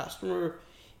 So a customer,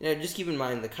 just keep in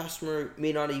mind the customer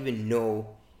may not even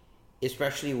know,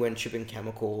 especially when shipping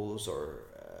chemicals or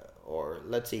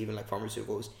let's say even like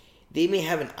pharmaceuticals, they may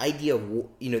have an idea of,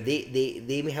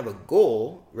 they may have a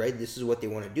goal, right? This is what they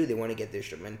want to do. They want to get their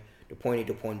shipment to point A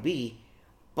to point B,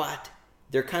 but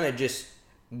they're kind of just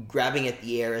grabbing at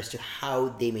the air as to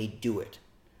how they may do it.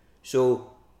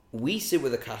 So we sit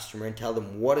with a customer and tell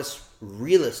them what is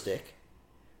realistic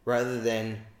rather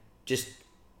than just,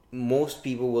 most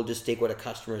people will just take what a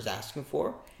customer is asking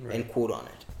for and quote on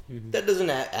it. Mm-hmm. That doesn't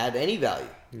add any value.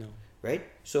 No. Right?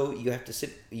 So you have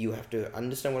to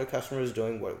understand what a customer is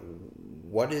doing,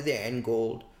 what is their end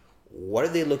goal, what are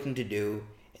they looking to do,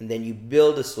 and then you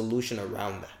build a solution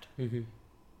around that. Mm-hmm.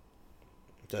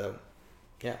 So,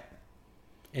 yeah.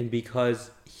 And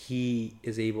because he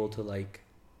is able to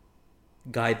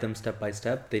guide them step by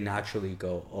step, they naturally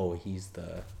go, oh, he's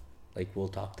the we'll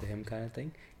talk to him kind of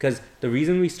thing. Because the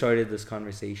reason we started this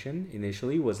conversation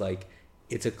initially was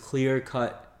it's a clear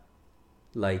cut.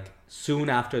 Soon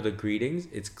after the greetings,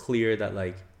 it's clear that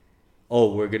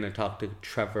we're gonna talk to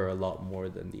Trevor a lot more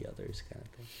than the others, kind of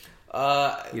thing.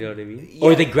 You know what I mean? Yeah.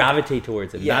 Or they gravitate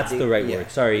towards him. That's the right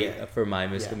word. Sorry for my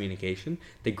miscommunication.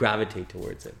 They gravitate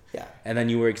towards him. Yeah. And then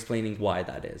you were explaining why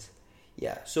that is.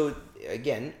 Yeah. So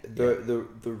again, the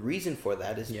reason for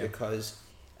that is because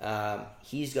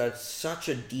he's got such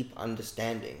a deep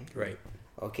understanding. Right.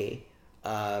 Okay.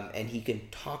 And he can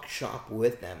talk shop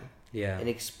with them. Yeah. And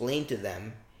explain to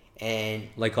them, and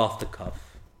off the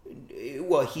cuff.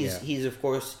 Well, he's of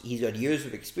course he's got years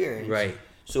of experience. Right.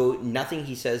 So nothing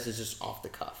he says is just off the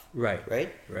cuff. Right.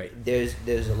 Right. Right. There's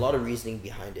a lot of reasoning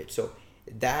behind it. So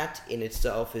that in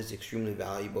itself is extremely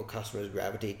valuable. Customers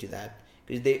gravitate to that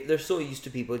because they're so used to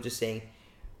people just saying,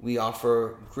 we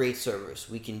offer great service.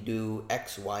 We can do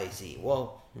X, Y, Z.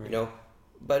 Well,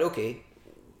 but okay,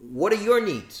 what are your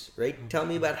needs? Right. Mm-hmm. Tell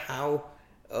me about how.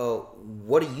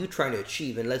 What are you trying to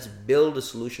achieve, and let's build a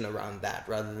solution around that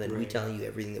rather than we telling you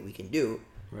everything that we can do,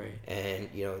 right? And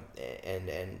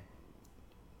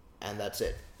and that's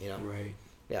it, right?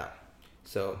 Yeah.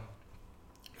 So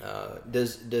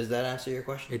does that answer your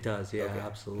question? It does, yeah. Okay.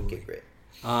 Absolutely. Okay, great.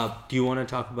 Do you want to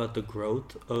talk about the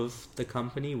growth of the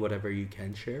company, whatever you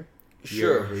can share?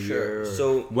 Sure.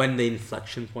 So when the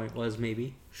inflection point was,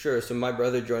 maybe. Sure. So my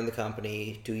brother joined the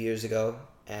company 2 years ago,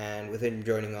 and with him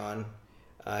joining on.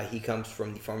 He comes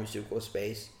from the pharmaceutical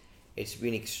space. It's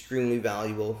been extremely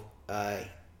valuable.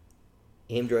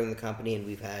 Him joining the company, and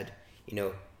we've had,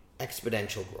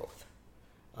 exponential growth.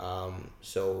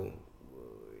 So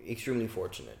extremely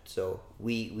fortunate. So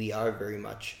we are very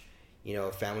much,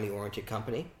 a family-oriented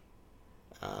company,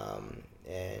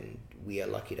 and we are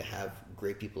lucky to have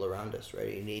great people around us,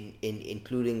 right?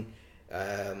 Including,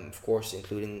 of course,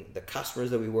 including the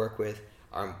customers that we work with,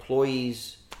 our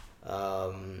employees.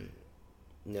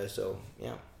 So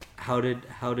yeah. How did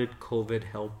COVID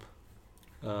help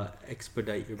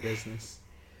expedite your business?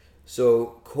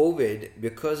 So COVID,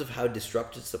 because of how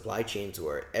disrupted supply chains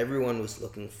were, everyone was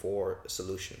looking for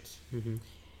solutions. Mm-hmm.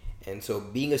 And so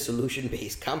being a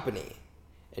solution-based company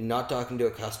and not talking to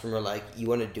a customer like, you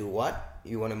want to do what?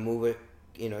 You want to move it,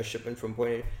 shipment from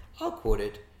point A? I'll quote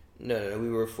it. No. We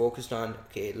were focused on,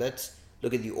 okay, let's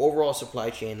look at the overall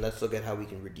supply chain. Let's look at how we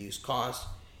can reduce costs.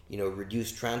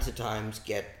 Reduce transit times,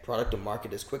 get product to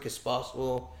market as quick as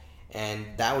possible. And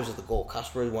that was the goal.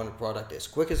 Customers wanted product as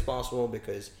quick as possible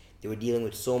because they were dealing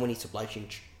with so many supply chain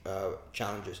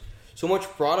challenges. So much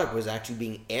product was actually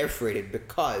being air freighted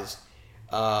because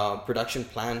production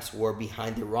plants were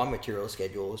behind the raw material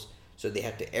schedules, so they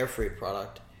had to air freight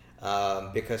product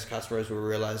because customers were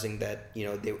realizing that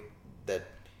that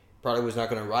product was not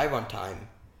going to arrive on time,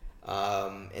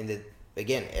 and that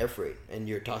again air freight, and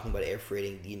you're talking about air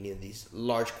freighting these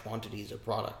large quantities of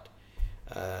product,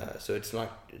 so it's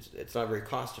not very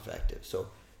cost effective. So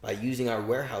by using our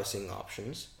warehousing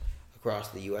options across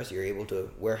the U.S., you're able to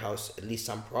warehouse at least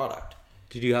some product.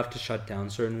 Did you have to shut down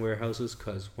certain warehouses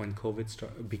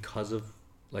because of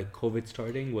like COVID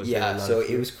starting? Was there a lot so of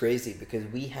it was crazy because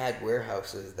we had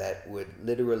warehouses that would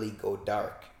literally go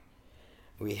dark.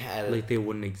 We had like they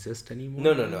wouldn't exist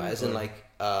anymore? no. As in like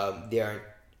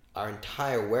our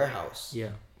entire warehouse.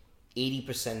 Yeah.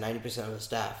 80%, 90% of the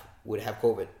staff would have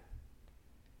COVID.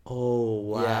 Oh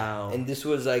wow. Yeah. And this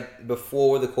was like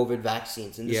before the COVID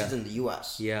vaccines, and this Yeah. is in the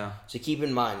US. Yeah. So keep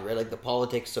in mind, right, like the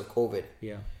politics of COVID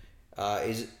Yeah.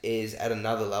 is at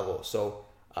another level. So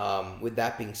with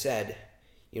that being said,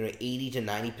 80 to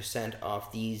 90%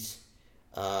 of these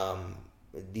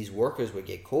workers would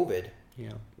get COVID,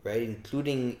 Yeah. right?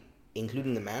 Including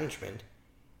the management,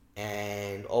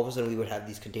 and all of a sudden we would have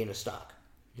these containers stuck.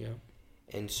 Yeah.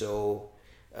 And so,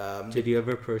 Did you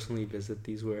ever personally visit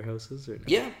these warehouses or no?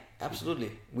 yeah,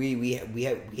 absolutely. We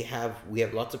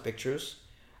have lots of pictures.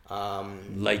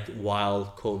 Like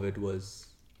while COVID was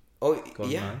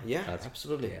going yeah, on? yeah, That's-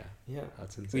 absolutely. yeah. Yeah.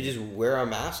 That's insane. We just wear our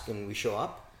mask and we show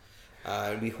up.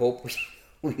 We hope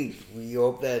we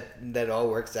hope that all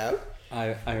works out.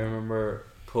 I remember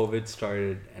COVID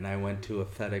started and I went to a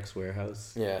FedEx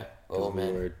warehouse. Yeah. 'Cause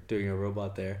we were doing a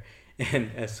robot there,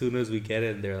 and as soon as we get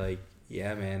in, they're like,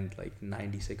 "Yeah, man, like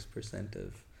 96%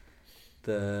 of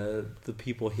the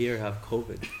people here have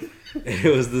COVID." And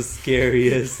it was the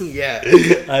scariest. Yeah.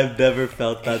 I've never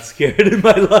felt that scared in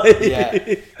my life.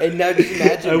 Yeah. And now just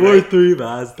imagine. I wore right? 3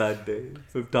 masks that day,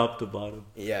 from top to bottom.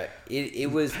 Yeah.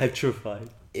 It was Petrified.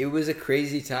 it was a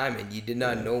crazy time, and you did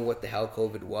not know what the hell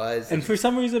COVID was. And for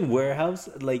some reason,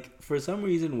 warehouses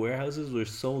were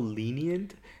so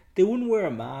lenient. They wouldn't wear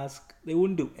a mask. They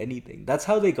wouldn't do anything. That's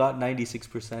how they got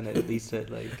 96% at least at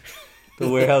like the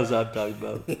warehouse I'm talking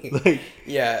about. Like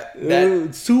yeah. they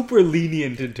were super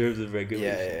lenient in terms of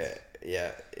regulations.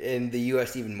 Yeah. In the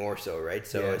U.S. even more so, right?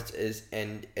 So Yeah. it's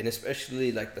and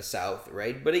especially like the South,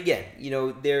 right? But again,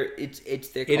 it's their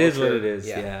culture. It is what it is.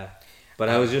 Yeah. But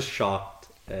I was just shocked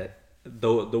that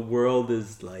the world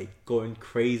is like going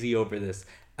crazy over this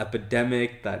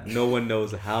epidemic that no one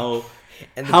knows how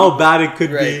bad it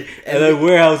could right. be, and then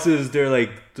warehouses, they're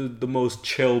like the most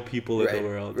chill people in the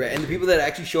world, right? And the people that are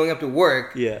actually showing up to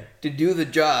work, Yeah. to do the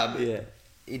job, Yeah.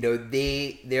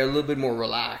 they're a little bit more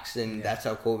relaxed, and that's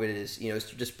how COVID is. It's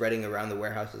just spreading around the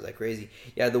warehouses like crazy.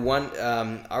 Yeah, the one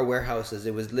our warehouses,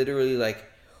 it was literally like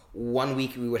 1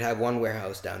 week we would have one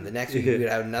warehouse down, the next week we would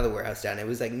have another warehouse down. It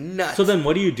was like nuts. So then,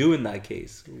 what do you do in that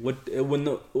case? When a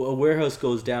warehouse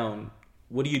goes down?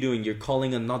 What are you doing? You're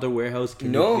calling another warehouse?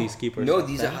 Can you please keep our stuff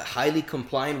these down? are highly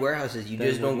compliant warehouses. You Then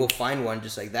just what don't do go find one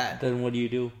just like that. Then what do you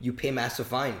do? You pay massive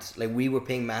fines. Like we were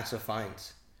paying massive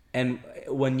fines. And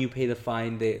when you pay the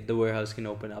fine, the warehouse can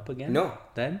open up again? No.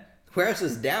 Then? Warehouse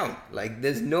is down. Like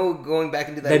there's no going back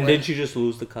into that. Then didn't you just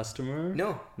lose the customer?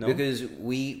 No, because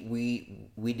we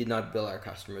did not bill our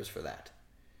customers for that,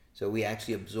 so we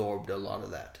actually absorbed a lot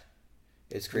of that.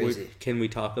 It's crazy. Can we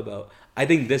talk about? I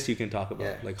think this you can talk about,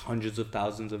 Yeah. like hundreds of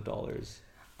thousands of dollars.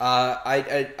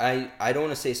 I don't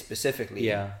want to say specifically.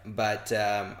 Yeah. But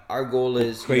our goal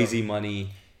is Crazy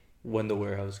money when the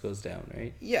warehouse goes down,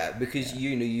 right? Yeah, because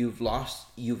you've lost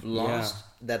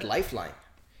that lifeline,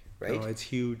 right? No, it's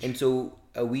huge. And so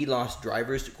we lost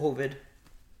drivers to COVID.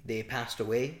 They passed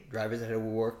away. Drivers that had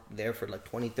worked there for like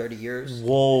 20, 30 years.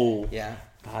 Whoa. Yeah.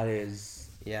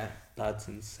 That's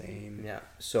insane. Yeah.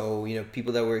 So,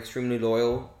 people that were extremely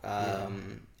loyal,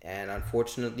 and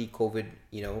unfortunately COVID,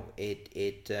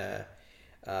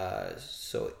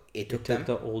 so it took them.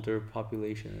 the older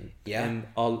population. Yeah. And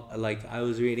I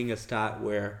was reading a stat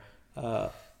where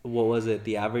what was it?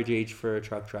 The average age for a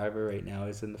truck driver right now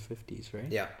is in the 50s, right?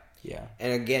 Yeah. Yeah.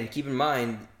 And again, keep in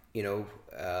mind, they're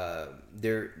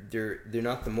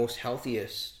not the most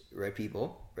healthiest, right,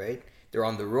 people, right? They're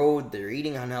on the road, they're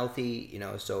eating unhealthy,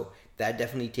 so that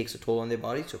definitely takes a toll on their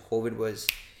body. So COVID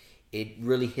it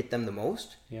really hit them the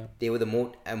most. Yeah. They were the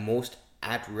most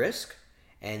at risk,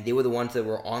 and they were the ones that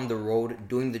were on the road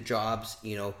doing the jobs,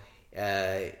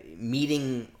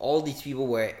 meeting all these people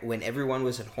when everyone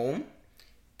was at home,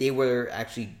 they were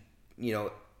actually, so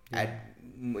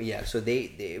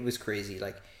it was crazy.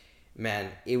 Like, man,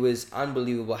 it was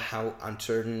unbelievable how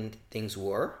uncertain things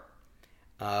were,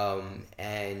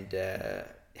 and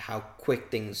how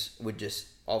quick things would just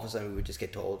all of a sudden we would just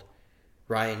get told,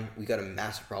 Ryan, we got a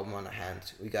massive problem on our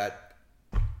hands. We got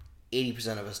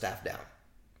 80% of our staff down.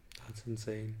 That's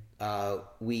insane.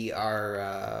 We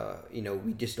are,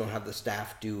 we just don't have the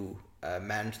staff to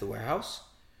manage the warehouse.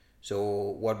 So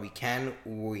what we can,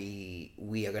 we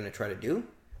are going to try to do,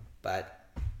 but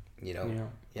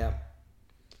yeah.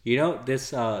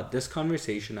 This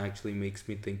conversation actually makes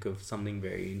me think of something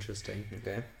very interesting.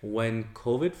 Okay. When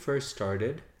COVID first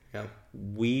started, Yeah.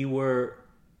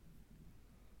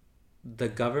 The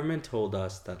government told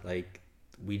us that like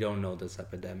we don't know this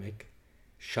epidemic,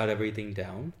 shut everything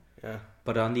down. Yeah.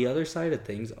 But on the other side of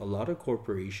things, a lot of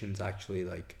corporations actually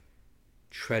like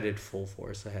treaded full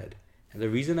force ahead. And the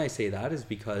reason I say that is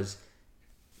because,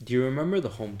 do you remember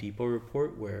the Home Depot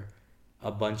report where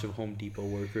a bunch of Home Depot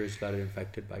workers got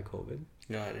infected by COVID?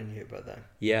 No, I didn't hear about that.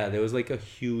 Yeah, there was like a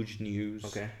huge news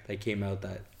that came out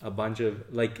that a bunch of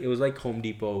it was like Home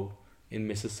Depot in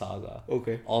Mississauga.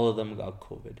 Okay. All of them got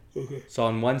COVID. Okay. So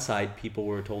on one side, people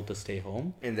were told to stay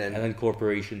home, And then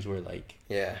corporations were like,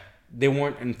 yeah. they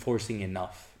weren't enforcing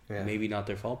enough. Yeah. Maybe not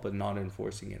their fault, but not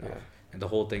enforcing enough. Yeah. And the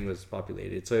whole thing was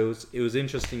populated. So it was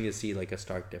interesting to see like a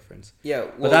stark difference. Yeah.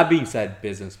 But that being said,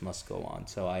 business must go on.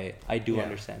 So I do Yeah.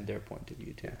 understand their point of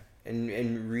view too.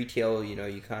 And retail,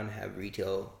 you can't have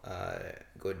retail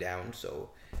go down. So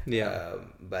Yeah.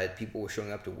 but people were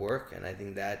showing up to work, and I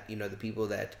think that the people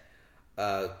that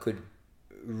could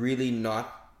really not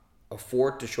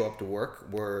afford to show up to work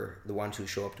were the ones who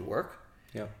show up to work.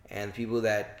 Yeah. And people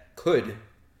that could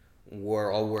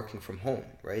were all working from home,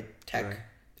 right? Tech, Right.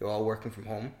 they're all working from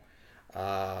home.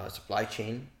 Supply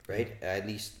chain, right? At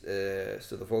least,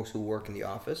 so the folks who work in the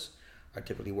office are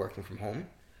typically working from home.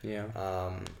 Yeah.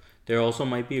 There also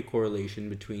might be a correlation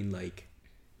between like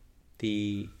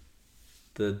the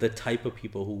type of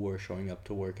people who were showing up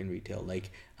to work in retail. Like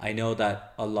I know that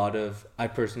I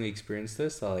personally experienced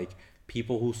this, that like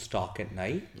people who stock at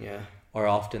night Yeah. are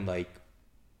often like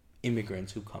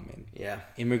immigrants who come in. Yeah.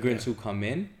 Immigrants who come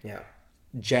in Yeah.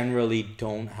 generally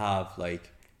don't have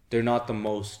they're not the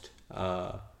most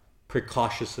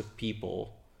precautious of people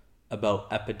about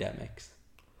epidemics.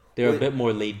 They're a bit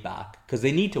more laid back because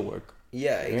they need to work.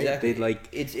 Yeah, right? exactly. They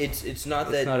it's not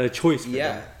that it's not a choice for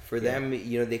yeah, them. for them,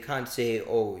 they can't say,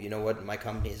 "Oh, you know what, my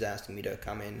company is asking me to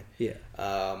come in." Yeah.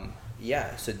 Yeah,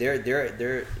 so they're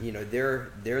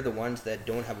the ones that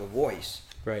don't have a voice.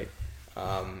 Right.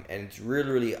 And it's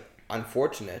really, really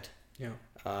unfortunate. Yeah.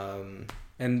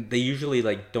 And they usually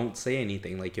don't say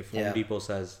anything. Like if Home Yeah. Depot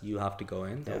says you have to go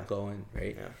in, they'll Yeah. go in,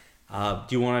 right? Yeah.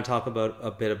 Do you want to talk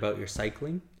a bit about your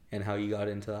cycling and how you got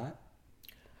into that?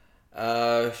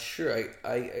 Sure.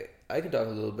 I can talk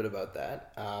a little bit about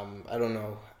that. I don't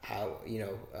know how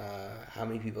how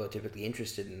many people are typically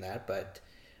interested in that, but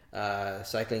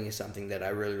cycling is something that I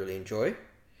really, really enjoy.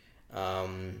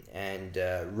 And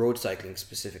road cycling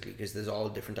specifically, because there's all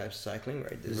different types of cycling,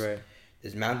 right?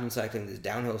 There's mountain cycling, there's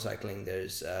downhill cycling,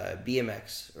 there's BMX,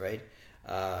 right?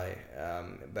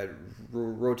 But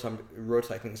road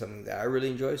cycling is something that I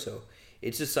really enjoy. So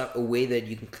it's just a way that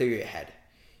you can clear your head.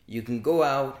 You can go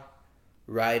out,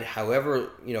 ride however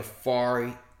far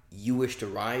you wish to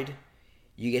ride.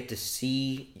 You get to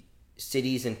see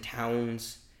cities and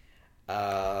towns.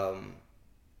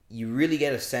 You really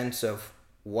get a sense of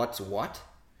what's what,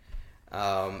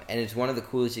 and it's one of the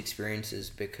coolest experiences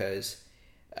because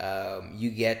you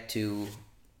get to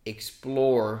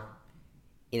explore.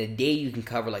 In a day, you can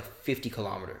cover 50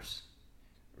 kilometers,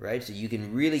 right? So you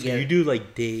can really So you do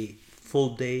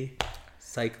full day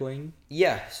cycling?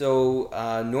 Yeah. So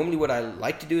normally, what I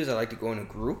like to do is I like to go in a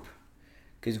group,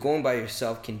 because going by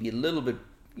yourself can be a little bit,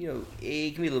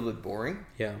 it can be a little bit boring.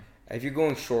 Yeah. If you're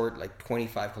going short,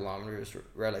 25 kilometers,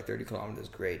 right, 30 kilometers,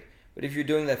 great. But if you're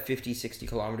doing that 50, 60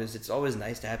 kilometers, it's always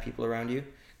nice to have people around you.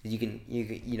 You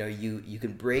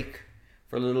can break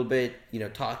for a little bit,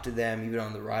 talk to them, even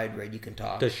on the ride, right? You can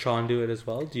talk. Does Sean do it as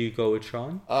well? Do you go with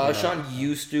Sean? Sean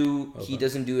used to. Okay. He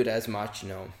doesn't do it as much,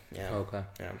 no. Yeah. Okay.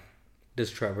 Yeah.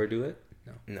 Does Trevor do it?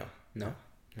 No. No?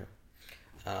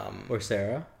 No. Or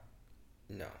Sarah?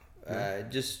 No.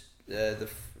 Just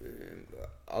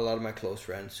a lot of my close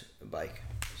friends bike.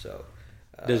 So.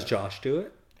 Does Josh do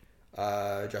it?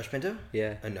 Josh Pinto?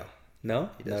 Yeah. No. No?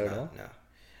 He does not. No.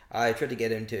 I tried to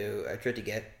get him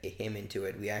into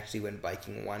it. We actually went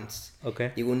biking once.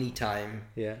 Okay. The only time.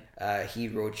 Yeah. He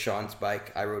rode Sean's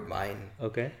bike. I rode mine.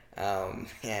 Okay.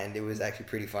 And it was actually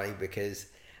pretty funny because,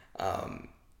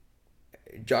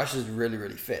 Josh is really,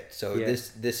 really fit. So Yeah.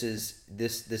 this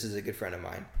is a good friend of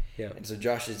mine. Yeah. And so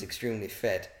Josh is extremely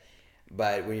fit,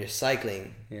 but when you're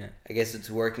cycling, Yeah. I guess it's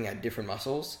working at different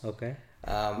muscles. Okay.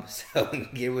 So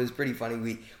it was pretty funny.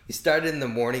 We started in the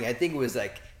morning. I think it was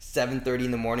 7:30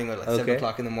 in the morning or like 7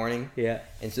 o'clock in the morning. Yeah.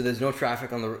 And so there's no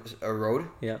traffic on the road.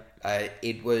 Yeah.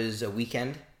 It was a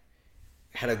weekend.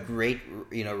 Had a great,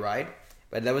 ride.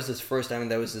 But that was his first time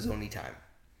and that was his only time.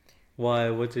 Why?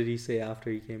 What did he say after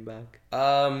he came back?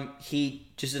 He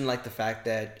just didn't like the fact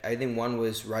that I think one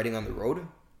was riding on the road.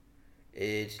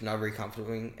 It's not very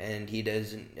comfortable, and he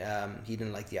doesn't. He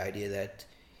didn't like the idea that,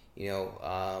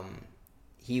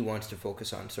 he wants to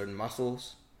focus on certain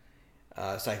muscles.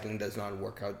 Cycling does not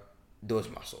work out those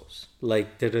muscles.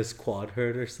 Like, did his quad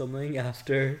hurt or something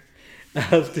after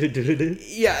doing it?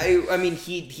 Yeah, I mean,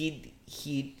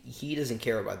 he doesn't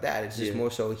care about that. It's just more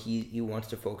so he wants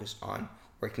to focus on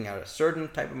working out a certain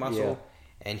type of muscle.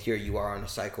 Yeah. And here you are on a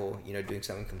cycle, doing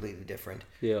something completely different.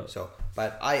 Yeah. So,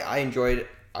 but I enjoyed it.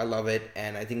 I love it,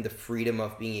 and I think the freedom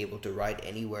of being able to ride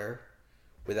anywhere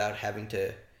without having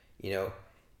to,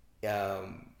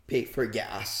 pay for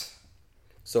gas.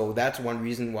 So that's one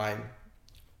reason why.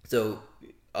 So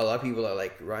a lot of people are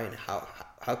like, Ryan,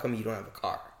 how come you don't have a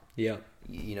car? Yeah.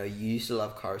 You used to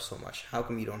love cars so much. How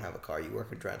come you don't have a car? You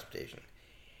work in transportation.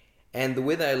 And the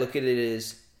way that I look at it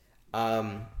is,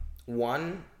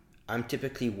 one, I'm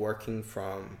typically working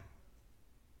from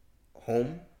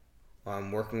home.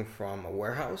 I'm working from a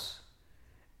warehouse,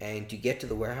 and to get to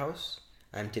the warehouse,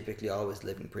 I'm typically always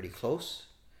living pretty close.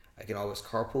 I can always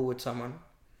carpool with someone,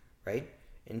 right?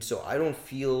 And so I don't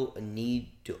feel a need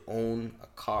to own a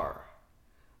car,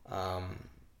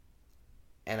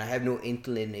 and I have no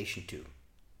inclination to,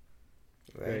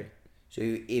 right? So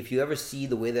if you ever see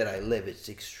the way that I live, it's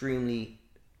extremely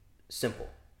simple.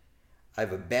 I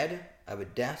have a bed, I have a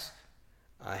desk,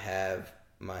 I have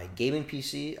my gaming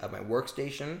PC, I have my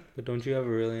workstation. But don't you have a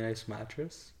really nice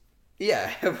mattress? Yeah, I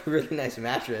have a really nice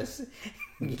mattress.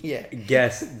 Yeah.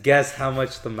 Guess how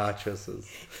much the mattress is.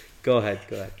 Go ahead.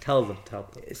 Tell them.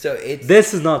 So it's...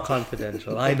 This is not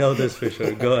confidential. I know this for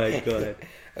sure. Go ahead.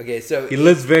 Okay, so... He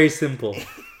lives very simple.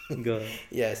 Go ahead.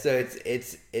 Yeah, so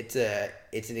it's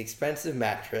an expensive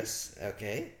mattress,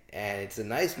 okay? And it's a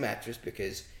nice mattress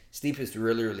because sleep is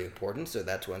really, really important, so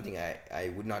that's one thing I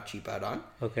would not cheap out on.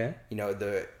 Okay.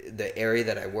 The area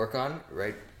that I work on,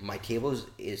 right? My table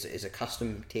is a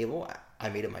custom table. I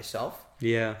made it myself.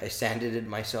 Yeah. I sanded it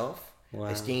myself. Wow.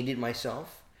 I stained it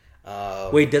myself.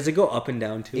 Wait, does it go up and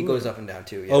down too? It goes up and down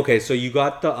too, yeah. Okay, so you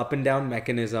got the up and down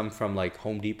mechanism from like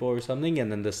Home Depot or something,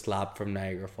 and then the slab from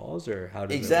Niagara Falls, or how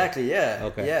does exactly, it work? Yeah.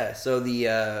 Okay. Yeah, so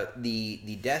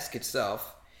the desk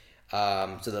itself,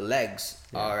 so the legs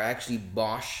are actually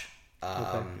Bosch.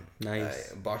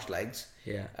 Nice. Bosch legs.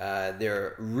 Yeah.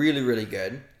 They're really, really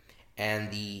good,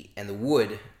 and the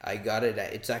wood, I got it.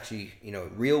 It's actually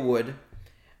real wood,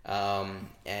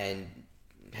 and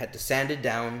had to sand it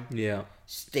down. Yeah.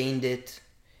 Stained it.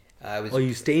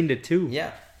 You stained it too?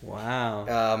 Yeah. Wow.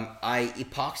 I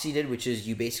epoxied it, which is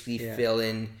you basically fill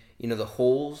in the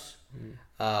holes.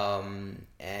 If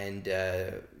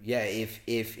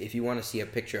you want to see a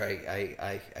picture,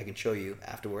 I can show you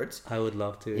afterwards. I would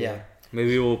love to. Yeah.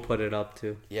 Maybe we'll put it up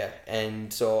too. Yeah,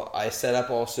 and so I set up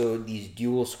also these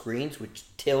dual screens which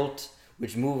tilt,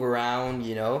 which move around.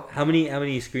 How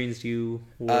many screens do you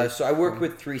work? So I work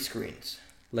with 3 screens.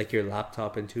 Like your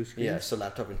laptop and 2 screens? Yeah, so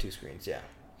laptop and 2 screens. Yeah.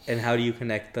 And how do you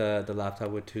connect the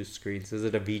laptop with 2 screens? Is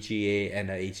it a VGA and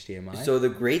a HDMI? So the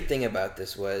great thing about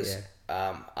this was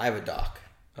I have a dock.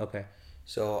 Okay.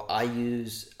 So I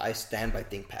stand by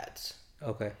ThinkPads.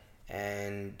 Okay.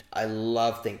 And I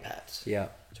love ThinkPads. Yeah.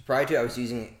 So prior to I was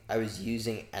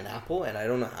using an Apple, and I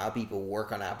don't know how people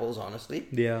work on Apples, honestly.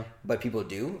 Yeah. But people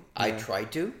do. Yeah. I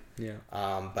tried to. Yeah.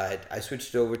 But I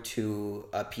switched over to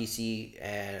a PC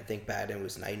and a ThinkPad, and it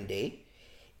was night and day.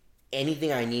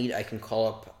 Anything I need, I can call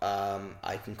up.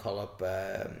 I can call up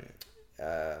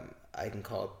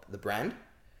the brand.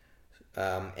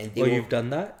 And they you've done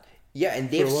that? Yeah, and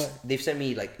they've sent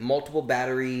me like multiple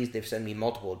batteries. They've sent me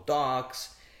multiple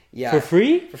docks. Yeah. For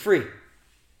free? For free.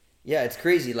 Yeah, it's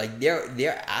crazy. Like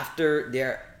their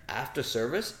after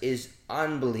service is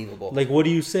unbelievable. Like, what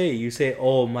do you say? You say,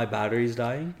 "Oh, my battery's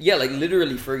dying." Yeah, like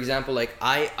literally. For example, like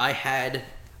I had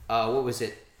what was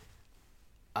it?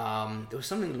 There was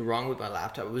something wrong with my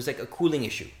laptop. It was like a cooling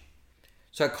issue.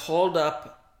 So I called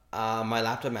up my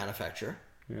laptop manufacturer.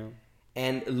 Yeah.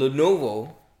 And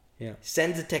Lenovo. Yeah.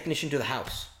 Sends a technician to the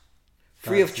house,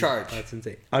 free of charge. That's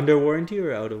insane. Under warranty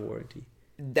or out of warranty?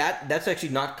 That's actually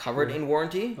not covered in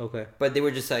warranty. Okay. But they were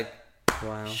just like,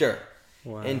 wow, sure.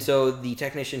 Wow. And so the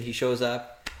technician, he shows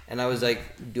up, and I was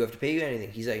like, do I have to pay you anything?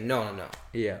 He's like, no.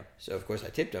 Yeah. So of course I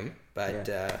tipped him, but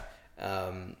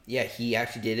he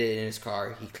actually did it in his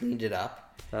car. He cleaned it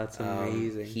up. That's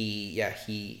amazing. He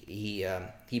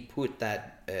put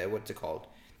that what's it called?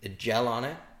 The gel on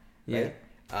it. Right?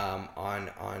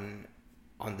 on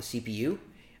the CPU.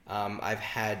 I've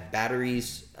had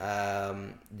batteries.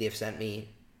 They've sent me.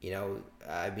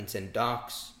 I've been sent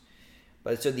docks.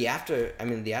 But so the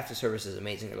after service is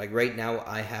amazing. Like right now,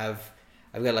 I've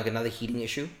got like another heating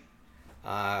issue.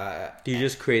 Do you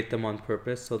just create them on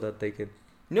purpose so that they could?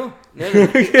 No. Well,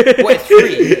 it's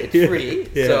free. It's free.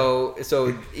 Yeah. So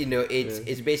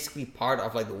it's basically part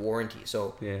of like the warranty.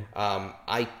 So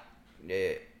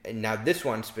now this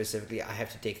one specifically, I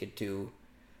have to take it to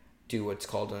what's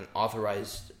called an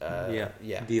authorized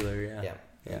dealer. Yeah.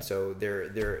 And so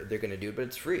they're gonna do it, but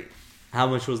it's free. How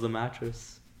much was the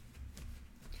mattress?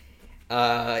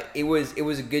 It was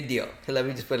a good deal. Let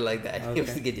me just put it like that. Okay. It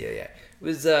was a good deal. Yeah. It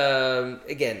was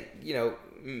again,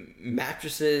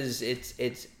 mattresses.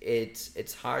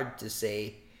 It's hard to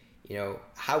say.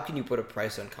 How can you put a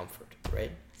price on comfort,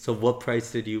 right? So what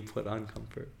price did you put on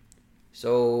comfort?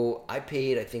 So I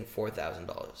paid, I think,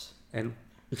 $4,000. And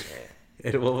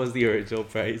and what was the original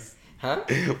price? Huh?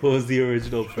 What was the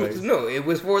original price? No, it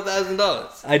was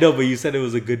 $4,000. I know, but you said it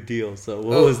was a good deal. So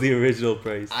what was the original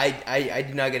price? I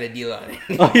did not get a deal on it.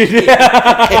 Oh, you did?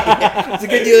 It's a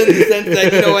good deal in the sense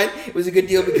that, you know what? It was a good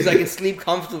deal because I can sleep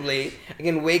comfortably. I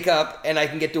can wake up and I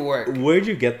can get to work. Where'd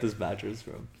you get this mattress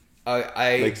from?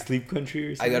 Like Sleep Country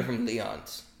or something? I got it from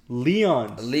Leon's.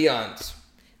 Leon's.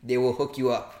 They will hook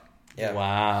you up. Yeah.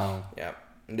 Wow. Yeah.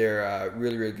 They're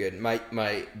really, really good.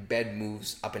 My bed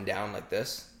moves up and down like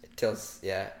this. It tilts.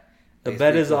 Yeah. The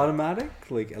bed is automatic,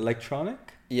 like electronic.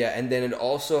 Yeah, and then it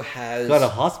also has. You got a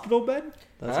hospital bed?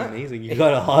 That's amazing. You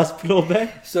got a hospital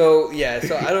bed? So I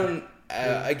don't.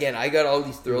 Again, I got all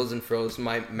these thrills and frills.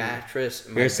 My mattress.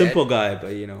 You're a simple guy,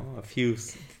 but a few.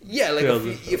 Yeah, like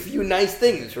a few nice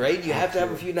things, right? You have to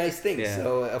have a few nice things. Yeah.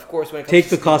 So of course, when it comes take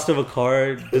the cost of a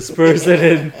car, disperse it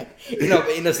in.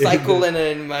 In a cycle and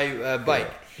in my bike.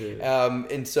 Yeah.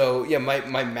 And so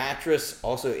my mattress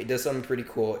also, it does something pretty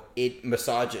cool. It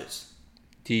massages.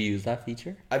 Do you use that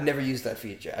feature? I've never used that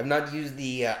feature. I've not used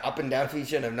the up and down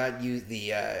feature, and I've not used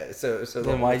the so.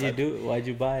 Then why'd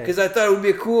you buy it? Because I thought it would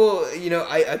be a cool.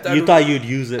 I thought you thought you'd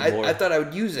use it more. I thought I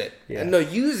would use it. Yeah. No,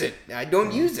 use it. I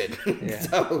don't use it. Yeah.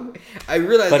 So I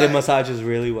realized. But it massages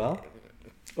really well,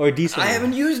 or decent. I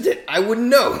haven't used it. I wouldn't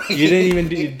know. You didn't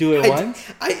even do it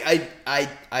once.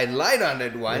 I lied on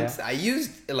it once. Yeah.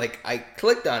 I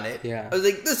clicked on it. Yeah. I was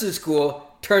like, this is cool.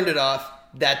 Turned it off.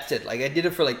 That's it. Like I did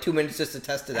it for like 2 minutes just to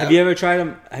test it out. Have you ever tried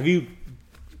them? Have you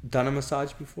done a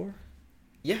massage before?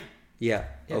 Yeah. Yeah.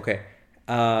 Okay.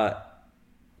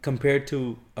 Compared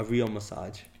to a real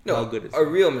massage, how good is it? A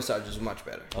real massage is much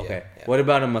better. Okay. Yeah. What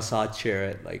about a massage chair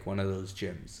at like one of those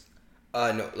gyms?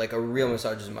 No, like a real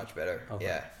massage is much better. Okay.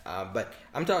 Yeah. But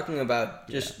I'm talking about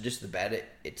just the bed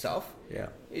itself. Yeah.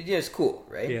 It's cool,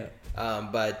 right? Yeah.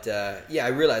 I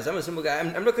realize I'm a simple guy.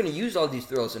 I'm not going to use all these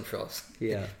thrills and frills.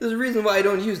 Yeah. There's a reason why I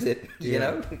don't use it, you Yeah.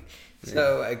 know?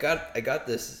 So I got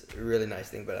this really nice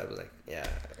thing, but I was like, yeah.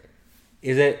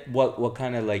 Is it what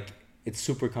kind of like, it's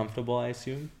super comfortable, I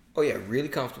assume? Oh yeah, really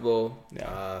comfortable.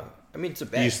 Yeah. It's a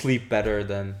Do bed. you sleep better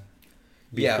than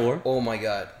before? Yeah. Oh my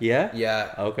God. Yeah?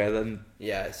 Yeah. Okay, then.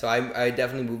 Yeah. So I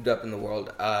definitely moved up in the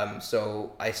world.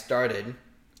 So I started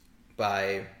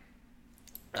by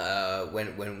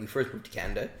when we first moved to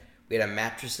Canada, we had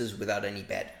mattresses without any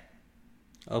bed.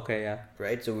 Okay, yeah.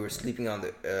 Right, so we were sleeping on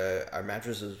our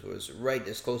mattresses was right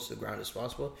as close to the ground as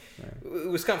possible. Right. It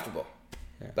was comfortable,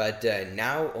 but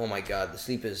now, oh my God, the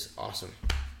sleep is awesome.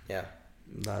 Yeah,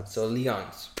 so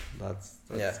Leon's. That's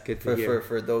good to hear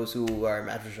for those who are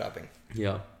mattress shopping.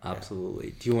 Yeah, absolutely.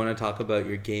 Yeah. Do you want to talk about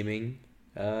your gaming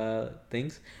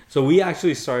things? So we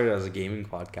actually started as a gaming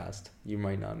podcast. You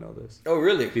might not know this. Oh,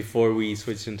 really? Before we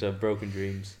switched into Broken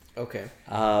Dreams. Okay.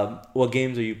 What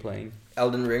games are you playing?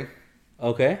 Elden Ring.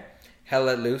 Okay. Hell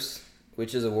Let Loose,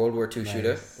 which is a World War II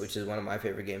shooter, which is one of my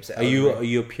favorite games. Are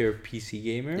you a pure PC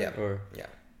gamer? Yeah. Or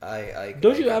I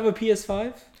don't you have a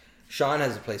PS5? Sean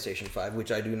has a PlayStation 5,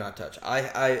 which I do not touch.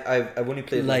 I've only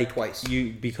played it twice.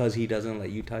 Because he doesn't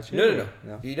let you touch it?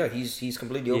 No. You know, he's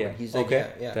completely open. Yeah. He's like,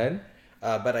 okay. Yeah. Then?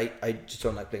 But I just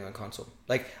don't like playing on console.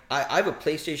 Like I have a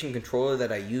PlayStation controller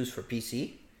that I use for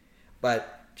PC,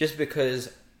 but just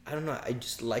because I don't know, I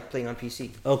just like playing on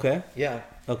PC. Okay. Yeah.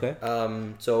 Okay.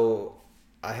 So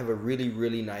I have a really,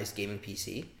 really nice gaming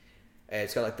PC.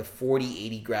 It's got like the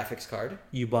 4080 graphics card.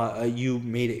 You bought? You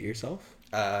made it yourself?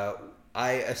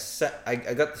 I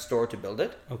got the store to build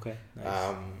it. Okay.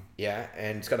 Nice.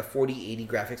 And it's got a 4080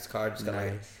 graphics card. It's got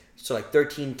like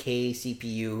 13K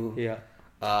CPU. Yeah.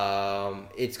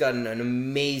 It's got an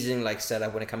amazing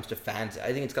setup when it comes to fans.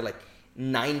 I think it's got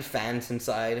 9 fans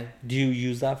inside. Do you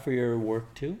use that for your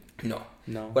work too? No.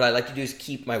 No. What I like to do is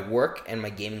keep my work and my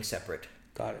gaming separate.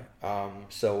 Got it.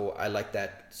 So I like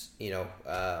that,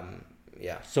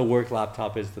 yeah. So work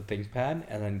laptop is the ThinkPad,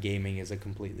 and then gaming is a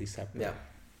completely separate. Yeah,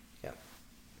 yeah.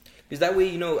 Because that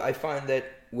way, I find that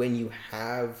when you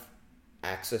have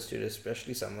access to it,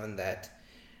 especially someone that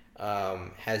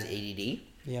has ADD,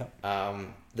 Yeah.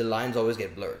 the lines always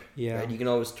get blurred. Yeah. Right? You can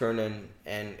always turn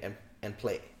and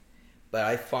play. But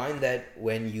I find that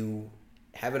when you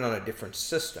have it on a different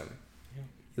system,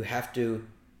 you have to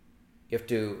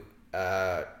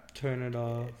Turn it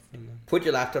off. And then... put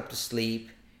your laptop to sleep.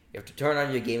 You have to turn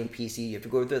on your gaming PC. You have to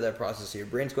go through that process. So your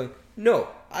brain's going, no,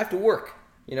 I have to work.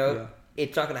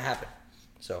 It's not going to happen.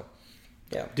 So,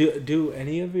 yeah. Do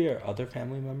any of your other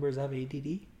family members have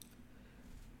ADD?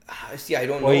 See, I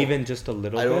don't know. Or even just a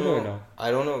little bit, or no?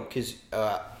 I don't know, because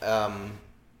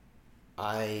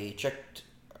I checked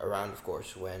around, of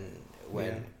course, when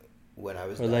I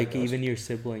was or like diagnosed. even your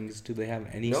siblings, do they have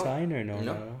any sign or no?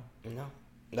 No.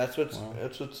 That's what's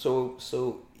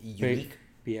so unique.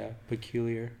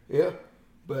 Peculiar. Yeah,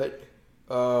 but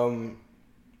all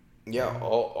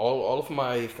of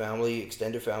my family,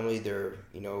 extended family, they're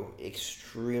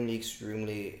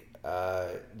extremely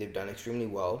they've done extremely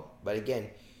well. But again,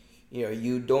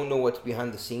 you don't know what's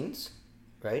behind the scenes,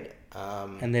 right?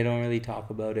 And they don't really talk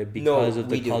about it because of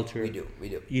the culture. We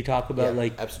do. You talk about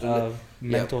absolutely.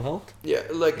 Mental health. Yeah,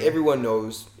 everyone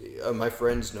knows. My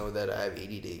friends know that I have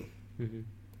ADD. Mm-hmm.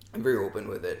 I'm very open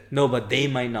with it. No, but they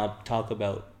might not talk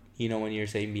about, when you're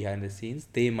saying behind the scenes,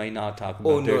 they might not talk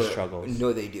about their struggles.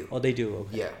 No, they do. Oh, they do?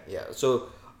 Okay. Yeah. So,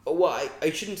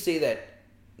 I shouldn't say that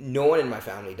no one in my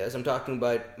family does. I'm talking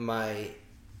about my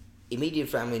immediate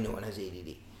family, no one has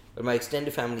ADD. But my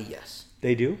extended family, yes.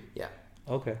 They do? Yeah.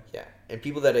 Okay. Yeah. And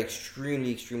people that are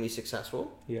extremely, extremely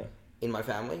successful in my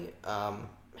family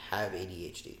have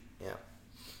ADHD. Yeah.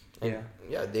 And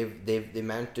they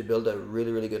managed to build a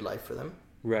really, really good life for them.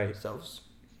 Right. Themselves.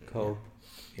 Cope.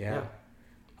 Yeah.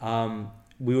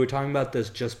 We were talking about this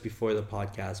just before the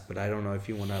podcast, but I don't know if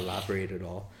you want to elaborate at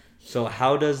all. So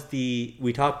how does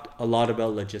we talked a lot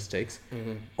about logistics.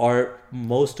 Mm-hmm. Are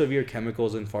most of your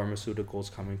chemicals and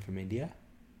pharmaceuticals coming from India?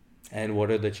 And what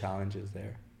are the challenges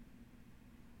there?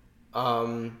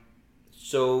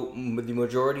 So the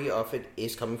majority of it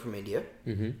is coming from India,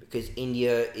 because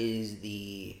India is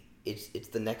it's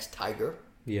the next tiger.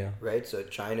 Yeah. Right. So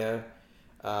China.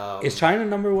 Is China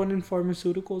number one in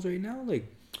pharmaceuticals right now?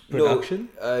 Like production?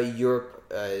 No,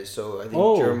 Europe. So I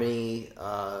think Germany.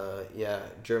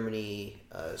 Germany,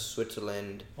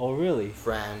 Switzerland. Oh, really?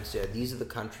 France. Yeah, these are the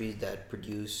countries that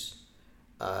produce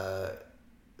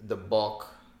the bulk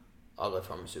of the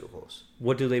pharmaceuticals.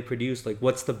 What do they produce? Like,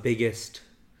 what's the biggest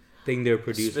thing they're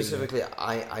producing? Specifically,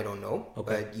 I don't know.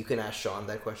 Okay. But you can ask Sean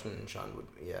that question, and Sean would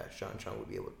be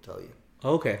able to tell you.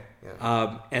 Okay.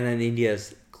 Yeah. And then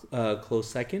India's close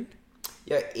second?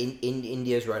 Yeah,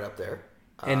 India's right up there.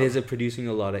 And is it producing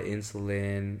a lot of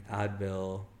insulin,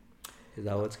 Advil? Is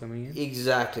that what's coming in?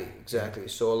 Exactly.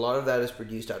 So a lot of that is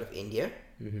produced out of India.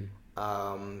 Mm-hmm.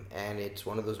 And it's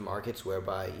one of those markets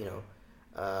whereby,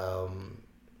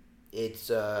 it's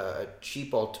a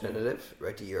cheap alternative,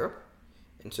 right, to Europe.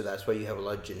 And so that's why you have a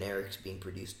lot of generics being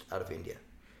produced out of India.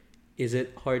 Is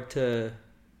it hard to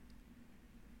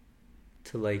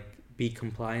be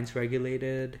compliance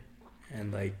regulated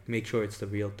and make sure it's the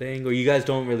real thing, or you guys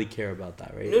don't really care about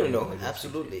that, right? No,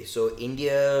 absolutely. So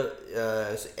India,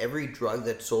 so every drug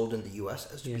that's sold in the US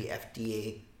has to be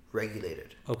FDA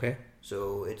regulated. Okay.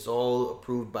 So it's all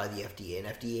approved by the FDA, and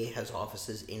FDA has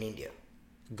offices in India.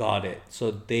 Got it.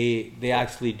 So they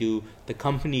actually do, the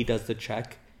company does the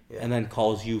check and then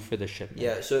calls you for the shipment.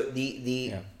 Yeah. So so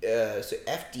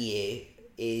FDA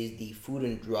is the Food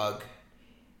and Drug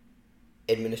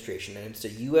Administration, and it's a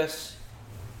U.S.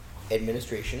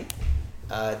 administration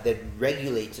that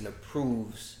regulates and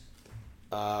approves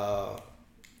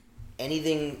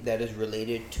anything that is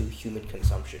related to human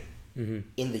consumption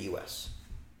in the U.S.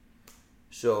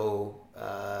 So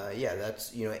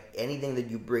that's anything that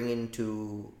you bring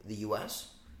into the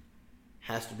U.S.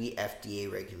 has to be FDA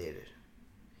regulated,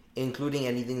 including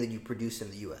anything that you produce in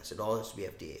the U.S. It all has to be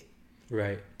FDA.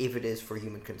 Right. If it is for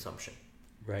human consumption.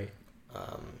 Right.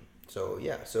 So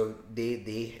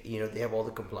they have all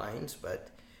the compliance, but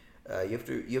you have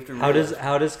to.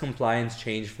 How does compliance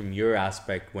change from your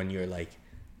aspect when you're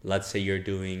let's say you're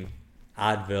doing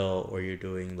Advil, or you're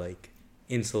doing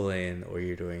insulin, or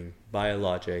you're doing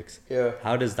biologics? Yeah.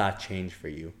 How does that change for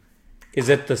you? Is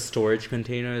it the storage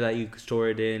container that you store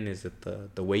it in? Is it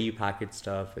the way you package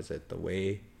stuff? Is it the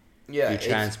way you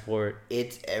transport?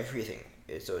 It's everything.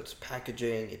 So it's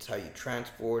packaging, it's how you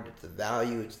transport, it's the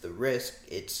value, it's the risk,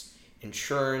 it's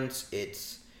insurance,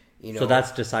 it's So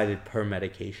that's decided per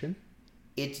medication?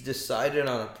 It's decided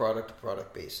on a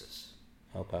product-to-product basis,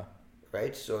 Okay.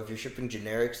 right? So if you're shipping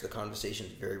generics, the conversation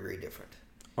is very, very different.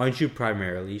 Aren't you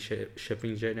primarily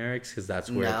shipping generics? Because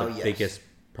that's where Now, the yes. biggest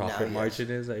profit Now, yes.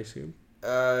 margin is, I assume.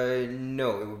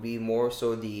 No, it would be more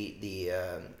so it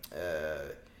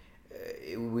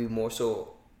would be more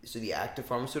so the active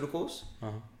pharmaceuticals.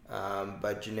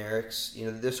 But generics,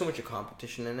 there's so much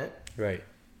competition in it. Right.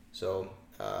 So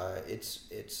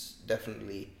it's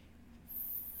definitely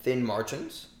thin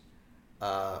margins.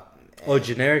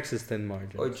 Generics is thin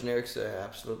margin. Generics,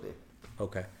 absolutely.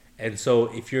 Okay. And so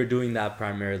if you're doing that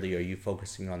primarily, are you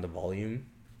focusing on the volume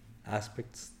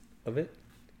aspects of it?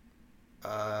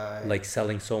 Like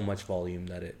selling so much volume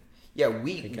that it... Yeah,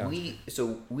 we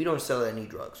don't sell any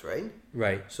drugs, right?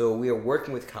 Right. So we are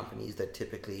working with companies that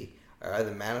typically are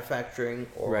either manufacturing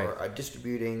or are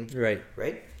distributing. Right.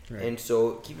 Right? And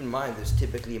so keep in mind, there's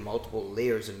typically multiple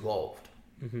layers involved.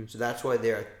 Mm-hmm. So that's why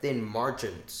there are thin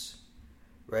margins,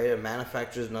 right? A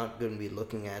manufacturer is not going to be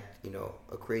looking at,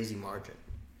 a crazy margin.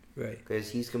 Right. Because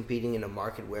he's competing in a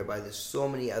market whereby there's so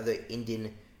many other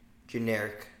Indian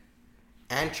generic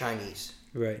and Chinese.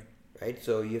 Right. Right?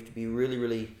 So you have to be really,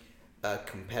 really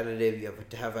competitive. You have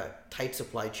to have a tight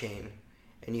supply chain,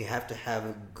 and you have to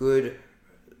have good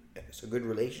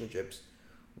relationships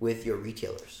with your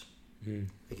retailers,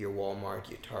 like your Walmart,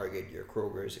 your Target, your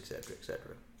Kroger's, etc.,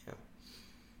 etc. Yeah.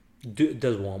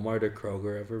 Does Walmart or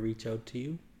Kroger ever reach out to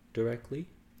you directly?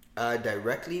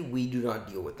 Directly, we do not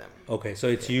deal with them. Okay, so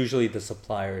it's usually the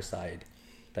supplier side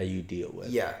that you deal with.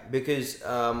 Yeah, because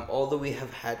although we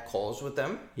have had calls with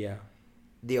them,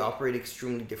 they operate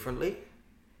extremely differently,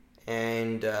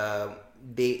 and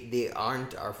they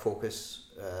aren't our focus.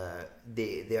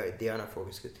 They aren't our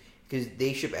focus because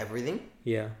they ship everything.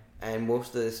 Yeah. And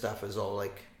most of the stuff is all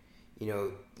like,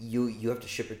 you have to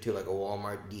ship it to like a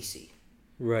Walmart DC.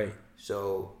 Right.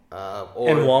 So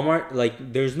and Walmart,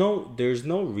 like there's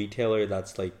no retailer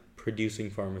that's like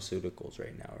producing pharmaceuticals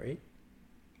right now, right?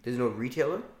 There's no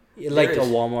retailer? Like a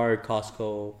Walmart,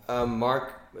 Costco.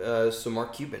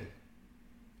 Mark Cuban.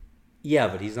 Yeah,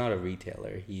 but he's not a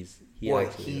retailer. He's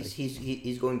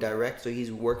going direct, so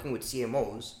he's working with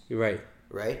CMOs. Right.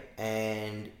 Right?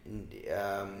 And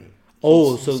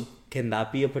so can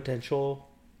that be a potential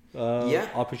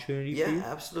opportunity for you? Yeah,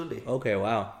 absolutely. Okay,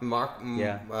 wow.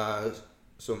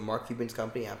 So Mark Cuban's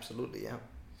company, absolutely, yeah.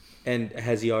 And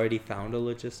has he already found a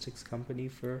logistics company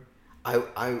for? I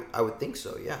would think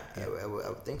so. Yeah, I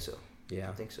would think so. Yeah,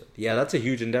 I think so. Yeah, that's a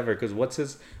huge endeavor because what's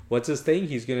his thing?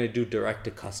 He's gonna do direct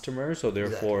to customer, so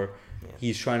therefore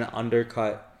he's trying to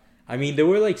undercut. I mean, there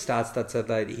were like stats that said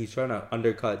that he's trying to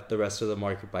undercut the rest of the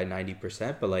market by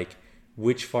 90%. But like,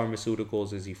 which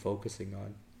pharmaceuticals is he focusing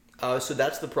on? So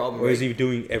that's the problem. Or is he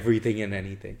doing everything and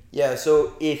anything? Yeah.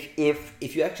 So if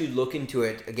you actually look into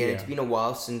it again, it's been a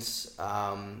while since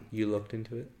you looked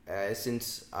into it.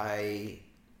 Since I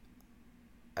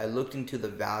looked into the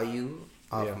value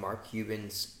of Mark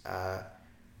Cuban's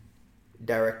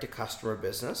direct to customer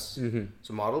business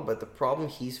model, but the problem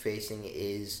he's facing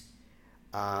is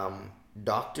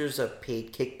doctors are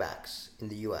paid kickbacks in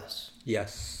the U.S.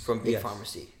 Yes. From big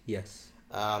pharmacy. Yes.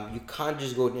 You can't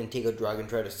just go and take a drug and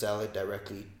try to sell it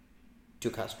directly to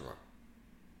customer,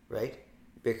 right?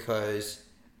 Because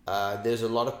there's a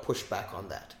lot of pushback on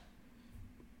that.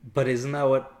 But isn't that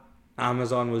what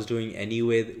Amazon was doing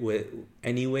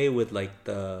anyway with like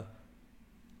the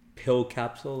pill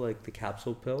capsule, like the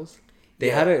capsule pills?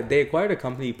 They acquired a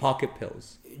company, Pocket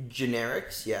Pills.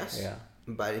 Generics, yes. Yeah.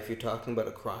 But if you're talking about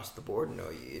across the board, no,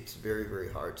 it's very,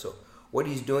 very hard. So what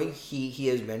he's doing, he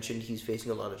has mentioned he's facing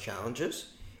a lot of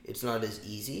challenges. It's not as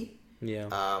easy. Yeah.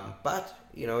 But,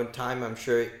 in time, I'm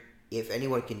sure if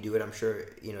anyone can do it, I'm sure,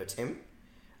 it's him.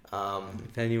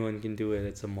 If anyone can do it,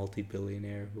 it's a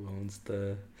multi-billionaire who owns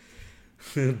the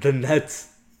the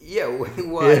Nets. Yeah,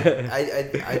 well,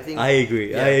 I think... I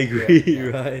agree,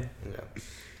 right. Yeah.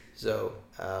 So,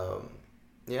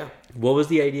 yeah. What was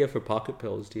the idea for Pocket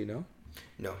Pills, do you know?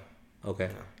 No. Okay.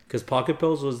 Because Pocket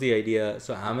Pills was the idea.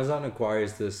 So Amazon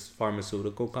acquires this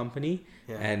pharmaceutical company,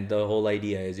 and the whole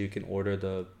idea is you can order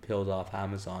the pills off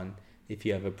Amazon if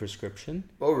you have a prescription.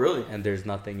 Oh, really? And there's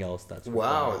nothing else that's required.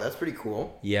 Wow, that's pretty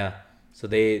cool. Yeah. So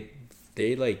they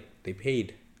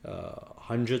paid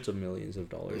hundreds of millions of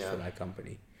dollars for that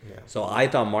company. Yeah. So I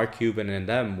thought Mark Cuban and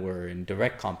them were in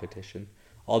direct competition.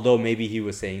 Although maybe he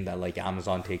was saying that like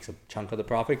Amazon takes a chunk of the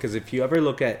profit. Because if you ever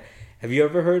look at, have you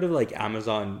ever heard of like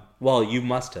Amazon? Well, you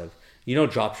must have.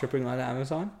 Drop shipping on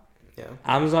Amazon? Yeah.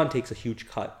 Amazon takes a huge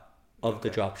cut of the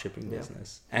drop shipping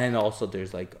business. And also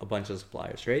there's like a bunch of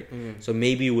suppliers, right? So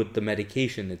maybe with the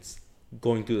medication, it's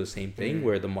going through the same thing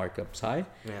where the markup's high.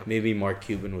 Yeah. Maybe Mark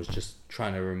Cuban was just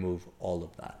trying to remove all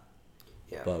of that.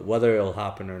 Yeah. But whether it'll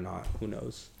happen or not, who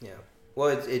knows? Yeah. Well,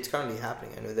 it's currently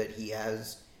happening. I know that he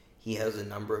has a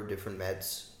number of different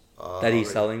meds That he's already.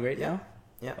 selling right Yeah. now?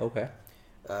 Yeah. Okay.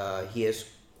 He has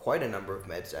quite a number of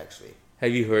meds actually.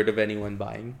 Have you heard of anyone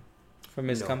buying from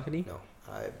his No, company? No,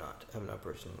 I have not. I have not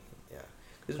personally. Yeah,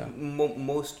 because Yeah.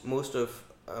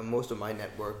 most of my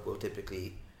network will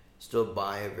typically still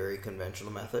buy a very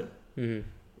conventional method, Mm-hmm.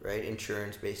 right?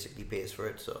 Insurance basically pays for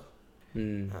it, so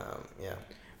yeah.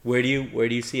 Where do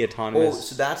you see autonomous? Oh,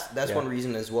 so that's Yeah. one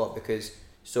reason as well, because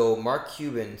so Mark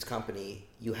Cuban's company,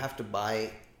 you have to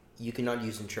buy. You cannot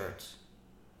use insurance.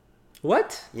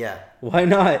 What? Yeah, Why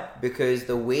not? because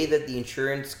the way that the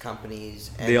insurance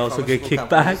companies and They also get pharmaceutical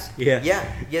kickback?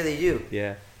 companies- yeah, they do.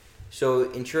 Yeah.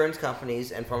 So insurance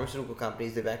companies and pharmaceutical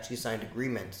companies, they've actually signed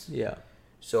agreements. Yeah.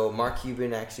 So Mark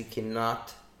Cuban actually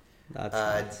cannot That's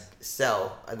nuts.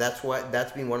 sell.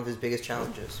 That's been one of his biggest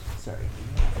challenges. Sorry.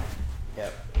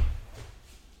 Yeah.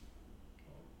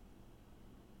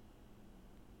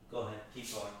 Go ahead.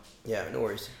 Keep going. Yeah. No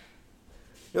worries.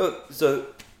 No. So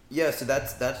yeah. So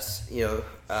that's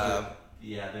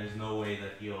Yeah, there's no way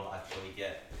that he'll actually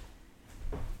get.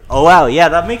 Oh wow, yeah,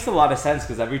 that makes a lot of sense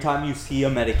because every time you see a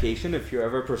medication, if you're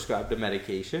ever prescribed a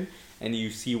medication and you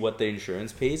see what the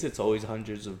insurance pays, it's always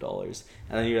hundreds of dollars,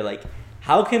 and then you're like,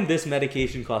 how can this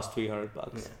medication cost $300?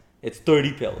 Yeah. It's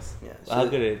 30 pills. Yeah, How so-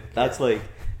 could it? That's like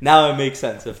now it makes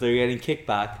sense if they're getting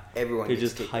kickback. everyone They're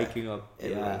gets just a kickback. hiking up.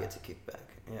 Everyone Yeah, gets a kickback.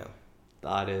 Yeah.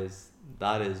 that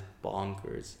is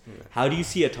bonkers. Yeah. How do you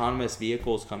see autonomous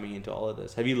vehicles coming into all of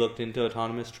this? Have you looked into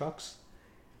autonomous trucks?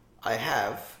 I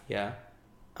have, Yeah.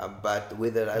 but the way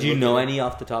that I Do you look know at it- any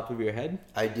off the top of your head?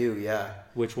 I do. Yeah.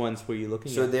 Which ones were you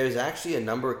looking So at? there's actually a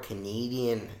number of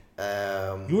Canadian.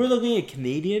 You were looking at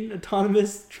Canadian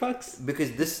autonomous trucks?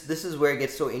 Because this is where it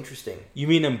gets so interesting. You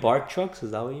mean Embark trucks?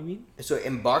 Is that what you mean? So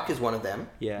Embark is one of them.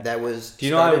 Yeah. That was. Do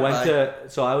you know I started went by- to...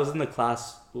 So I was in the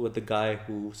class with the guy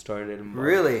who started Embark.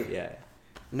 Really? Yeah.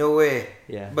 No way.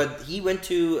 Yeah. But he went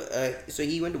to. So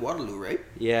he went to Waterloo, right?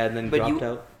 Yeah, and then But dropped you-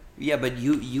 out. Yeah, but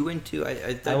you went to.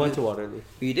 I thought I went you, to Waterloo.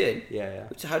 You did. Yeah,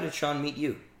 So how did Sean meet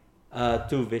you? yeah.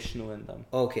 Through Vishnu and them.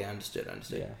 Okay, understood.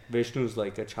 Yeah. Vishnu's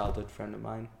like a childhood friend of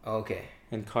mine. Okay.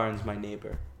 And Karan's my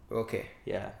neighbor. Okay.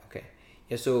 Yeah. Okay.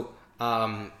 Yeah. So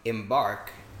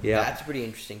Embark. Yeah. That's a pretty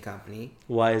interesting company.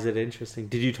 Why is it interesting?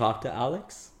 Did you talk to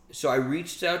Alex? So I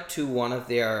reached out to one of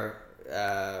their.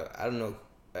 I don't know.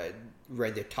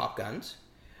 Right, their Top Guns.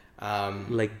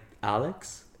 Like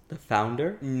Alex? The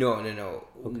founder? No.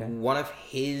 Okay. One of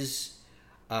his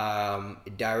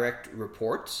direct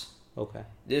reports. Okay.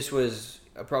 This was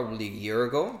probably a year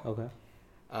ago. Okay.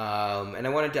 And I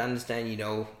wanted to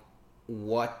understand,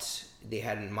 what they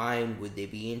had in mind. Would they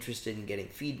be interested in getting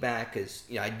feedback? Because,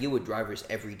 I deal with drivers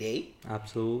every day.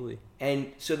 Absolutely.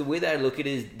 And so the way that I look at it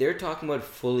is they're talking about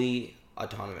fully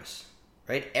autonomous,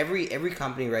 right? Every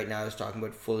company right now is talking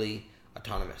about fully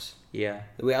autonomous. Yeah.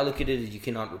 The way I look at it is you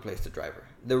cannot replace the driver.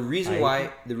 The reason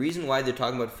why they're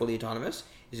talking about fully autonomous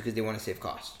is because they want to save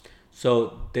costs.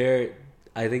 So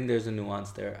I think there's a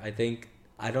nuance there.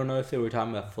 I don't know if they were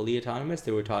talking about fully autonomous.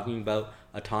 They were talking about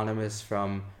autonomous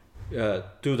from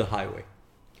through the highway,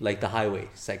 like the highway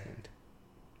segment.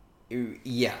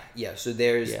 Yeah. So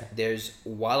there's Yeah.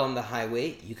 while on the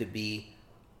highway you could be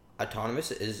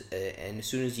autonomous and as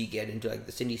soon as you get into like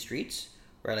the city streets,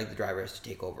 right, like the driver has to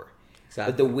take over.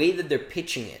 Exactly. But the way that they're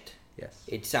pitching it, Yes.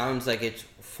 it sounds like it's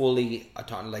fully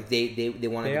autonomous. Like they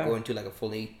wanted They to are. go into like a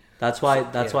fully. That's why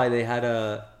Yeah. they had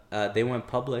they went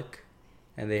public,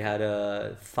 and they had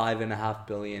a $5.5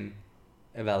 billion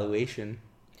evaluation.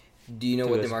 Do you know To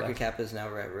what the respect. market cap is now?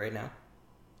 Right now.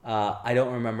 I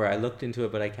don't remember. I looked into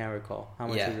it, but I can't recall. How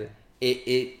much is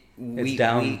it? It's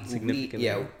down significantly.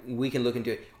 Yeah, we can look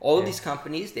into it. All of Yeah. these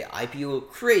companies, they IPO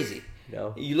crazy.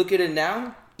 No. You look at it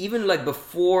now, even like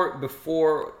before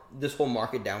this whole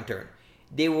market downturn,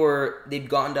 they'd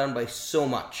gone down by so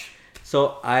much.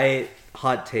 So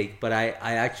hot take, but I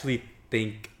actually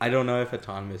think I don't know if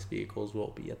autonomous vehicles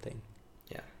will be a thing.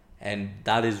 Yeah. And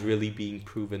that is really being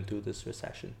proven through this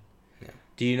recession. Yeah.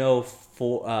 Do you know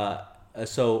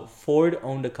so Ford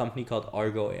owned a company called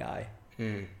Argo AI,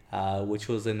 which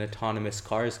was an autonomous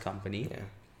cars company. Yeah.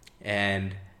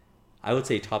 And I would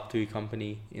say top 3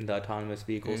 company in the autonomous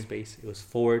vehicle space. It was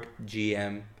Ford,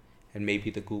 GM, and maybe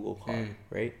the Google car,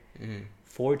 right?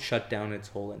 Ford shut down its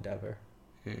whole endeavor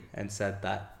and said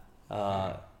that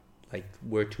like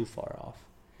we're too far off.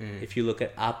 If you look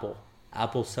at Apple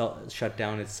shut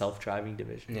down its self-driving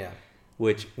division. Yeah.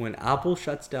 Which when Apple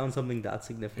shuts down something that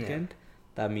significant,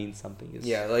 that means something is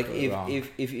Yeah, like wrong.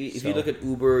 if So- you look at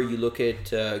Uber, you look at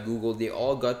Google, they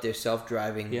all got their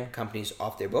self-driving Yeah. companies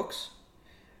off their books.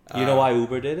 You know why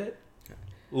Uber did it?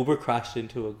 Uber crashed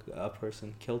into a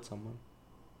person, killed someone.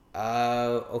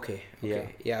 Okay. Yeah.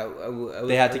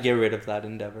 They had to get rid of that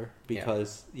endeavor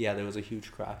because there was a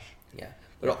huge crash. Yeah,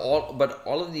 but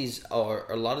all of these, or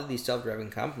a lot of these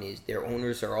self-driving companies, their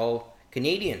owners are all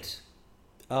Canadians.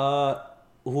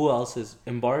 Who else is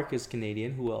Embark is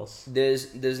Canadian? Who else?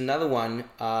 There's another one.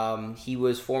 He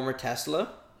was former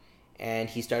Tesla, and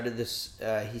he started this.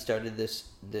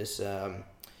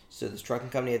 So this trucking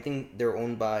company. I think they're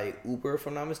owned by Uber, if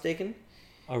I'm not mistaken.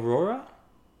 Aurora?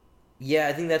 Yeah,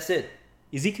 I think that's it.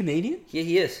 Is he Canadian? Yeah,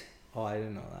 he is. Oh, I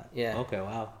didn't know that. Yeah. Okay,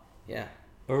 wow. Yeah,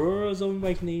 Aurora is owned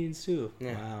by Canadians too.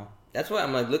 Yeah. Wow. that's why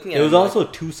I'm like looking at. It was him also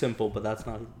Too Simple, but that's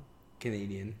not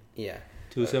Canadian. yeah.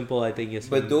 Too Simple, I think, is.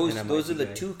 But those an are MIT the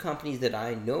guy. two companies that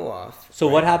I know of. So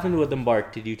right? what happened with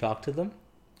Embark? Did you talk to them?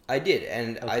 I did,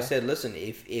 and I Okay. said, listen,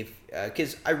 if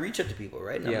because I reach out to people,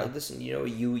 right? And Yeah. I'm like, listen,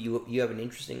 you have an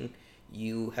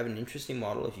interesting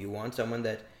model. If you want someone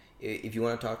that, if you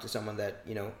want to talk to someone that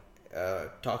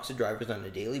talks to drivers on a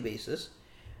daily basis,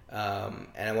 and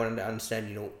I wanted to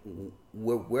understand,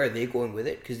 where are they going with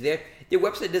it? Because their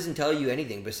website doesn't tell you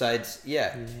anything besides,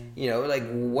 like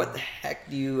what the heck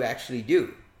do you actually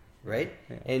do, right?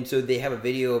 Yeah. And so they have a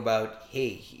video about,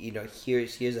 hey,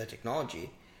 here's that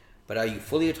technology. But are you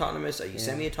fully autonomous? Are you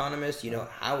semi-autonomous?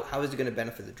 How is it going to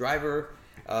benefit the driver?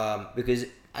 Because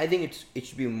I think it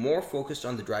should be more focused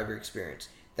on the driver experience.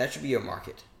 That should be your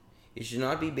market. It should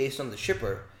not be based on the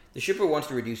shipper. The shipper wants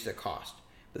to reduce their cost,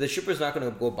 but the shipper is not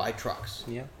going to go buy trucks.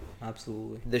 Yeah,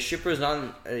 absolutely. The shipper is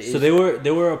not. So they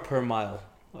were a per mile.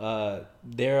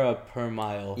 They're a per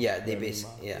mile. Yeah, they revenue base.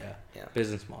 model. Yeah.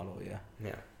 Business model. Yeah.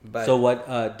 Yeah. But So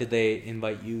what did they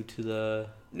invite you to the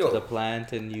No. to the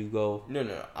plant and you go? No.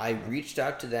 I reached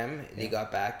out to them. They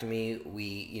got back to me.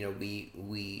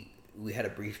 We had a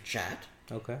brief chat.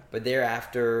 Okay. But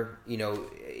thereafter,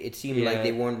 it seemed like Yeah.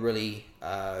 they weren't really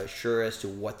sure as to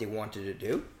what they wanted to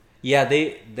do. Yeah,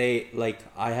 they like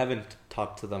I haven't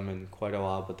talked to them in quite a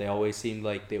while, but they always seemed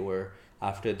like they were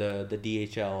after the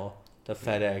DHL, the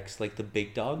FedEx, like the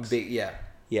big dogs. Yeah.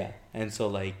 Yeah, and so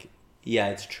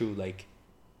it's true. Like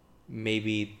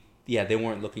maybe they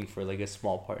weren't looking for like a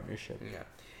small partnership. Yeah.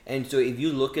 And so if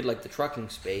you look at like the trucking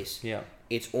space, Yeah.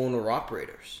 it's owner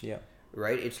operators, Yeah.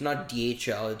 right? It's not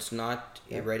DHL, it's not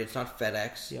right, it's not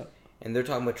FedEx. Yeah. And they're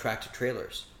talking about tractor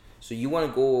trailers. So you want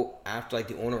to go after like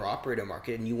the owner operator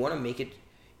market, and you want to make it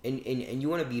and you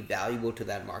want to be valuable to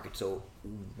that market. So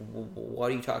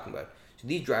what are you talking about? So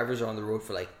these drivers are on the road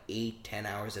for like 8-10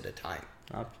 hours at a time,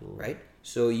 Absolutely. right?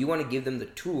 So you want to give them the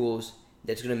tools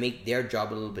that's going to make their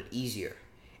job a little bit easier.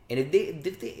 And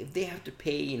if they have to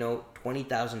pay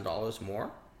 $20,000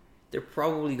 more, they're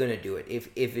probably going to do it.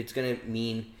 If it's going to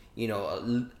mean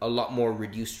a lot more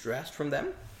reduced stress from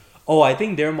them. Oh, I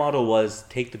think their model was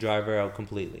take the driver out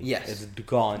completely. Yes. It's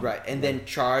gone. Right, and then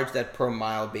charge that per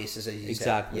mile basis, as you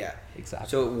Exactly. said. Yeah, Exactly.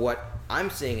 So what I'm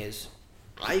saying is,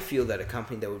 I feel that a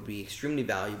company that would be extremely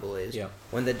valuable is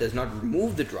one that does not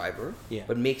remove the driver,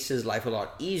 but makes his life a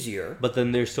lot easier. But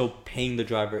then they're still paying the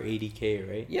driver $80K,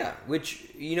 right? Yeah, which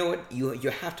you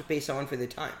have to pay someone for their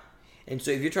time, and so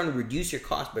if you're trying to reduce your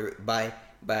cost by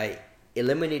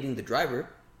eliminating the driver,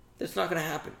 that's not going to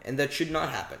happen, and that should not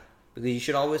happen. Because you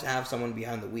should always have someone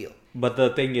behind the wheel. But the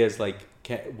thing is,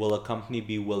 will a company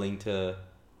be willing to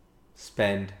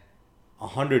spend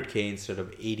 $100K instead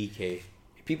of $80K?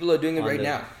 People are doing it right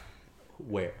now.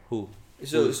 Where? Who?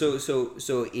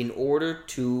 So in order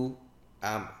to,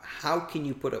 how can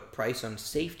you put a price on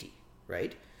safety,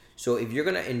 right? So if you're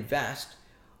gonna invest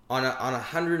on a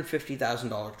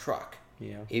 $150,000 truck,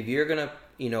 if you're gonna,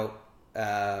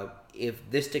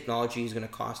 if this technology is gonna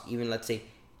cost even, let's say,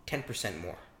 10%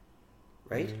 more,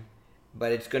 right? Mm-hmm.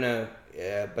 But it's gonna,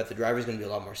 but the driver's gonna be a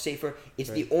lot more safer. It's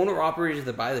the owner operators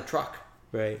that buy the truck,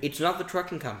 right? It's not the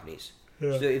trucking companies.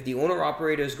 Yeah. So if the owner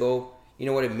operators go, you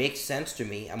know what, it makes sense to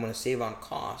me, I'm gonna save on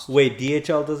cost. Wait,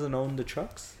 DHL doesn't own the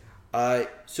trucks?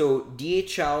 So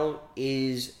DHL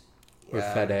is or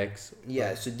FedEx.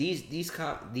 Yeah. So these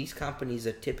companies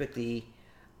are typically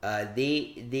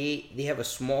they have a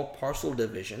small parcel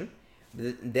division.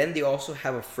 Then they also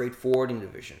have a freight forwarding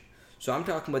division. So I'm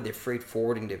talking about their freight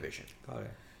forwarding division. Got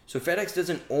it. So FedEx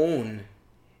doesn't own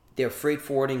their freight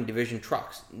forwarding division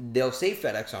trucks. They'll say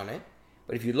FedEx on it,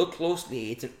 but if you look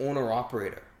closely, it's an owner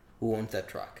operator who owns that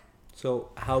truck. So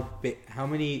how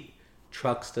many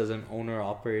trucks does an owner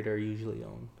operator usually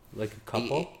own? Like a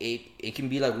couple? It can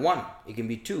be like one. It can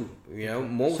be two.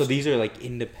 Most. So these are like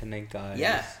independent guys.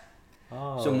 Yeah.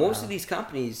 Oh, So most wow. of these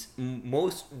companies,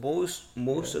 most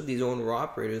of these owner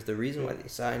operators, the reason why they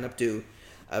sign up to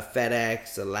a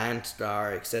FedEx, a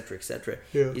Landstar, etc.,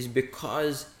 Yeah. is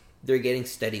because they're getting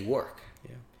steady work,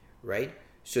 Yeah. right?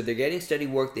 So they're getting steady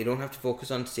work. They don't have to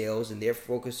focus on sales, and their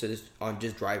focus is on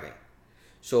just driving.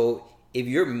 So if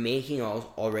you're making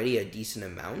already a decent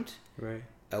amount, Right.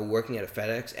 working at a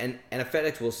FedEx, and a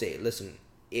FedEx will say, listen,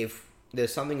 if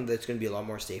there's something that's going to be a lot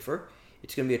more safer,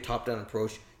 it's going to be a top-down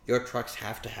approach. Your trucks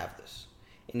have to have this.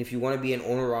 And if you want to be an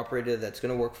owner-operator that's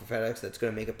going to work for FedEx, that's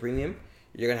going to make a premium,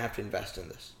 you're going to have to invest in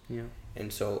this. Yeah.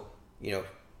 And so,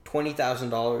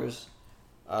 $20,000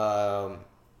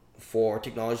 for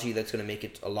technology that's going to make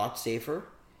it a lot safer,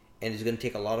 and is going to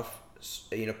take a lot of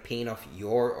pain off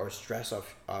your or stress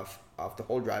of the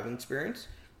whole driving experience.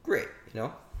 Great,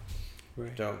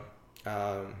 Right. So,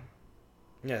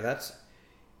 that's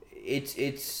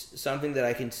it's something that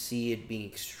I can see it being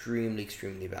extremely,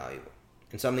 extremely valuable,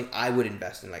 and something I would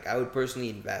invest in. Like, I would personally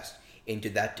invest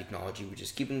into that technology, which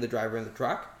is keeping the driver in the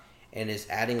truck and is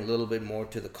adding a little bit more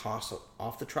to the cost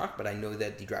of the truck. But I know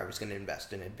that the driver's going to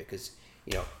invest in it because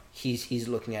he's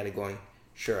looking at it going,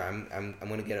 sure, I'm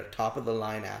going to get a top of the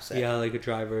line asset. Yeah, like a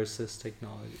driver assist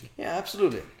technology. Yeah,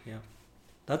 absolutely. Yeah.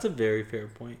 That's a very fair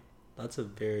point. That's a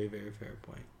very, very fair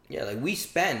point. Yeah, like we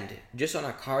spend, just on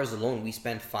our cars alone, we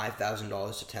spend $5,000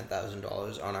 to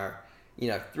 $10,000 on our,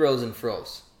 thrills and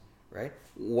frills, right?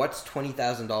 What's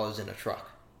 $20,000 in a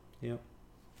truck? Yep.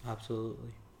 Absolutely.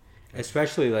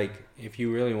 Especially, like, if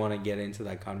you really want to get into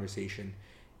that conversation,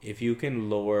 if you can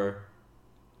lower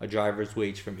a driver's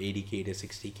wage from 80K to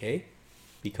 60K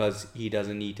because he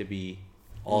doesn't need to be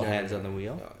all hands on the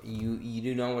wheel. No. You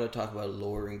do not want to talk about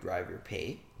lowering driver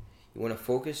pay. You want to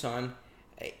focus on,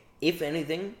 if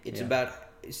anything, it's about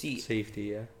safety.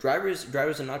 Yeah.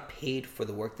 Drivers are not paid for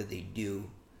the work that they do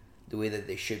the way that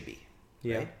they should be.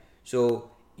 Yeah. Right? So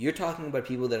you're talking about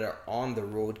people that are on the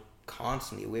road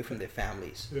constantly, away from their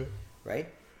families. Yeah. Right?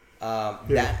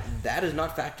 That is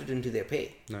not factored into their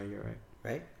pay. No, you're right.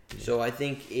 Right? Yeah. So I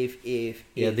think if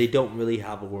they don't really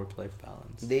have a work-life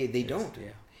balance. They don't. Yeah.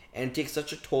 And it takes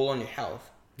such a toll on your health.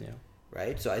 Yeah.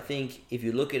 Right? So I think if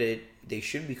you look at it, they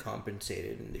should be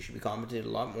compensated, and they should be compensated a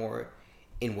lot more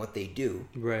in what they do.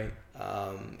 Right.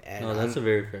 And that's a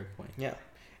very fair point. Yeah.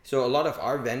 So a lot of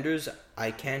our vendors,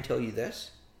 I can tell you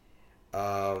this,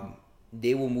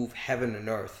 they will move heaven and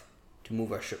earth to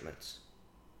move our shipments,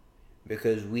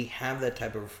 because we have that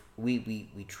type of, we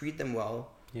treat them well.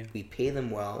 Yeah. We pay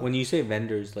them well. When you say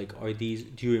vendors, like, do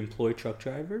you employ truck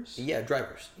drivers? Yeah,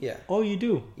 drivers. Yeah. Oh, you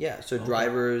do? Yeah. So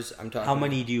drivers, I'm talking. How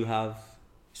many do you have?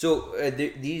 So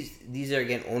these are,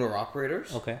 again, owner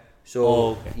operators. Okay.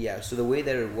 So yeah. So the way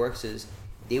that it works is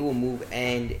they will move,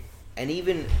 and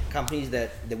even companies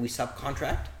that we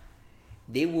subcontract,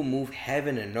 they will move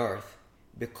heaven and earth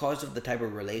because of the type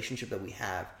of relationship that we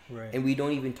have. Right. And we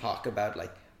don't even talk about,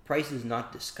 like, price is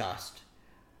not discussed.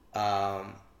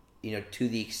 To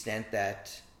the extent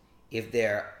that if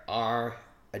there are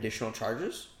additional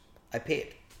charges, I pay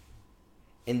it.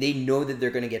 And they know that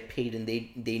they're going to get paid, and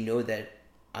they know that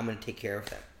I'm going to take care of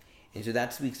them. And so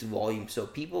that speaks volume. So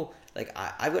people, like,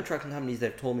 I've got trucking companies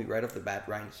that have told me right off the bat,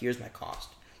 Ryan, here's my cost.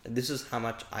 Like, this is how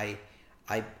much I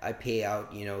pay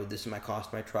out, this is my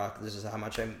cost, my truck, this is how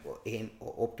much I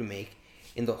hope to make,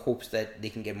 in the hopes that they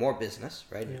can get more business,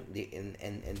 right? Yeah. And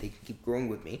they can keep growing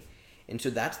with me. And so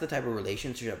that's the type of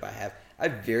relationship I have. I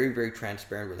have very, very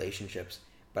transparent relationships.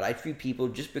 But I treat people,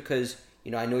 just because,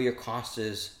 I know your cost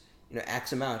is,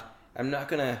 X amount, I'm not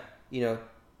going to,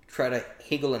 try to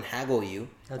haggle and haggle you.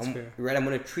 That's fair. Right? I'm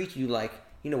going to treat you like,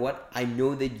 you know what? I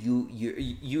know that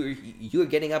you're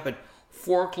getting up at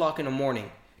 4 o'clock in the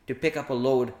morning to pick up a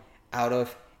load out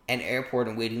of an airport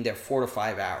and waiting there 4 to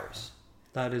 5 hours.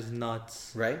 That is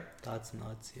nuts. Right? That's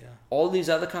nuts, yeah. All these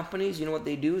other companies, you know what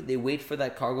they do? They wait for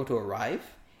that cargo to arrive,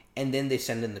 and then they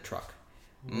send in the truck.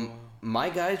 My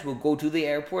guys will go to the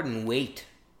airport and wait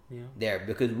there,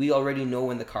 because we already know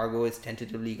when the cargo is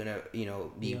tentatively gonna,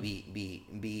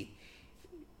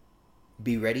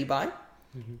 be ready by.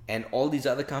 Mm-hmm. And all these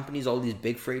other companies, all these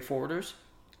big freight forwarders,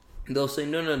 they'll say,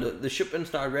 no, the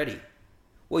shipment's not ready.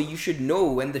 Well, you should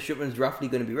know when the shipment's roughly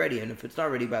going to be ready, and if it's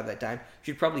not ready by that time,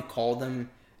 you should probably call them,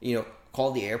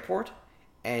 call the airport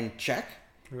and check.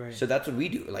 Right. So that's what we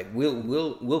do. Like,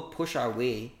 we'll push our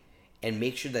way and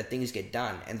make sure that things get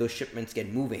done and those shipments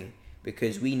get moving,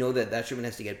 because we know that shipment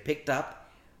has to get picked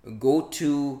up, go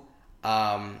to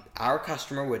our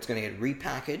customer where it's going to get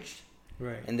repackaged,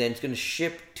 right, and then it's going to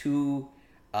ship to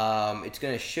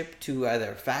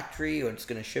either a factory, or it's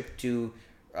going to ship to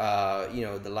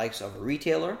the likes of a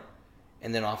retailer,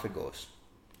 and then off it goes.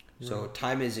 So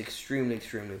time is extremely,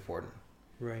 extremely important.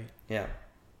 Right. Yeah.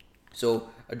 So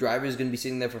a driver is going to be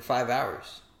sitting there for 5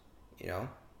 hours. You know,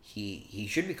 he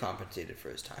should be compensated for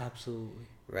his time. Absolutely.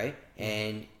 Right?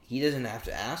 And he doesn't have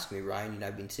to ask me, Ryan, you know,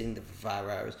 I've been sitting there for 5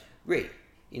 hours. Great.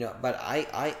 You know, but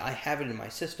I have it in my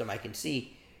system. I can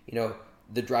see, you know,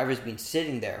 the driver's been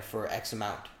sitting there for X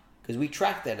amount. Because we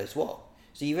track that as well.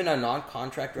 So even a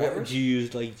non-contract driver. What, do you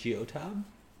use like Geotab?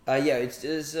 Yeah,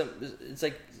 it's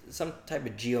like some type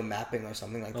of geo mapping or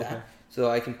something like Okay. that. So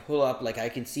I can pull up, like I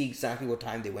can see exactly what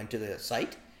time they went to the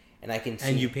site, and I can see.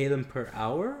 And you pay them per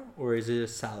hour, or is it a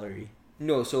salary?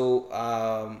 No, so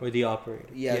Or the operator?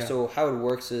 yeah. So how it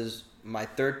works is my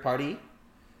third party,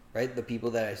 right? The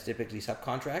people that I typically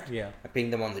subcontract. Yeah. I'm paying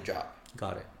them on the job,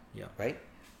 Got it. Yeah. right?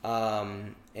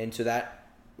 And so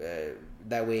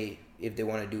that way, if they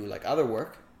want to do like other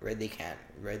work, right, they can,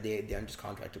 right? They aren't just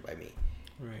contracted by me.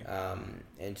 Right.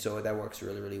 And so that works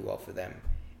really, really well for them.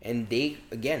 And they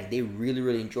really,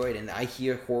 really enjoy it. And I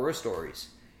hear horror stories.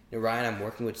 You know, Ryan, I'm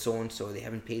working with so and so. They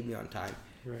haven't paid me on time.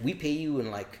 Right. We pay you in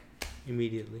like,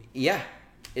 Immediately. yeah,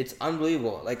 it's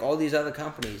unbelievable. Like all these other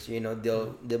companies, you know,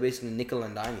 they'll basically nickel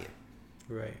and dime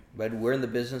you. Right. But we're in the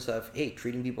business of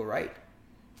treating people right.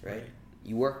 Right.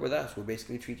 You work with us, we'll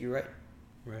basically treat you right.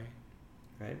 Right.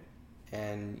 Right.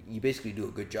 And you basically do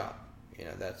a good job. You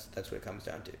know, that's what it comes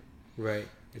down to. Right.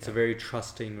 It's a Yeah. very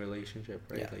trusting relationship,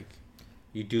 right? Yeah. Like,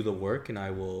 you do the work, and I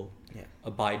will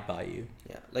abide by you.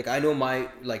 Yeah. Like I know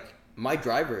my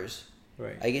drivers.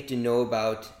 Right. I get to know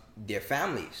about their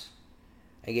families.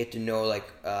 I get to know, like,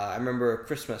 I remember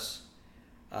Christmas,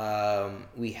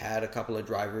 we had a couple of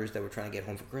drivers that were trying to get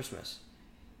home for Christmas.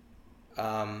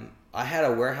 I had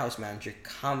a warehouse manager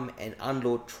come and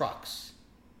unload trucks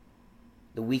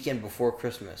the weekend before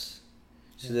Christmas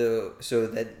so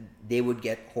that they would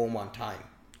get home on time.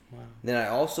 Wow. Then I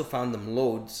also found them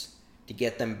loads to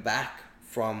get them back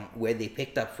from where they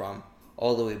picked up from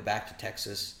all the way back to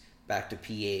Texas, back to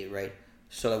PA, right?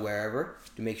 So wherever,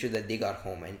 to make sure that they got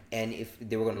home. And if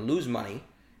they were going to lose money,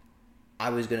 I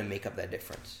was going to make up that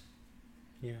difference,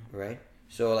 Yeah. right?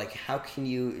 So like, how can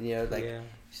you know, like, Yeah.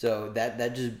 so that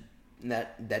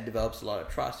develops a lot of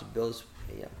trust. It builds, so,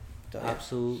 yeah.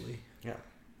 Absolutely. Yeah.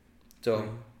 So Right.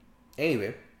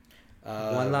 anyway,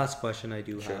 One last question I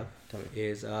do sure. have Tell me.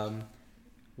 is,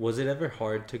 was it ever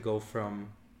hard to go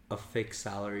from a fixed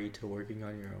salary to working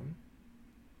on your own?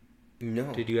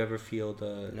 No. Did you ever feel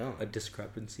No. a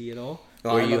discrepancy at all?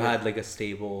 No, Where I you love had it. like a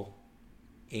stable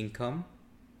income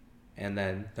and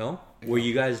then Were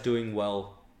you guys doing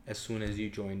well as soon as you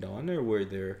joined on, or were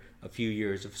there a few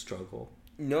years of struggle?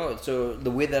 No, so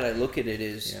the way that I look at it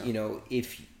is, Yeah. you know,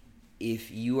 if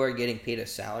you are getting paid a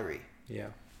salary, Yeah.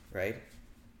 right,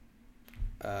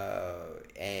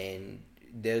 and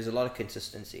there's a lot of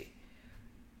consistency.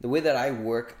 The way that I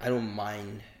work, I don't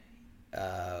mind.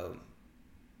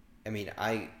 I mean,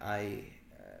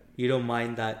 You don't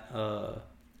mind that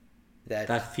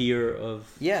that fear of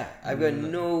yeah, I've got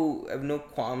I have no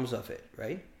qualms of it,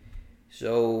 right?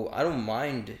 So I don't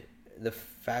mind. The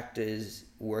fact is,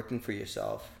 working for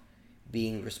yourself,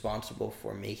 being responsible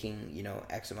for making, you know,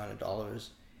 X amount of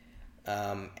dollars,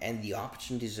 and the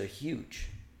opportunities are huge,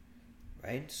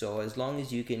 right? So as long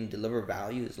as you can deliver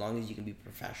value, as long as you can be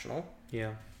professional,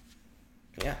 yeah.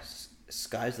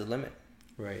 Sky's the limit.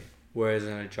 Right. Whereas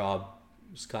in a job,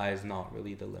 sky is not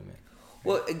really the limit.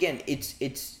 Well, again,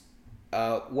 it's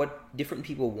what different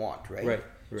people want, right? Right.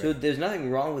 So there's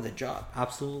nothing wrong with a job,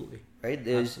 Absolutely. right?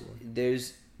 Absolutely.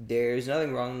 There's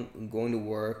nothing wrong in going to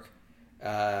work,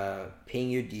 paying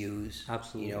your dues,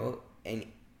 Absolutely. you know, and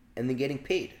then getting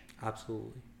paid.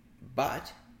 Absolutely.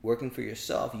 But working for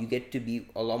yourself, you get to be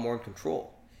a lot more in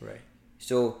control. Right.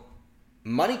 So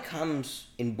money comes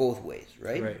in both ways,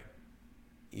 right? Right.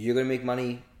 You're gonna make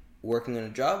money working on a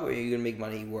job, or you're gonna make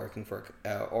money working for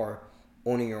or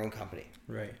owning your own company,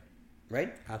 Right.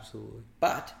 right? Absolutely.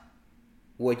 But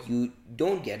what you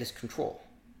don't get is control,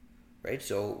 right?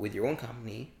 So with your own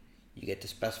company, you get to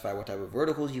specify what type of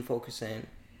verticals you focus in,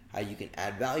 how you can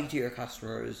add value to your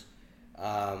customers.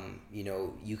 You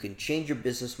know, you can change your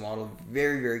business model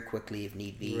very, very quickly if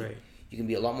need be. Right. You can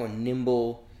be a lot more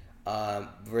nimble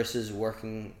versus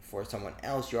working for someone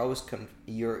else. You're always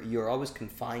you're always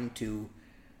confined to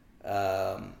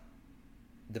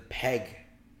the peg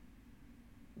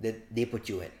that they put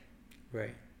you in.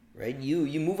 Right. Right,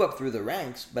 you move up through the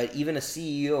ranks, but even a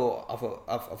CEO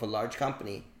of a large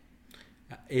company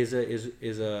Is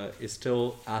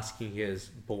still asking his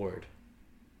board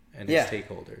and Yeah. his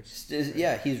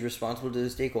stakeholders. he's responsible to the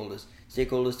stakeholders.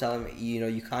 Stakeholders tell him, you know,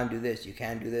 you can't do this, you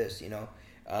can't do this, you know,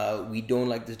 we don't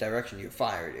like this direction, you're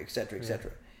fired, etc.,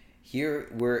 etc. Here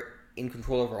we're in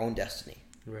control of our own destiny.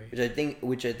 Right.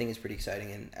 which I think is pretty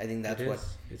exciting, and I think that's what.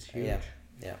 It's huge.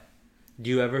 Yeah. Do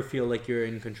you ever feel like you're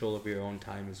in control of your own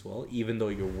time as well, even though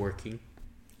you're working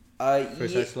for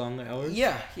such long hours?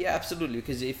 Yeah, absolutely.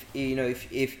 Because if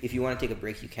you want to take a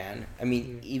break, you can. I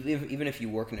mean, even if you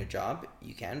work in a job,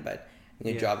 you can. But I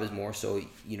think a job is more so.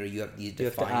 You have these defined. You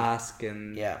have to ask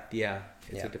and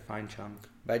it's a defined chunk.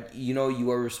 But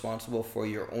you are responsible for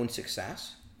your own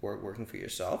success. Working for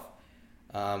yourself.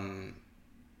 And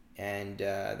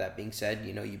that being said,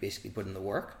 you basically put in the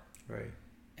work. Right.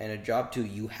 And a job too,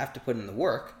 you have to put in the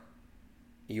work.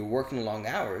 You're working long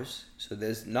hours, so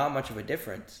there's not much of a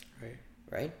difference.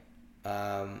 Right.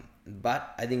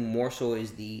 But I think more so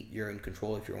is you're in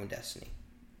control of your own destiny.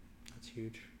 That's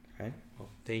huge. Right. Well,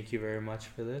 thank you very much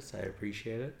for this. I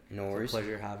appreciate it. No worries. It's a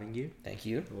pleasure having you. Thank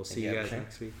you. We'll see you guys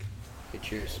next week. Okay,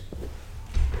 cheers.